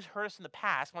if someone who's hurt us in the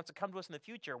past wants to come to us in the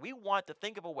future, we want to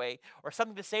think of a way or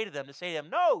something to say to them,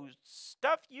 no,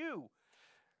 stuff you.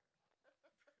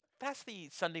 That's the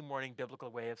Sunday morning biblical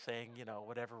way of saying,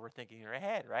 whatever we're thinking in our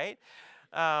head, right?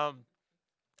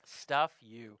 Stuff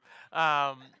you.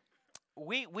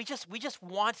 We just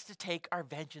want to take our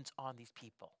vengeance on these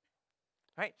people,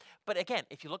 right? But again,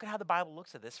 if you look at how the Bible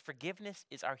looks at this, forgiveness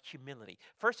is our humility.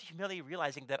 First, humility,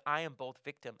 realizing that I am both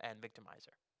victim and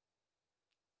victimizer.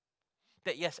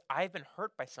 That yes, I've been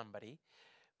hurt by somebody,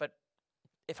 but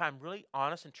if I'm really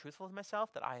honest and truthful with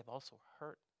myself, that I have also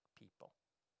hurt people.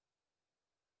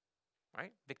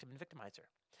 Right? Victim and victimizer.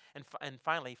 And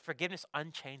finally, forgiveness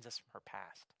unchains us from her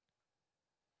past.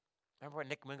 Remember what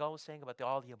Nick Mingle was saying about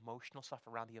all the emotional stuff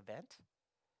around the event?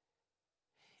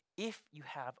 If you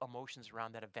have emotions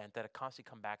around that event that constantly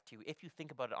come back to you, if you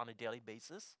think about it on a daily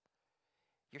basis,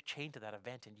 you're chained to that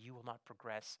event and you will not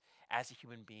progress as a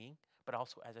human being, but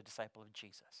also as a disciple of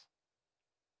Jesus.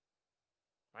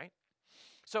 Right?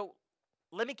 So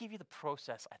let me give you the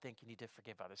process I think you need to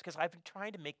forgive others, because I've been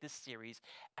trying to make this series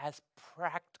as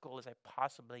practical as I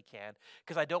possibly can,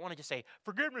 because I don't want to just say,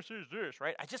 forgiveness is this,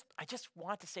 right? I just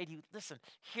want to say to you, listen,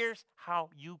 here's how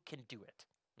you can do it,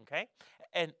 okay?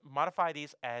 And modify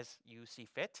these as you see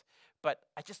fit, but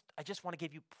I just want to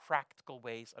give you practical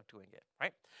ways of doing it,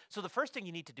 right? So the first thing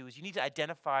you need to do is you need to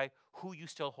identify who you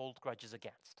still hold grudges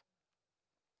against.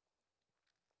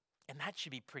 And that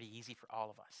should be pretty easy for all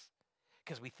of us,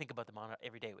 because we think about them on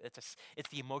every day. It's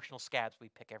the emotional scabs we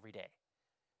pick every day.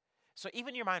 So even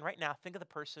in your mind right now, think of the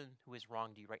person who has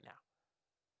wronged you right now.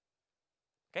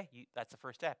 Okay, that's the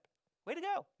first step. Way to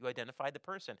go. You identified the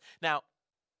person. Now,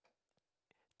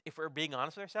 if we're being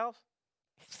honest with ourselves,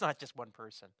 it's not just one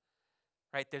person,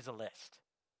 right? There's a list.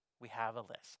 We have a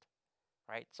list,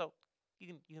 right? So you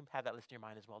can have that list in your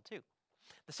mind as well too.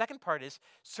 The second part is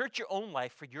search your own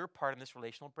life for your part in this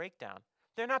relational breakdown.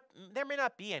 There may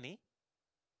not be any.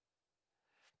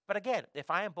 But again, if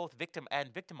I am both victim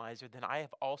and victimizer, then I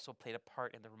have also played a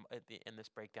part in this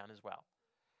breakdown as well.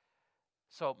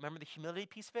 So remember the humility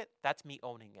piece of it? That's me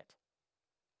owning it.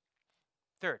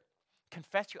 Third,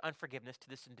 confess your unforgiveness to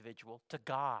this individual, to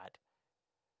God.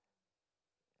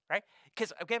 Right?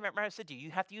 Because again, remember I said to you,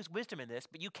 you have to use wisdom in this,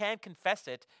 but you can confess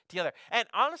it to the other. And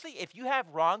honestly, if you have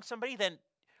wronged somebody, then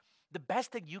the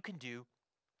best thing you can do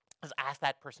is ask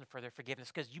that person for their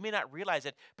forgiveness, because you may not realize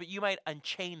it, but you might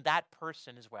unchain that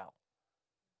person as well.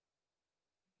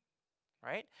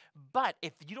 Right? But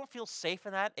if you don't feel safe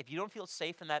in that,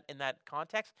 in that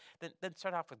context, then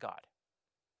start off with God.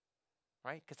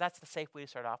 Right? Because that's the safe way to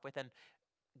start off with. And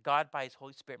God, by His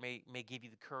Holy Spirit, may give you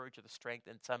the courage or the strength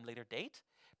in some later date.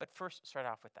 But first, start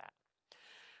off with that.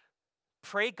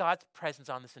 Pray God's presence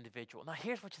on this individual. Now,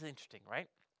 here's what's interesting, right?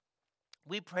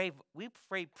 We pray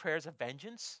prayers of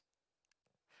vengeance.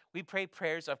 We pray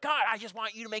prayers of, God, I just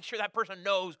want you to make sure that person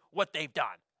knows what they've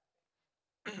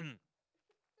done.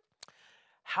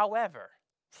 However,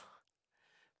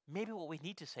 maybe what we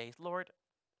need to say is, Lord,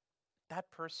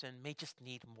 that person may just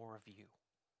need more of you.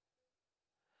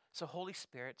 So Holy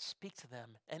Spirit, speak to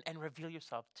them and reveal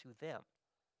yourself to them.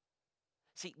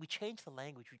 See, we change the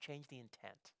language, we change the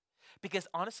intent. Because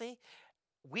honestly,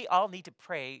 we all need to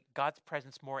pray God's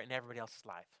presence more in everybody else's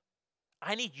life.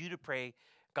 I need you to pray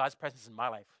God's presence in my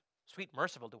life. Sweet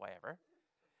merciful do I ever.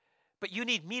 But you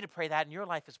need me to pray that in your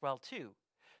life as well too.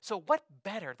 So what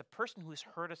better, the person who has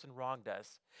hurt us and wronged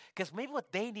us? Because maybe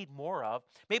what they need more of,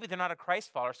 maybe they're not a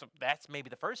Christ follower, so that's maybe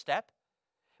the first step.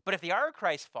 But if they are a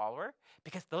Christ follower,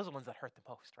 because those are the ones that hurt the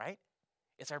most, right?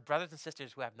 It's our brothers and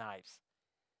sisters who have knives,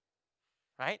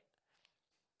 right?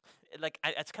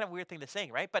 It's kind of a weird thing to say,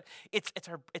 right? But it's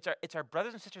our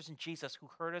brothers and sisters in Jesus who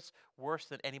hurt us worse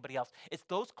than anybody else. It's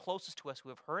those closest to us who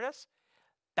have hurt us.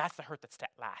 That's the hurt that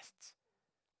lasts.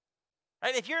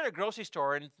 Right? If you're in a grocery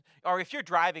store or if you're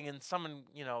driving and someone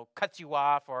cuts you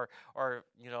off or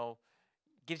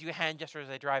gives you a hand gesture as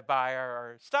they drive by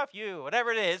or stuff you,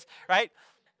 whatever it is, right?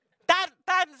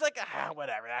 That is like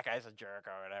whatever. That guy's a jerk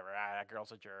or whatever. That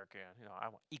girl's a jerk. I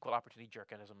want equal opportunity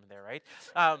jerkinism there, right?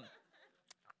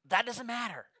 That doesn't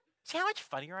matter. See how much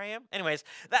funnier I am? Anyways,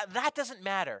 that doesn't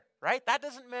matter, right? That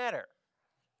doesn't matter.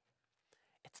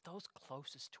 It's those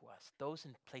closest to us, those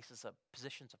in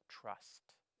positions of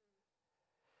trust.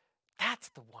 That's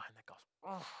the one that goes,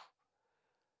 oh.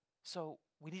 So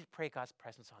we need to pray God's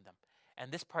presence on them.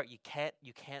 And this part, you can't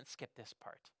skip this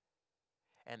part.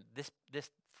 And this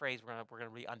phrase we're gonna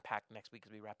really unpack next week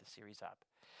as we wrap the series up.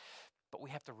 But we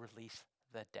have to release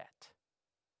the debt.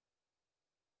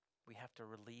 We have to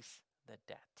release the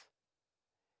debt.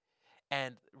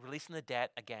 And releasing the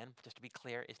debt, again, just to be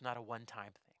clear, is not a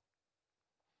one-time thing.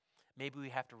 Maybe we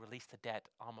have to release the debt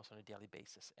almost on a daily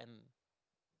basis. And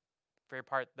very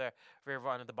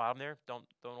one at the bottom there, don't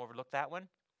overlook that one.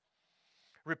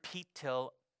 Repeat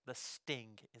till the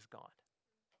sting is gone.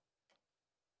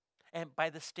 And by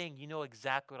the sting, you know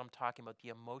exactly what I'm talking about, the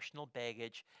emotional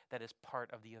baggage that is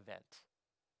part of the event.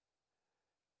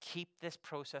 Keep this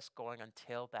process going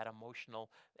until that emotional,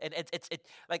 and it's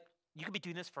like you could be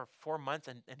doing this for 4 months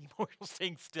and the emotional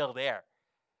sting's still there.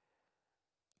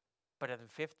 But at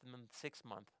the 5th and the 6th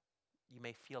month, you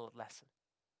may feel it lessen.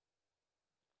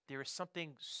 There is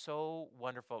something so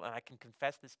wonderful, and I can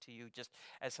confess this to you just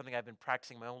as something I've been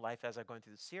practicing in my own life as I'm going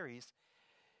through the series.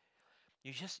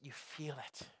 You feel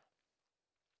it.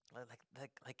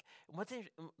 Like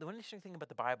the one interesting thing about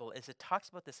the Bible is it talks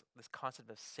about this concept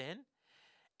of sin,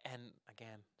 and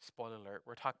again, spoiler alert,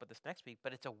 we'll talk about this next week,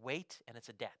 but it's a weight and it's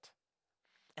a debt.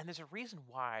 And there's a reason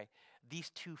why these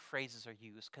two phrases are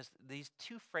used, because these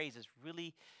two phrases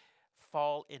really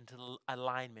fall into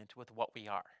alignment with what we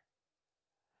are.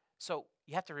 So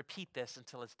you have to repeat this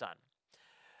until it's done.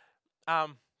 I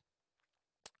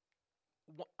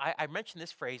mentioned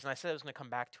this phrase, and I said I was going to come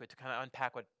back to it to kind of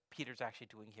unpack what Peter's actually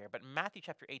doing here. But in Matthew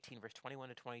chapter 18, verse 21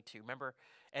 to 22, remember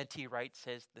N.T. Wright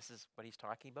says this is what he's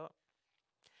talking about?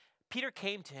 Peter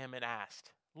came to him and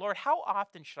asked, "Lord, how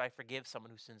often should I forgive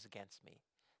someone who sins against me?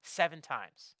 7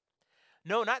 times.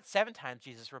 No, not 7 times,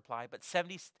 Jesus replied, but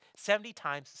 70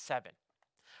 times 7.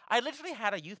 I literally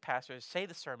had a youth pastor say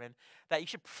the sermon that you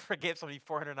should forgive somebody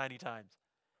 490 times.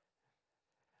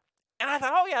 And I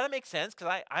thought, oh yeah, that makes sense,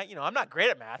 because I'm not great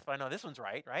at math, but I know this one's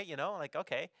right?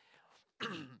 Okay.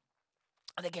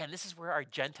 And again, this is where our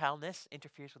Gentileness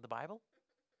interferes with the Bible,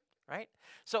 right?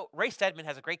 So Ray Stedman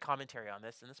has a great commentary on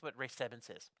this, and this is what Ray Stedman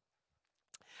says.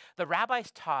 The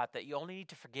rabbis taught that you only need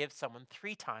to forgive someone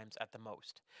 3 times at the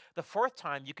most. The 4th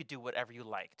time, you could do whatever you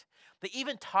liked. They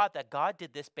even taught that God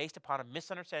did this based upon a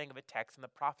misunderstanding of a text in the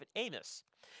prophet Amos,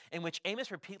 in which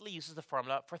Amos repeatedly uses the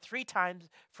formula for 3 times,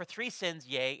 for 3 sins,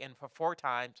 yea, and for 4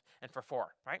 times, and for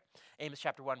 4, right? Amos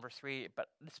chapter 1, verse 3, but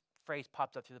this phrase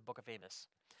pops up through the book of Amos.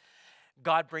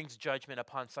 God brings judgment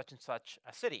upon such and such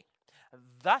a city.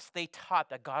 Thus, they taught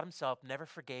that God himself never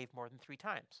forgave more than 3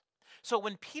 times. So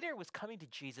when Peter was coming to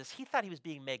Jesus, he thought he was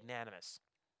being magnanimous.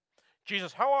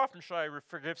 Jesus, how often should I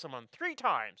forgive someone? 3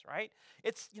 times, right?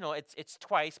 It's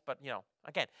twice, but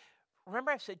again,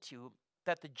 remember I've said to you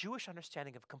that the Jewish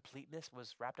understanding of completeness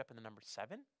was wrapped up in the number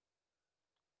 7,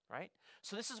 right?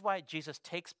 So this is why Jesus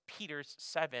takes Peter's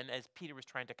 7, as Peter was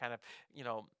trying to kind of,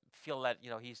 feel that,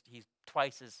 he's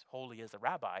twice as holy as the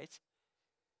rabbis.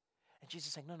 And Jesus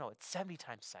is saying, no, it's 70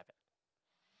 times 7.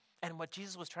 And what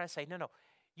Jesus was trying to say, no,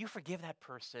 you forgive that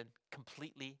person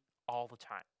completely all the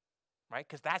time, right?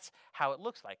 Because that's how it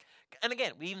looks like. And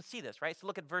again, we even see this, right? So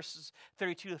look at verses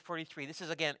 32 to 43. This is,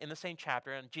 again, in the same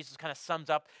chapter, and Jesus kind of sums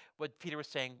up what Peter was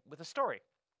saying with a story.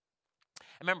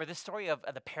 Remember, this story of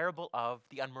the parable of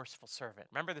the unmerciful servant.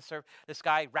 Remember, this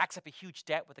guy racks up a huge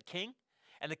debt with a king,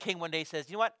 and the king one day says,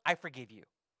 you know what? I forgive you.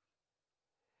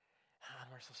 And the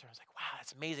unmerciful servant's like, wow,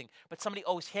 that's amazing. But somebody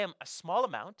owes him a small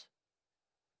amount,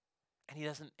 and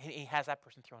he has that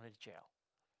person thrown into jail.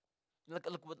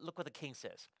 Look what the king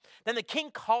says. Then the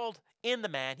king called in the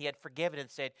man he had forgiven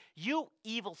and said, you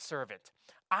evil servant,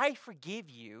 I forgave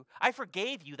you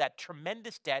that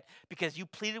tremendous debt because you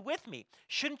pleaded with me.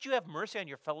 Shouldn't you have mercy on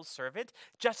your fellow servant,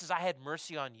 just as I had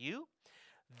mercy on you?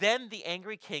 Then the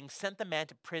angry king sent the man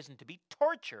to prison to be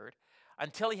tortured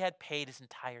until he had paid his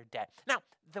entire debt. Now,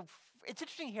 it's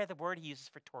interesting here the word he uses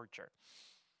for torture.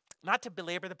 Not to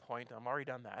belabor the point, I'm already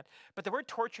done that, but the word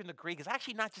torture in the Greek is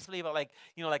actually not just really about like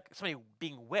somebody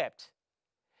being whipped,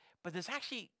 but there's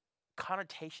actually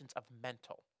connotations of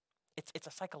mental. It's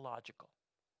a psychological.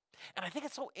 And I think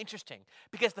it's so interesting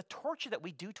because the torture that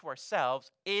we do to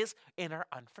ourselves is in our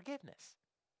unforgiveness.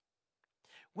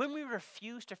 When we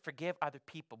refuse to forgive other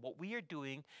people, what we are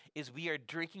doing is we are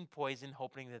drinking poison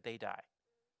hoping that they die.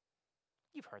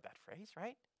 You've heard that phrase,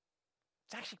 right?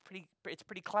 It's actually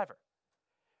pretty clever,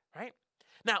 right?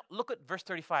 Now, look at verse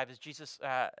 35 as Jesus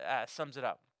sums it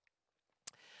up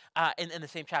in the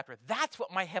same chapter. That's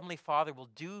what my heavenly Father will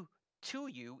do to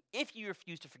you if you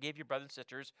refuse to forgive your brothers and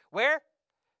sisters. Where?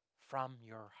 From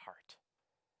your heart.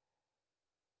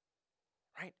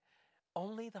 Right?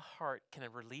 Only the heart can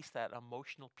release that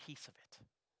emotional piece of it.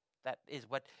 That is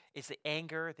what is the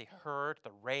anger, the hurt,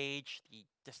 the rage,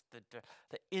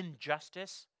 the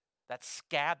injustice, that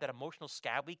scab, that emotional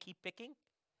scab we keep picking.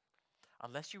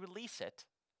 Unless you release it,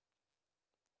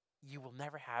 you will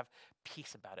never have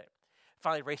peace about it.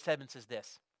 Finally, Ray Stedman says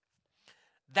this.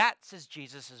 That, says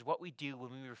Jesus, is what we do when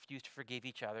we refuse to forgive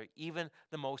each other, even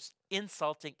the most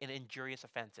insulting and injurious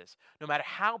offenses. No matter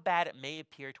how bad it may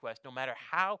appear to us, no matter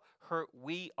how hurt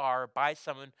we are by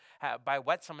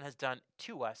what someone has done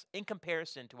to us in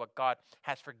comparison to what God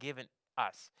has forgiven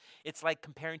us. It's like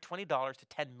comparing $20 to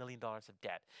 $10 million of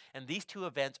debt. And these two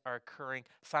events are occurring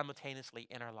simultaneously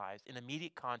in our lives, in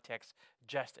immediate context,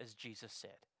 just as Jesus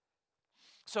said.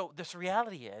 So this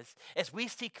reality is, as we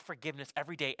seek forgiveness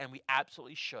every day, and we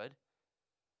absolutely should,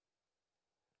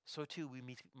 so too we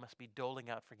must be doling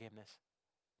out forgiveness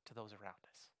to those around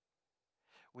us.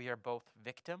 We are both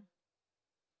victim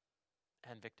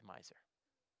and victimizer.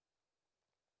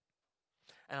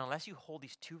 And unless you hold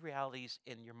these two realities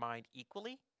in your mind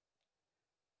equally,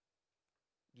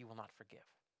 you will not forgive.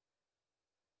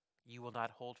 You will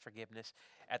not hold forgiveness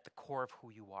at the core of who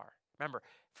you are. Remember,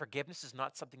 forgiveness is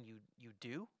not something you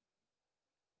do.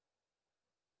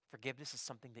 Forgiveness is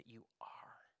something that you are.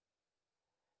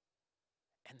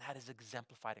 And that is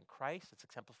exemplified in Christ. It's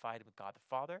exemplified with God the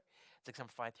Father. It's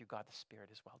exemplified through God the Spirit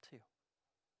as well, too.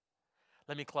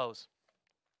 Let me close.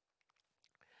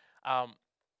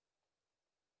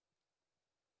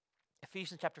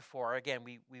 Ephesians chapter 4, again,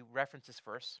 we reference this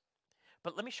verse.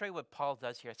 But let me show you what Paul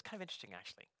does here. It's kind of interesting,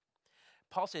 actually.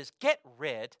 Paul says, get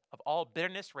rid of all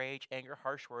bitterness, rage, anger,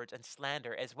 harsh words, and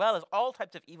slander, as well as all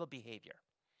types of evil behavior.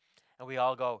 And we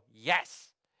all go, yes.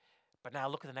 But now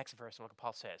look at the next verse and look what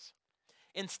Paul says.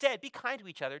 Instead, be kind to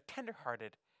each other,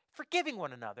 tenderhearted, forgiving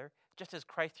one another, just as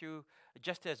God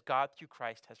through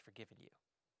Christ has forgiven you.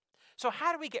 So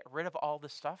how do we get rid of all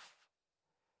this stuff?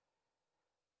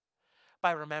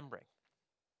 By remembering,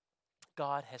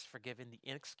 God has forgiven the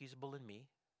inexcusable in me,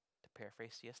 to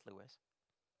paraphrase C.S. Lewis.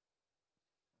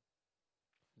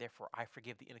 Therefore, I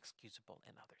forgive the inexcusable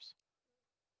in others.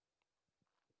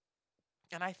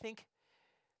 And I think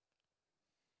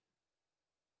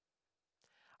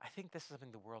this is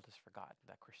something the world has forgotten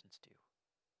that Christians do.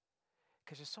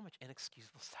 Because there's so much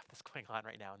inexcusable stuff that's going on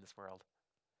right now in this world.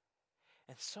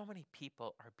 And so many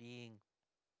people are being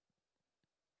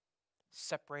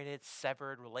separated,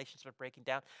 severed, relationships are breaking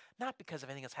down, not because of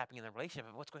anything that's happening in the relationship,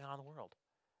 but what's going on in the world.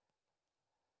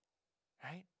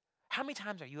 Right? How many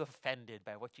times are you offended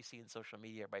by what you see in social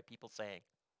media or by people saying?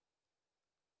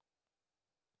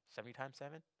 70 times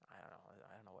 7? I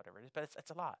don't know, whatever it is, but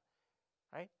it's a lot,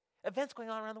 right? Events going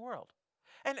on around the world.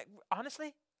 And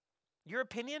honestly, your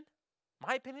opinion,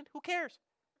 my opinion, who cares?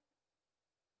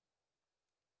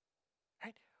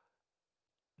 Right?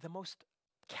 The most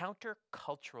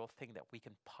countercultural thing that we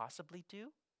can possibly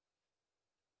do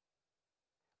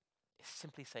is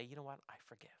simply say, you know what, I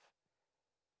forgive.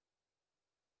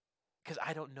 Because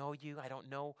I don't know you. I don't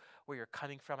know where you're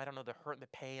coming from. I don't know the hurt and the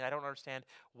pain. I don't understand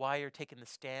why you're taking the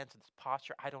stance and this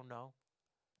posture. I don't know.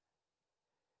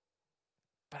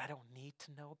 But I don't need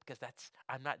to know because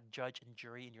I'm not judge and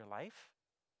jury in your life.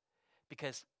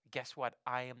 Because guess what?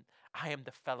 I am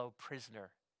the fellow prisoner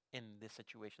in this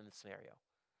situation, this scenario.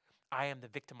 I am the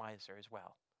victimizer as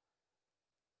well.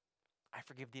 I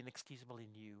forgive the inexcusable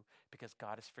in you because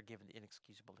God has forgiven the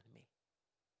inexcusable in me.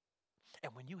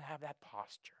 And when you have that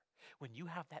posture, when you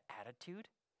have that attitude,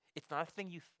 it's not a thing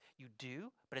you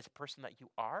do, but it's a person that you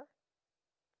are.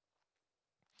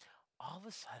 All of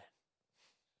a sudden,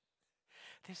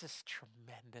 there's this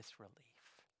tremendous relief.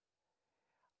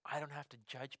 I don't have to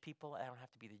judge people. I don't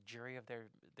have to be the jury of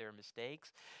their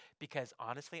mistakes because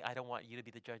honestly, I don't want you to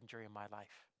be the judge and jury of my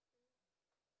life.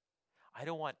 I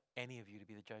don't want any of you to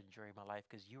be the judge and jury of my life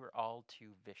because you are all too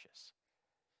vicious.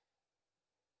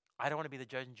 I don't want to be the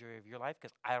judge and jury of your life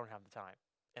because I don't have the time,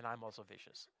 and I'm also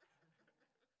vicious.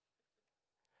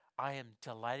 I am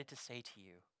delighted to say to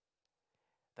you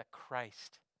that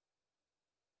Christ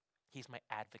He's my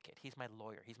advocate. He's my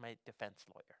lawyer. He's my defense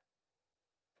lawyer.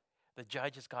 The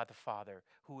judge is God the Father,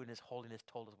 who in his holiness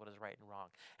told us what is right and wrong.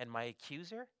 And my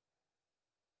accuser?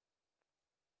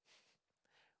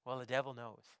 Well, the devil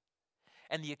knows.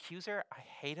 And the accuser, I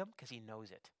hate him because he knows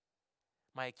it.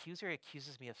 My accuser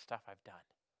accuses me of stuff I've done.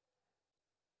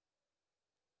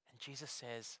 And Jesus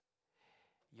says,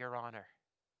 Your Honor,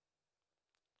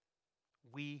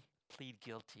 we plead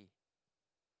guilty,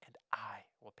 and I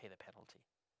will pay the penalty.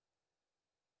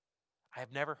 I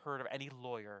have never heard of any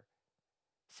lawyer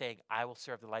saying, I will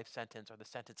serve the life sentence or the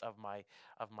sentence of my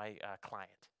client.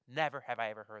 Never have I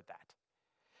ever heard that.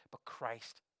 But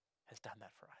Christ has done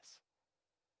that for us.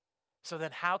 So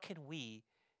then how can we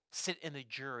sit in the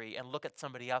jury and look at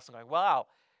somebody else and go, wow,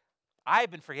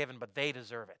 I've been forgiven, but they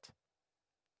deserve it?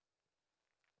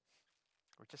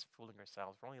 We're just fooling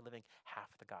ourselves. We're only living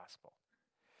half the gospel.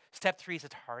 Step 3 is the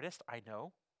hardest, I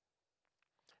know.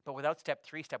 But without step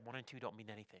 3, step 1 and 2 don't mean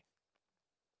anything.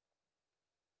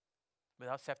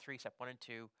 Without step 3, step 1 and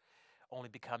 2 only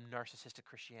become narcissistic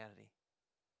Christianity.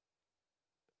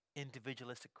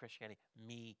 Individualistic Christianity.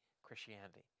 Me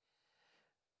Christianity.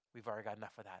 We've already got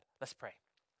enough of that. Let's pray.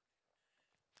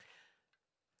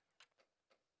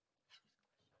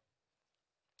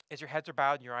 As your heads are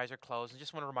bowed and your eyes are closed, I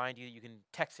just want to remind you that you can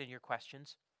text in your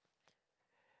questions.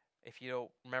 If you don't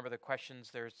remember the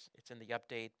questions, it's in the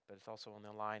update, but it's also on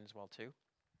the line as well too.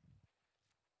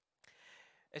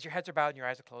 As your heads are bowed and your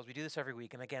eyes are closed, we do this every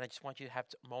week. And again, I just want you to have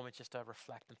moments just to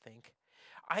reflect and think.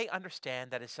 I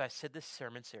understand that as I said this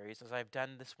sermon series, as I've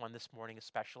done this one this morning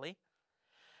especially,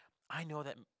 I know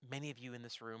that many of you in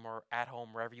this room or at home,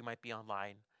 wherever you might be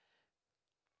online,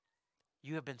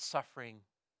 you have been suffering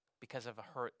because of a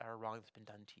hurt or a wrong that's been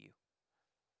done to you.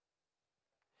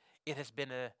 It has been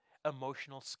an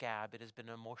emotional scab. It has been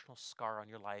an emotional scar on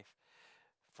your life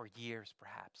for years,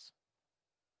 perhaps.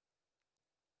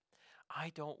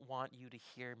 I don't want you to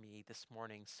hear me this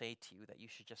morning say to you that you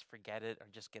should just forget it or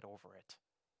just get over it.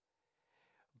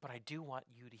 But I do want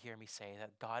you to hear me say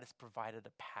that God has provided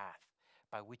a path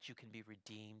by which you can be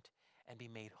redeemed and be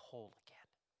made whole again.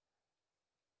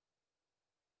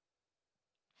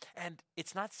 And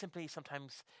it's not simply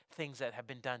sometimes things that have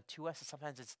been done to us,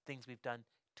 sometimes it's things we've done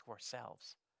to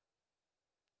ourselves.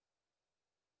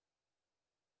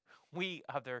 We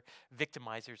are the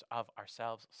victimizers of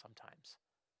ourselves sometimes.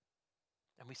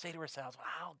 And we say to ourselves, well,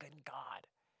 how good God?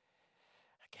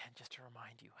 Again, just to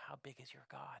remind you, how big is your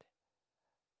God?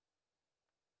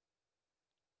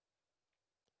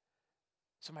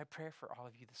 So my prayer for all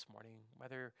of you this morning,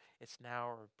 whether it's now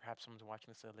or perhaps someone's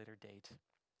watching this at a later date,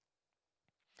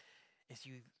 is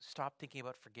you stop thinking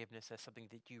about forgiveness as something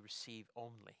that you receive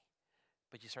only,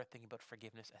 but you start thinking about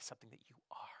forgiveness as something that you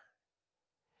are.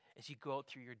 As you go out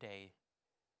through your day,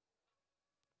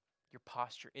 your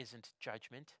posture isn't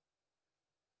judgment.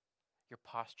 Your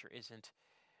posture isn't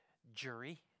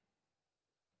jury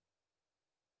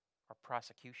or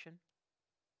prosecution,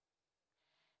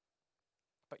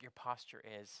 but your posture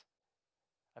is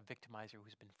a victimizer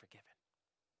who's been forgiven.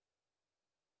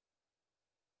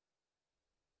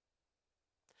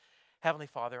 Heavenly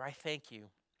Father, I thank you.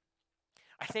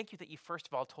 I thank you that you first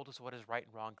of all told us what is right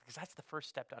and wrong, because that's the first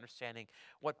step to understanding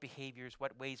what behaviors,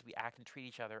 what ways we act and treat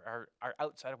each other are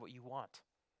outside of what you want.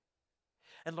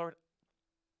 And Lord,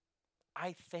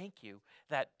 I thank you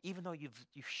that even though you've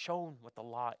shown what the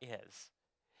law is,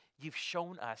 you've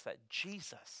shown us that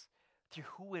Jesus, through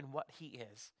who and what he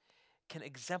is, can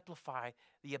exemplify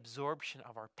the absorption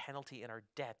of our penalty and our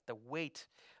debt, the weight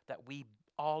that we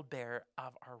all bear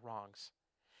of our wrongs.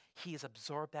 He has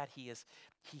absorbed that. He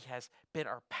has been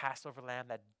our Passover lamb,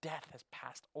 that death has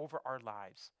passed over our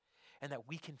lives, and that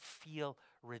we can feel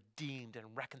redeemed and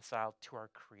reconciled to our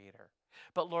Creator.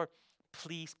 But Lord,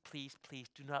 please, please, please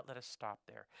do not let us stop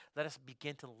there. Let us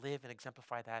begin to live and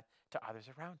exemplify that to others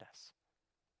around us.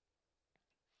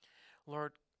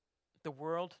 Lord, the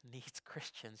world needs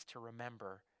Christians to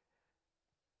remember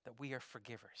that we are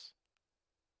forgivers.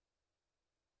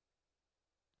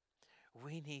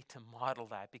 We need to model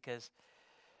that because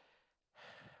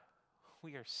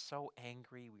we are so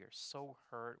angry, we are so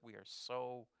hurt, we're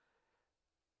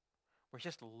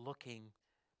just looking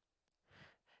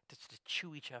to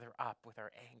chew each other up with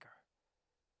our anger.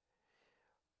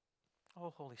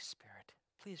 Oh, Holy Spirit,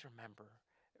 please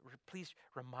please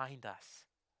remind us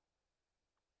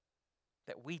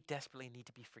that we desperately need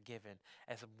to be forgiven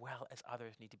as well as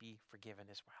others need to be forgiven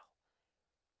as well.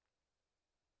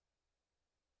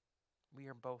 We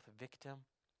are both victim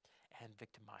and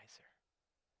victimizer.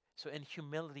 So in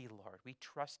humility, Lord, we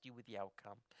trust you with the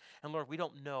outcome. And Lord, we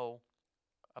don't know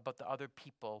about the other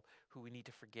people who we need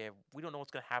to forgive. We don't know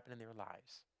what's going to happen in their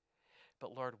lives.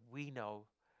 But Lord, we know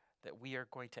that we are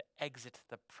going to exit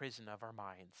the prison of our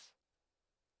minds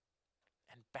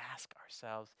and bask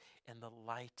ourselves in the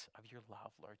light of your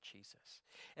love, Lord Jesus.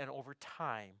 And over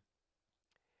time,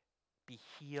 be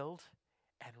healed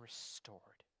and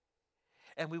restored.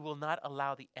 And we will not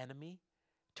allow the enemy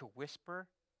to whisper,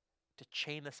 to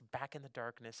chain us back in the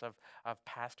darkness of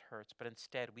past hurts, but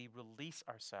instead we release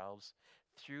ourselves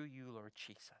through you, Lord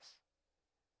Jesus,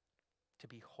 to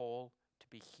be whole, to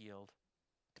be healed,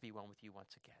 to be one with you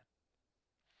once again.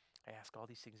 I ask all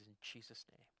these things in Jesus'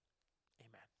 name.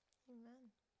 Amen.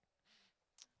 Amen.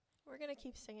 We're going to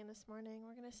keep singing this morning.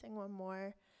 We're going to sing one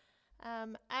more.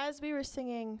 As we were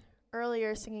singing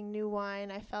earlier, singing New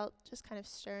Wine, I felt just kind of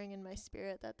stirring in my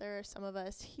spirit that there are some of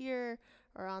us here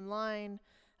or online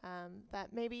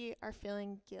that maybe are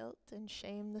feeling guilt and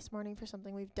shame this morning for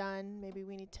something we've done. Maybe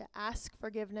we need to ask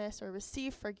forgiveness or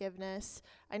receive forgiveness.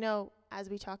 I know as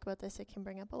we talk about this, it can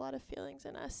bring up a lot of feelings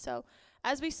in us. So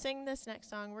as we sing this next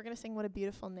song, we're going to sing What a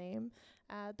Beautiful Name.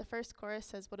 The first chorus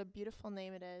says, what a beautiful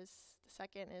name it is. The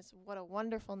second is, what a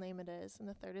wonderful name it is. And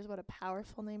the third is, what a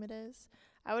powerful name it is.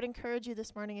 I would encourage you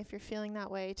this morning, if you're feeling that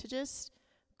way, to just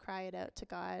cry it out to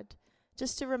God.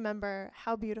 Just to remember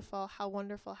how beautiful, how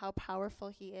wonderful, how powerful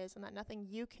he is, and that nothing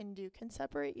you can do can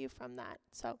separate you from that.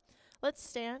 So let's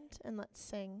stand and let's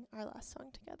sing our last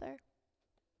song together.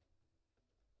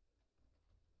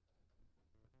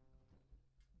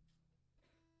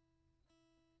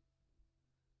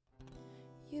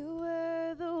 You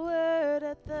were the Word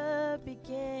at the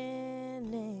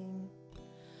beginning,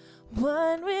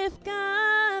 one with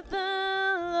God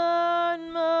the Lord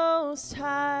Most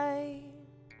High.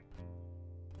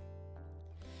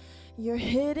 Your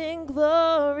hidden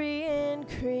glory in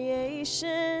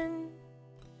creation,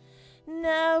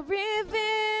 now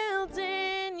revealed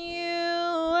in you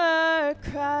are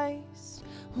Christ.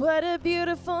 What a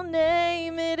beautiful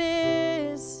name it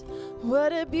is.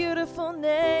 What a beautiful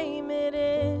name it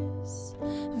is.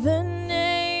 The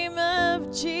name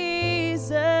of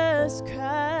Jesus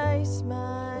Christ,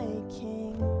 my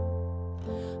King.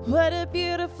 What a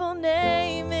beautiful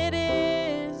name it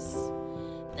is.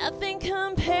 Nothing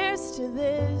compares to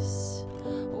this.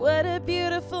 What a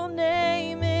beautiful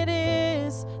name it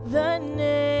is. The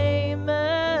name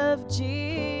of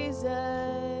Jesus.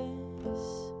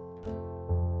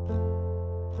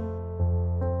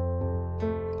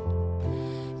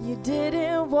 You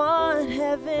didn't want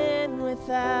heaven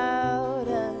without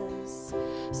us,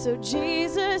 so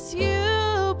Jesus,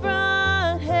 you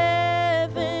brought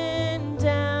heaven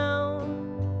down.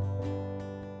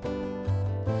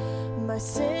 My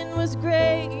sin was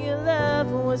great, your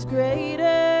love was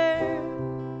greater.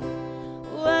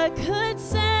 What could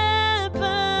separate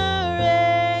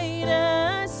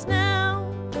us now?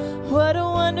 What a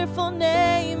wonderful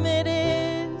name it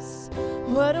is.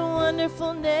 What a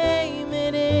wonderful name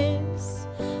it is.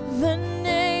 The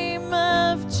name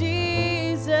of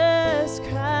Jesus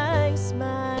Christ,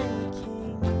 my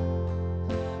King.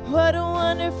 What a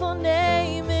wonderful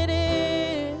name it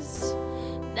is.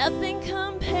 Nothing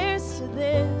compares to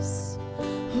this.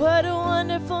 What a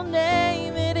wonderful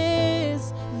name it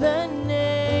is. The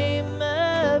name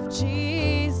of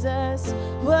Jesus.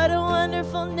 What a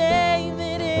wonderful name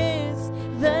it is.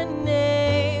 The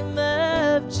name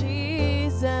of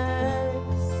Jesus.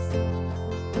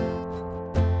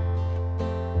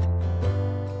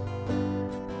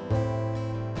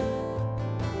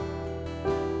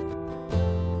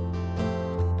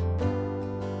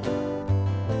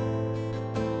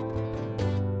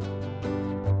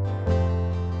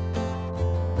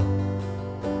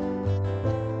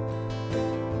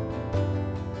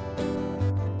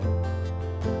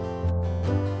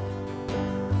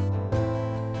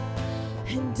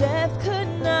 And death could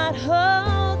not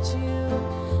hold you.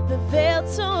 The veil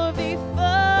tore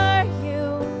before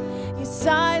you. You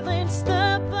silenced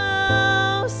the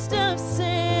boast of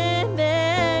sin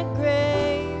and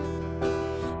grave.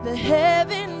 The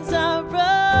heavens are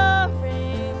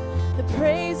roaring the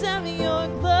praise of your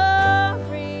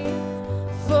glory.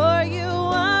 For you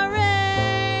are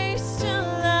raised to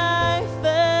life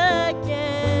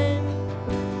again.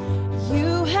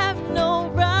 You have no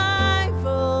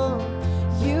rival.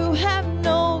 You have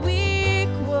no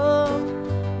equal.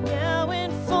 Now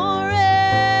and forever.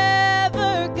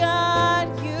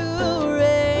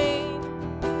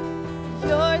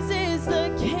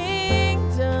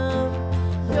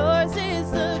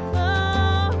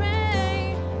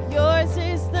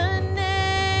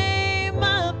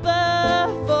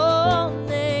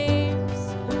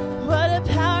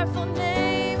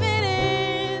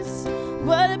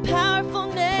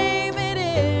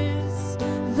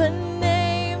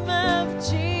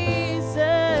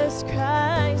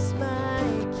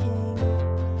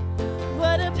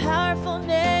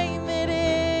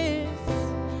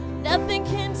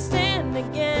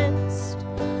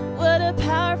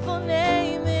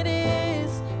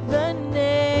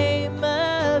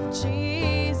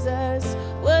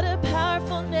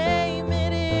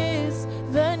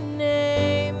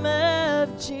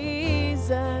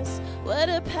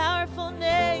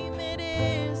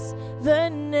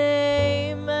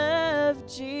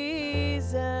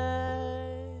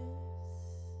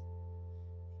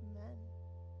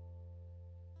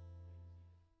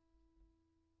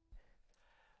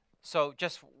 So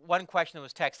just one question that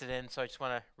was texted in, so I just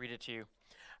want to read it to you.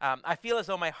 I feel as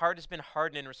though my heart has been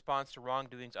hardened in response to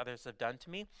wrongdoings others have done to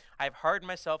me. I have hardened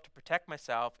myself to protect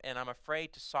myself, and I'm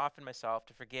afraid to soften myself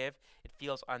to forgive. It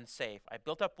feels unsafe. I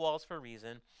built up walls for a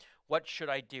reason. What should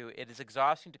I do? It is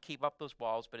exhausting to keep up those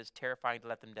walls, but it's terrifying to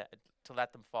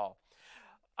let them fall.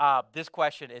 This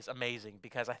question is amazing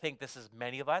because I think this is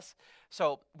many of us.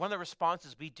 So one of the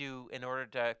responses we do in order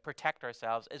to protect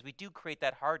ourselves is we do create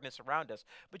that hardness around us.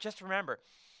 But just remember,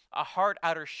 a hard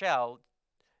outer shell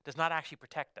does not actually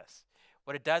protect us.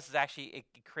 What it does is actually it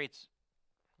creates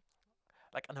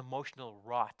like an emotional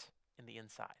rot in the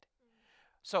inside.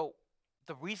 So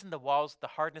the reason the walls, the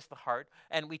hardness of the heart,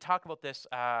 and we talked about this,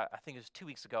 I think it was 2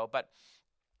 weeks ago, but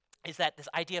is that this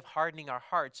idea of hardening our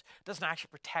hearts doesn't actually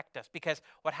protect us, because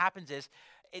what happens is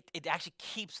it actually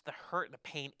keeps the hurt and the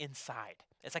pain inside.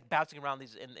 It's like bouncing around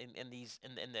these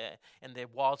in the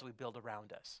walls that we build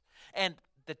around us. And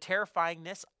the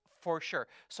terrifyingness, for sure.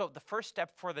 So the first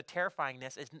step for the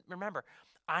terrifyingness is, remember,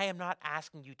 I am not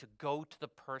asking you to go to the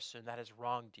person that has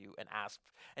wronged you and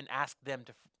ask them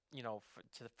to,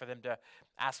 for them to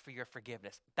ask for your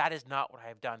forgiveness. That is not what I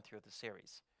have done through the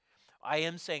series. I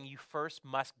am saying you first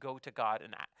must go to God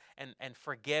and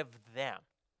forgive them,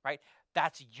 right?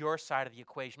 That's your side of the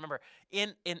equation. Remember,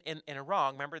 in a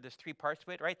wrong, remember there's 3 parts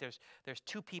to it, right? There's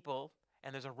 2 people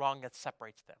and there's a wrong that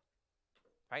separates them,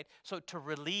 right? So to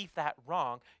relieve that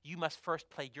wrong, you must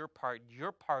first play your part.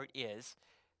 Your part is,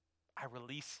 I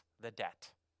release the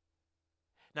debt.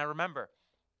 Now remember,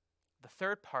 the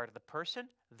third part of the person,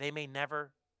 they may never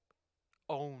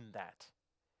own that.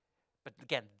 But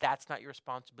again, that's not your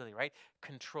responsibility, right?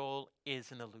 Control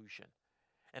is an illusion.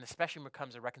 And especially when it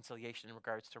comes to reconciliation in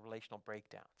regards to relational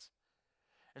breakdowns.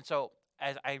 And so,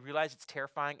 as I realize it's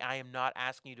terrifying, I am not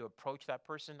asking you to approach that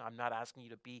person. I'm not asking you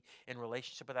to be in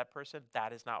relationship with that person.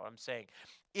 That is not what I'm saying.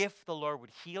 If the Lord would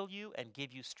heal you and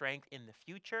give you strength in the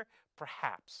future,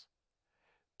 perhaps.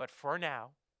 But for now,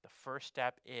 the first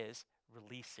step is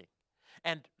releasing.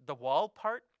 And the wall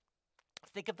part,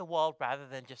 think of the wall rather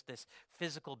than just this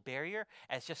physical barrier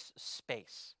as just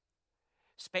space.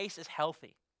 Space is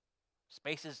healthy.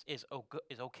 Space is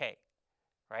okay,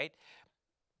 right?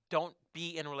 Don't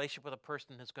be in a relationship with a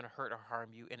person who's going to hurt or harm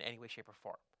you in any way, shape, or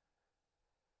form,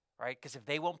 right? Because if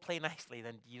they won't play nicely,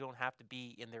 then you don't have to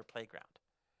be in their playground.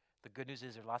 The good news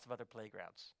is there are lots of other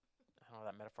playgrounds. I don't know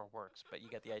how that metaphor works, but you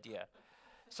get the idea.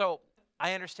 So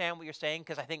I understand what you're saying,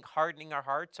 because I think hardening our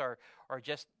hearts or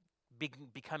just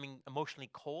becoming emotionally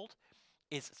cold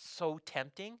is so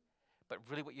tempting, but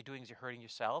really what you're doing is you're hurting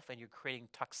yourself and you're creating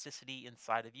toxicity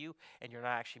inside of you, and you're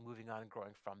not actually moving on and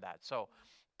growing from that. So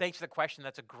thanks for the question.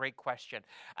 That's a great question.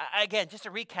 Again, just to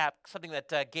recap something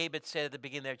that Gabe had said at the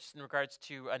beginning there, just in regards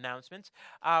to announcements.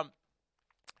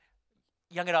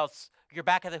 Young adults, you're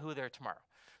back at the Who there tomorrow.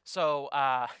 So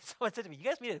someone said to me, you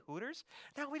guys meet at Hooters?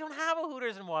 No, we don't have a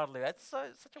Hooters in Waterloo. That's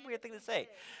such a weird thing to say.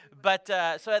 But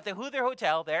so at the Who there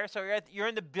Hotel there, so you're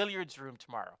in the billiards room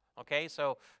tomorrow, okay?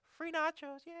 So free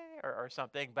nachos, yay, or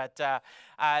something. But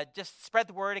just spread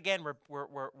the word again.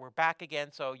 We're back again.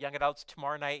 So young adults,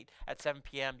 tomorrow night at 7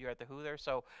 p.m., you're at the Who there.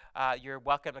 So you're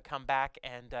welcome to come back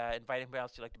and invite anybody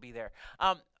else you'd like to be there.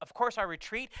 Of course, our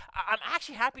retreat, I'm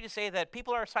actually happy to say that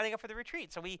people are signing up for the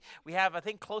retreat. So we have, I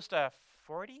think, close to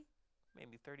 40,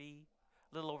 maybe 30,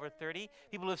 a little over 30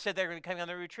 people who have said they're going to be coming on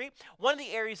the retreat. One of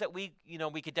the areas that we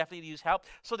could definitely use help.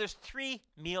 So there's 3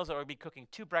 meals that we'll be cooking,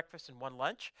 2 breakfasts and 1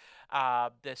 lunch.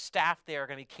 The staff there are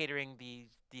going to be catering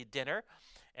the dinner,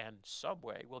 and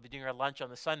Subway will be doing our lunch on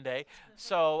the Sunday.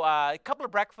 So a couple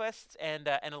of breakfasts and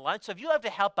a lunch. So if you have to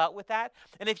help out with that,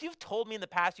 and if you've told me in the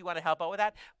past you want to help out with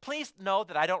that, please know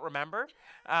that I don't remember.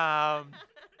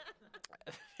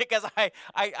 Because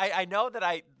I know that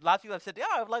lots of people have said,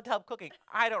 I would like to help cooking.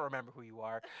 I don't remember who you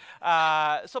are.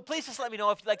 So please just let me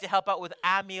know if you'd like to help out with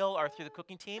a meal or through the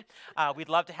cooking team. We'd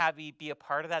love to have you be a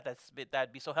part of that.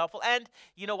 That'd be so helpful. And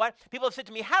you know what? People have said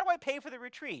to me, how do I pay for the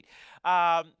retreat?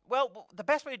 Well, the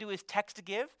best way to do is text to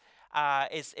give.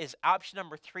 Is option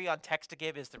number 3 on text to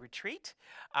give is the retreat,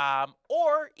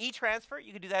 or e-transfer.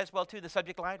 You can do that as well too. The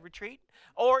subject line retreat,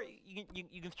 or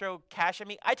you can throw cash at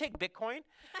me. I take Bitcoin.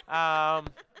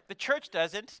 The church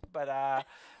doesn't, but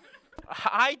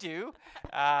I do.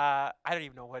 I don't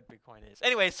even know what Bitcoin is.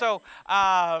 Anyway, so.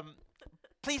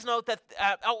 Please note that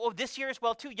this year as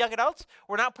well too, young adults,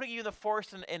 we're not putting you in the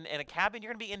forest in a cabin.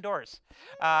 You're going to be indoors,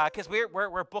 because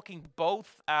we're booking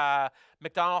both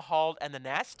McDonald Hall and the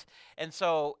Nest, and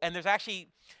there's actually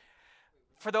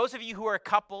For those of you who are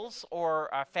couples or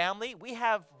family, we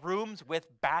have rooms with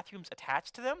bathrooms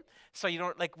attached to them. So you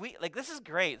don't this is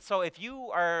great. So if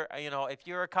you are, if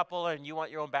you're a couple and you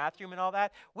want your own bathroom and all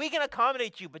that, we can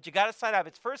accommodate you, but you got to sign up.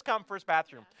 It's first come, first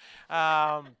bathroom.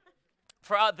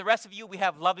 For the rest of you, we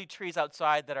have lovely trees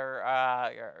outside that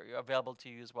are available to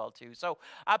you as well too. So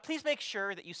please make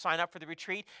sure that you sign up for the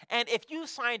retreat. And if you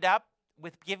signed up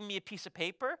with giving me a piece of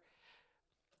paper,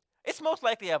 it's most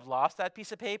likely I've lost that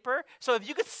piece of paper. So if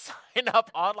you could sign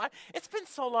up online. It's been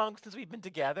so long since we've been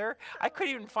together. I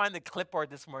couldn't even find the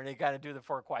clipboard this morning to kind of do the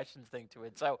 4 questions thing to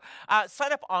it. So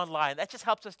sign up online. That just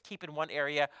helps us keep in one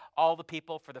area all the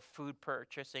people for the food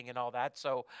purchasing and all that.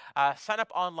 So sign up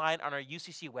online on our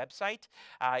UCC website.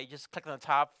 You just click on the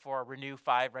top for Renew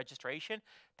 5 registration.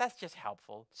 That's just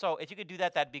helpful. So if you could do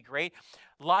that, that'd be great.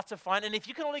 Lots of fun. And if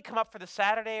you can only come up for the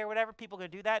Saturday or whatever, people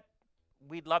can do that.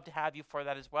 We'd love to have you for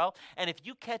that as well. And if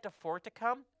you can't afford to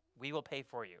come, we will pay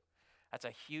for you. That's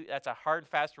a hard and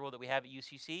fast rule that we have at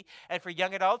UCC. And for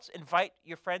young adults, invite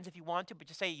your friends if you want to, but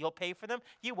just say you'll pay for them.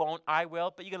 You won't, I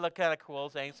will, but you can look kind of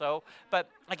cool saying so. But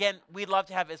again, we'd love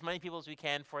to have as many people as we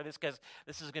can for this because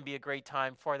this is going to be a great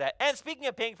time for that. And speaking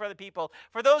of paying for other people,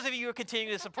 for those of you who are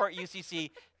continuing to support UCC,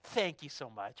 thank you so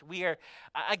much. We are,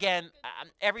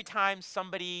 every time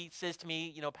somebody says to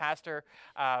me, Pastor,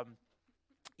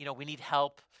 we need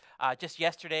help. Just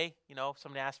yesterday,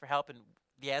 somebody asked for help, and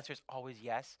the answer is always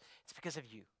yes. It's because of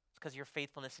you. It's because of your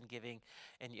faithfulness in giving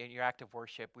and your act of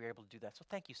worship. We were able to do that. So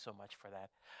thank you so much for that.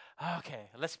 Okay,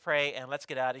 let's pray and let's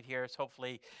get out of here. So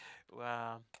hopefully,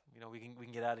 we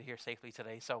can get out of here safely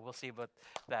today. So we'll see about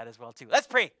that as well too. Let's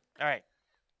pray. All right,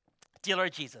 dear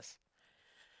Lord Jesus,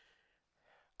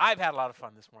 I've had a lot of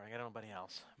fun this morning. I don't know about anybody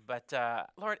else, but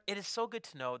Lord, it is so good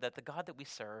to know that the God that we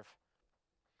serve,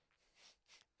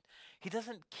 He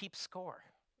doesn't keep score.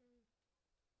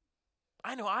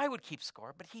 I know I would keep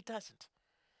score, but He doesn't.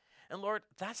 And Lord,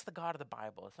 that's the God of the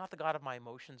Bible. It's not the God of my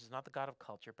emotions. It's not the God of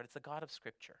culture, but it's the God of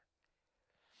Scripture.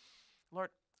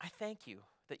 Lord, I thank you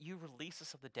that you release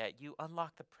us of the dead. You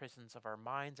unlock the prisons of our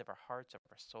minds, of our hearts, of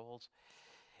our souls.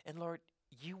 And Lord,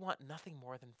 you want nothing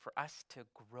more than for us to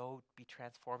grow, be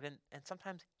transformed, and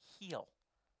sometimes heal.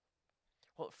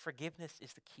 Well, forgiveness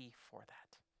is the key for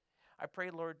that. I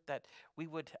pray, Lord, that we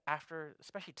would,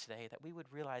 especially today, that we would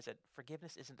realize that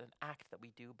forgiveness isn't an act that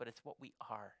we do, but it's what we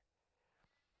are.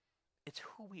 It's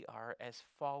who we are as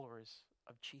followers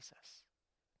of Jesus.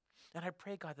 And I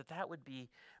pray, God, that would be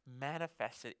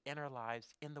manifested in our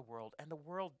lives, in the world, and the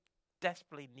world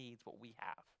desperately needs what we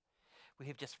have. We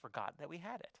have just forgotten that we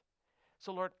had it.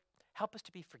 So, Lord, help us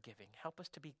to be forgiving. Help us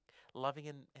to be loving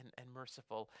and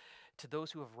merciful to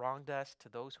those who have wronged us, to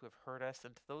those who have hurt us,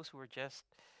 and to those who are just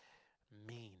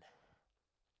mean.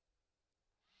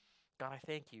 God, I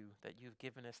thank you that you've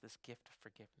given us this gift of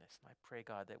forgiveness. And I pray,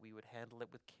 God, that we would handle it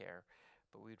with care,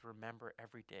 but we'd remember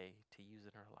every day to use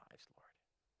it in our lives, Lord.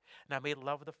 Now may the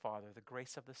love of the Father, the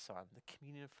grace of the Son, the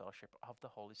communion and fellowship of the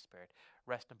Holy Spirit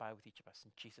rest and abide with each of us.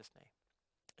 In Jesus'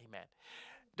 name, amen.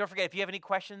 Don't forget, if you have any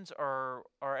questions or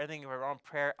anything around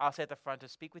prayer, I'll say at the front to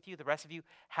speak with you. The rest of you,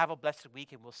 have a blessed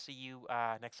week, and we'll see you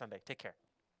next Sunday. Take care.